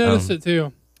 I noticed it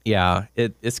too. Yeah,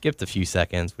 it skipped a few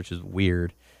seconds, which is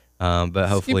weird. But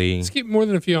hopefully, skip more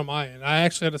than a few on my end. I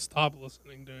actually had to stop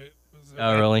listening to it.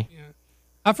 Oh, really? Yeah.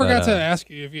 I forgot to ask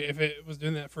you if it was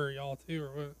doing that for y'all too, or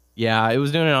what. Yeah, it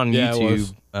was doing it on Yeah,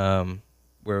 YouTube,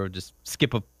 where it would just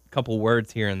skip a couple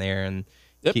words here and there and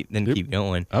keep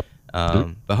going. But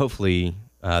hopefully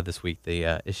this week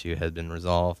the issue has been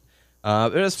resolved.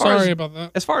 But Sorry about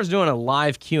that. As far as doing a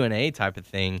live Q&A type of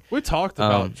thing, We talked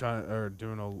about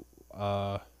doing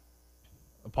a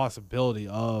a possibility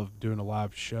of doing a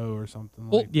live show or something.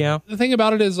 Well, like Yeah. The thing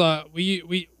about it is,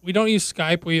 we don't use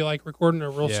Skype. We like record in a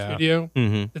real Yeah. studio.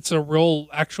 Mm-hmm. It's a real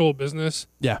actual business,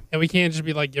 Yeah. and we can't just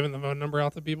be like giving the phone number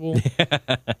out to people.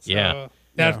 Yeah.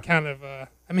 That kind of.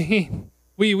 I mean,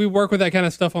 we work with that kind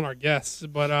of stuff on our guests,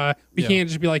 but we Yeah. can't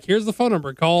just be like, here's the phone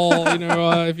number. Call,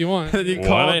 if you want. You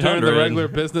call during the 1-800. regular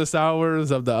business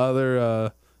hours of the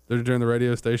other. They're during the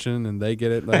radio station and they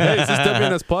get it. Like, hey, is this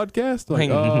WNS podcast? Like,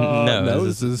 no,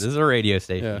 this this is a radio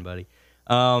station, Yeah. buddy.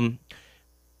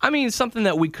 I mean, something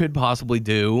that we could possibly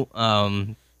do.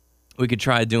 We could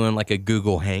try doing like a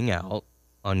Google Hangout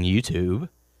on YouTube.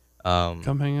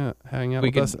 come hang out We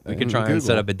with could us. we could try and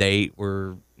set up a date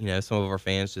where some of our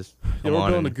fans just Yeah, come we're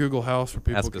on building a and Google House where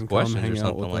people ask us can come questions or hang out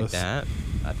something with like us. that.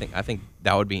 I think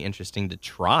that would be interesting to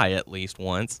try at least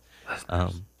once.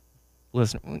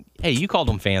 Listen, hey, you called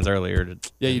them fans earlier.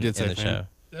 Yeah, you did in say the fan. show.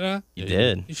 Did I? You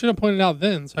did. You should have pointed out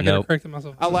then, so I could have Nope. corrected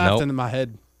myself. I laughed Nope. into my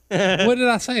head. What did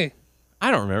I say?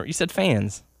 I don't remember. You said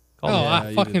fans. Call Oh, me. yeah, I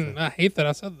you fucking did I hate that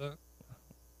I said that.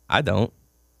 I don't.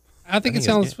 I think it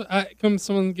think it's sounds. Come,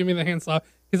 someone give me the hand slap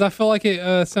because I feel like it.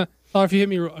 Thought if you hit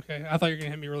me, okay, I thought you were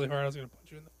gonna hit me really hard. I was gonna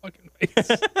punch you in the fucking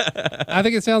face. I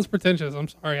think it sounds pretentious. I'm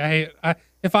sorry. I hate.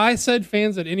 If I said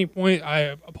fans at any point, I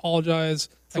apologize.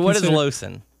 So what is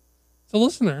Lowson? It's a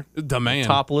listener. The man.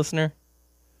 Top listener?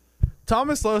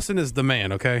 Thomas Lowson is the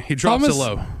man, okay? He drops Thomas- it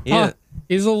low. Yeah.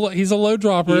 He's a low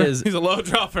dropper. He is. He's a low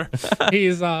dropper.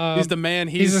 He's He's the man.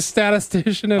 he's a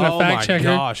statistician and a oh fact my checker.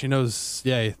 gosh, he knows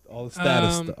all the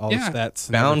status, all yeah. the stats.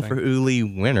 And Bound everything. for Uli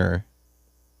winner.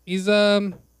 He's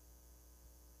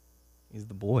He's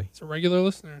the boy. a regular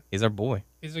listener. He's our boy.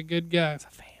 He's a good guy. He's a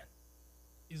fan.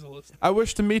 He's a listener. I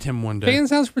wish to meet him one day. Fan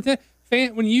sounds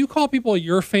fan. When you call people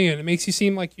your fan, it makes you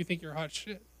seem like you think you're hot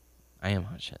shit. I am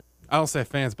hot shit. I don't say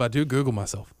fans, but I do Google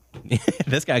myself.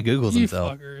 This guy Googles You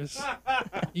himself. fuckers.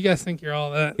 You guys think you're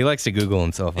all that. He likes to Google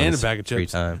himself on And a his bag of free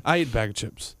chips. time. I eat a bag of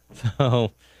chips.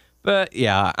 So, but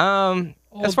yeah.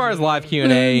 As far as live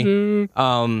Q&A,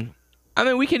 I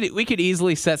mean, we could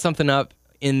easily set something up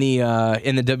in the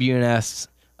WNS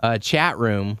chat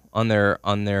room on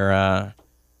their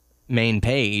main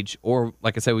page, or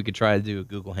like I said, we could try to do a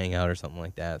Google Hangout or something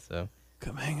like that. So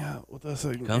Come hang out with us.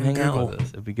 come hang out with us.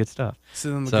 It'd be good stuff.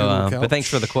 Sit on the So, Google couch. but thanks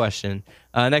for the question.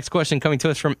 Next question coming to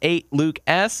us from 8 Luke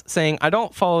S saying, I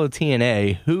don't follow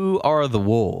TNA. Who are the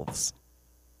Wolves?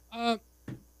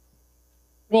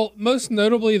 Well, most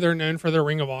notably, they're known for their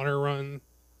Ring of Honor run.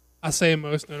 I say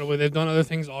most notably. They've done other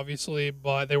things, obviously,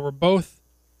 but they were both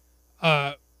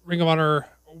Ring of Honor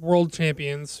world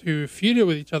champions who feuded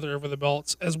with each other over the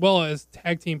belts, as well as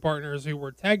tag team partners who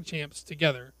were tag champs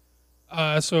together.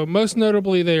 So most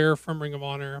notably, they're from Ring of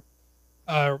Honor.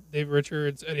 Dave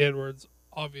Richards, Eddie Edwards,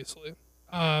 obviously.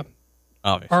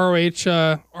 Obviously.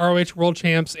 ROH world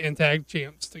champs and tag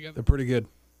champs together. They're pretty good.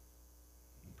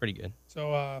 Pretty good.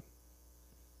 So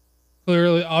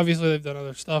clearly, obviously, they've done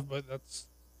other stuff, but that's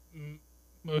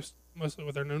mostly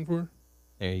what they're known for.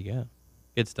 There you go.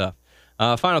 Good stuff.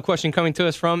 Final question coming to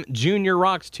us from Junior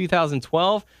Rocks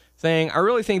 2012 saying, I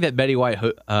really think that Betty White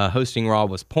hosting Raw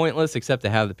was pointless except to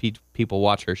have the people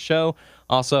watch her show.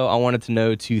 Also, I wanted to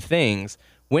know 2 things.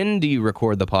 When do you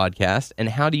record the podcast, and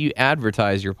how do you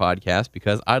advertise your podcast?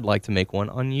 Because I'd like to make one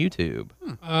on YouTube.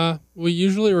 We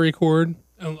usually record,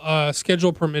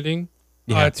 schedule permitting,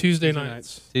 Yeah. Tuesday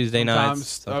nights. Tuesday nights.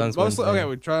 Sometimes mostly, Wednesday. okay,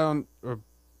 we try on our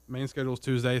main schedule is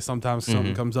Tuesday. Sometimes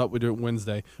something comes up, we do it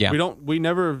Wednesday. Yeah. We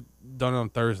never done it on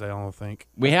Thursday, I don't think.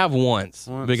 We have once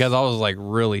Once. because I was like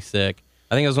really sick.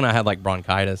 I think it was when I had like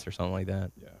bronchitis or something like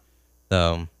that. Yeah.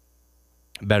 So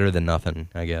better than nothing,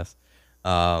 I guess.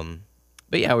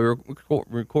 But yeah, we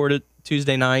record it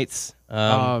Tuesday nights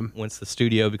once the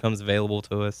studio becomes available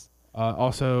to us.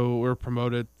 Also, we're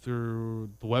promoted through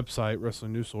the website,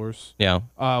 Wrestling News Source. Yeah.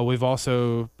 We've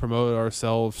also promoted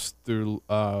ourselves through,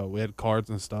 we had cards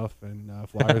and stuff and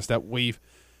flyers that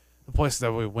the places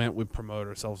that we went, we promote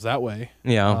ourselves that way.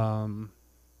 Yeah.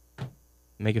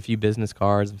 Make a few business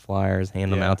cards and flyers,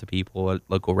 hand them Yeah. out to people at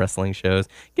local wrestling shows.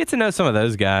 Get to know some of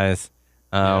those guys.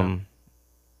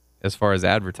 As far as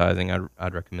advertising,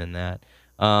 I'd recommend that.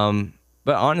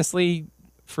 But honestly,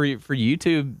 for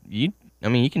YouTube, you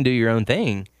can do your own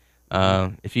thing.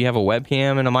 If you have a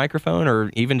webcam and a microphone, or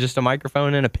even just a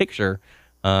microphone and a picture,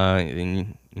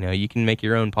 then you can make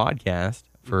your own podcast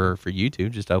for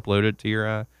YouTube. Just upload it to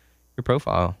your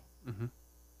profile.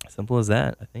 Simple as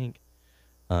that, I think.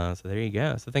 So there you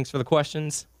go. So thanks for the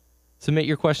questions. Submit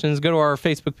your questions. Go to our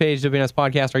Facebook page, WNS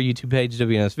Podcast, our YouTube page,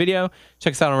 WNS Video.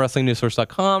 Check us out on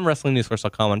WrestlingNewsSource.com,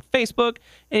 WrestlingNewsSource.com on Facebook.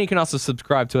 And you can also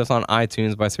subscribe to us on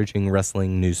iTunes by searching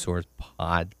Wrestling News Source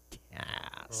Podcast.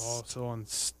 also on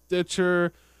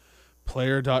Stitcher,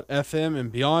 Player.fm,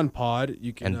 and Beyond Pod.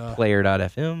 You can And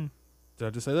Player.fm. Did I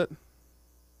just say that?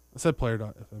 I said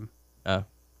Player.fm Oh.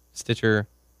 Stitcher,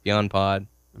 Beyond Pod,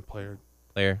 and Player.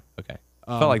 Okay.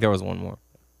 Felt like there was one more.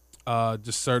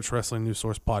 Just search Wrestling News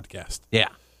Source Podcast. Yeah.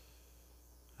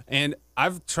 And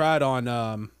I've tried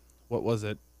on what was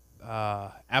it?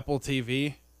 Apple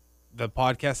TV, the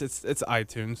podcast. It's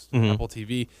iTunes, Apple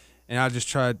TV, and I just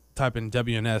tried typing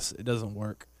WNS. It doesn't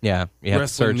work. Yeah. You have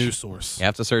Wrestling to search News Source. You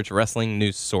have to search Wrestling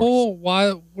News Source. Oh,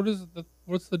 why?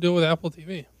 What's the deal with Apple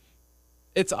TV?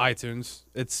 It's iTunes.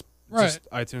 It's Right. just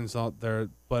iTunes out there,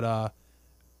 but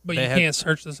But They you had- can't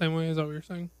search the same way. Is that what you're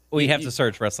saying? Well, you have to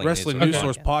search Wrestling News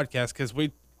Source Podcast. Podcast, because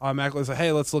we automatically say,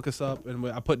 hey, let's look us up, and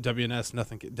I put WNS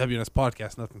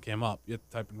Podcast, nothing came up. You have to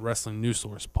type in Wrestling News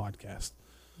Source Podcast.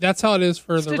 That's how it is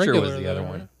for the Stitcher regular. was the other though,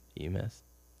 one right? you missed.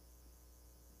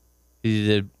 You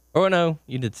did. Oh no,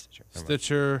 you did Stitcher. Never mind.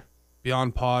 Stitcher,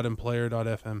 Beyond Pod, and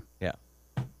Player.fm.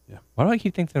 Why do I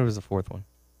keep thinking there was a fourth one?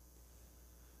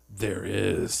 There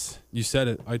is. You said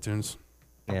it. iTunes.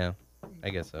 Yeah, I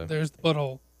guess so. There's the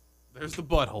butthole. There's the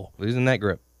butthole. Losing that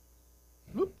grip.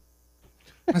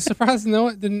 I'm surprised no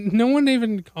one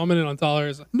even commented on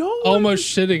Tyler's No one- almost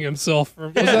shitting himself.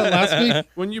 Was that last week?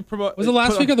 When you promote, Was it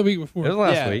last put week on- or the week before? It was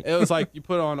last yeah, week. it was like you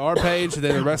put on our page,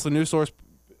 then the Wrestling News Source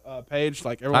page.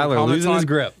 Like everyone Tyler comments losing on. his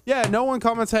grip. Yeah, no one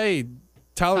comments. Hey,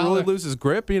 Tyler really loses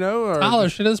grip, you know? Or, Tyler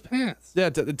shit his pants. Yeah,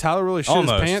 Tyler really shit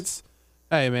Almost. his pants.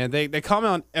 Hey, man, they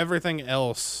comment on everything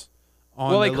else.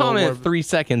 On Well, they the little comment word- 3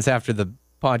 seconds after the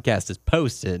podcast is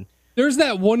posted. There's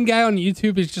that one guy on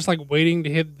YouTube who's just like waiting to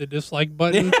hit the dislike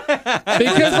button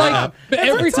because like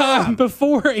every time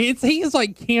before he's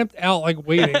like camped out like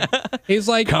waiting. He's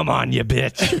like, Come on, you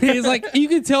bitch. he's like, you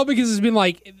can tell because it's been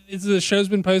like the show's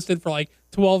been posted for like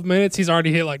 12 minutes. He's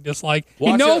already hit like dislike. You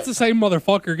Watch know it. it's the same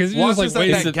motherfucker because he's Watch just like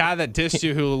this, waiting. that guy that dissed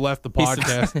you who left the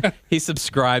podcast. He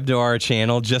subscribed to our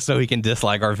channel just so he can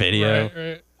dislike our video.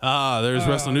 Right. There's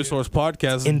Wrestling News Source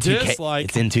Podcast. In 2K, Dislike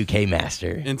it's in 2K Master.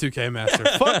 in 2K Master.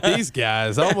 Fuck these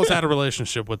guys. I almost had a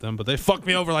relationship with them, but they fucked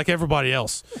me over like everybody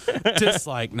else.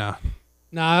 Dislike, nah.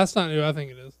 Nah, that's not who I think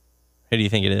it is. Who do you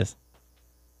think it is?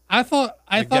 I thought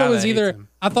guy it was that hates either him.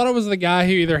 I thought it was the guy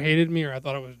who either hated me or I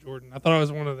thought it was Jordan. I thought it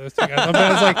was one of those two guys. I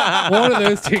bet it's like one of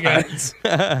those two guys.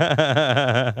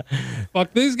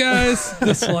 Fuck these guys.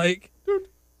 Dislike.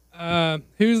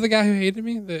 Who's the guy who hated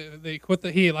me? They quit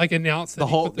the he like announced that The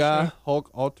he Hulk quit the guy, show.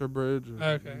 Hulk Alterbridge. Or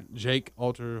Okay. Jake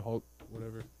Alter Hulk,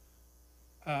 whatever.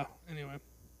 Anyway.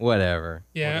 Whatever.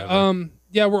 Yeah. Whatever.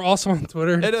 Yeah, we're also on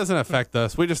Twitter. It doesn't affect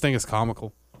us. We just think it's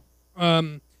comical.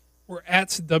 We're at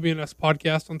WNS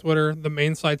Podcast on Twitter. The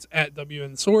main site's at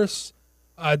WN Source.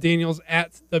 Daniel's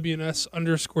at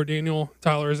WNS_Daniel.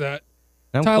 Tyler's at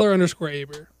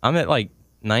Tyler_Aber. I'm at like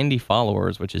 90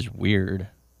 followers, which is weird.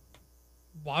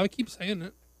 Why do I keep saying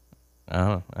it? I don't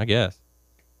know. I guess.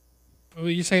 Well,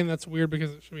 you're saying that's weird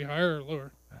because it should be higher or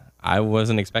lower? I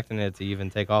wasn't expecting it to even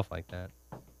take off like that.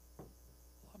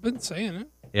 I've been saying it.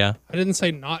 Yeah. I didn't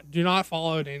say do not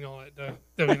follow Daniel at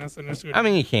WNS_. I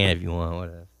mean, you can if you want.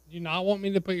 Whatever. Do you not want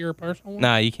me to put your personal one?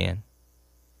 Nah, you can.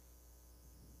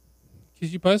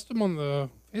 Because you post them on the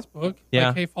Facebook. Yeah.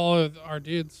 Like, hey, follow our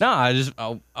dudes.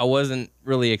 No, I wasn't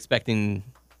really expecting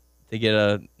to get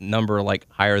a number like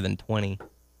higher than 20.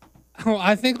 Oh,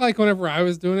 I think like whenever I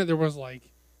was doing it, there was like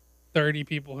 30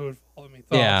 people who would follow me.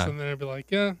 Thoughts, Yeah. And then I'd be like,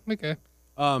 yeah, okay.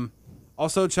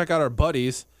 Also, check out our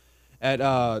buddies at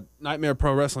Nightmare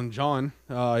Pro Wrestling John.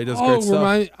 He does great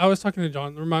stuff. I was talking to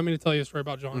John. Remind me to tell you a story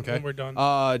about John Okay. when we're done.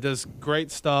 Does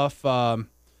great stuff.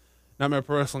 Nightmare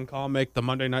Pro Wrestling make the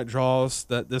Monday night draws.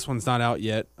 This one's not out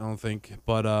yet, I don't think,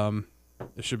 but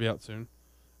it should be out soon.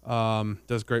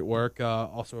 Does great work.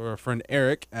 Also, our friend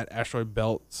Eric at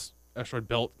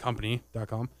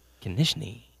AsteroidBeltCompany.com.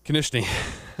 Konishny.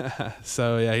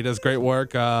 So yeah, he does great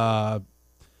work.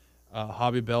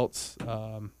 Hobby belts.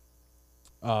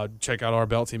 Check out our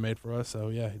belts he made for us. So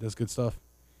yeah, he does good stuff.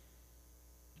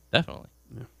 Definitely.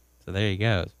 Yeah. So there you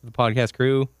go. The podcast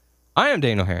crew. I am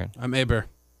Daniel Herron. I'm Aber.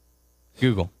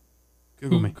 Google.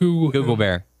 Google me. Google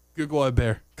Bear. Google a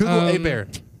bear. Google a bear.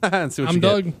 And see what I'm you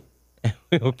get. Doug.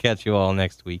 We will catch you all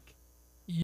next week.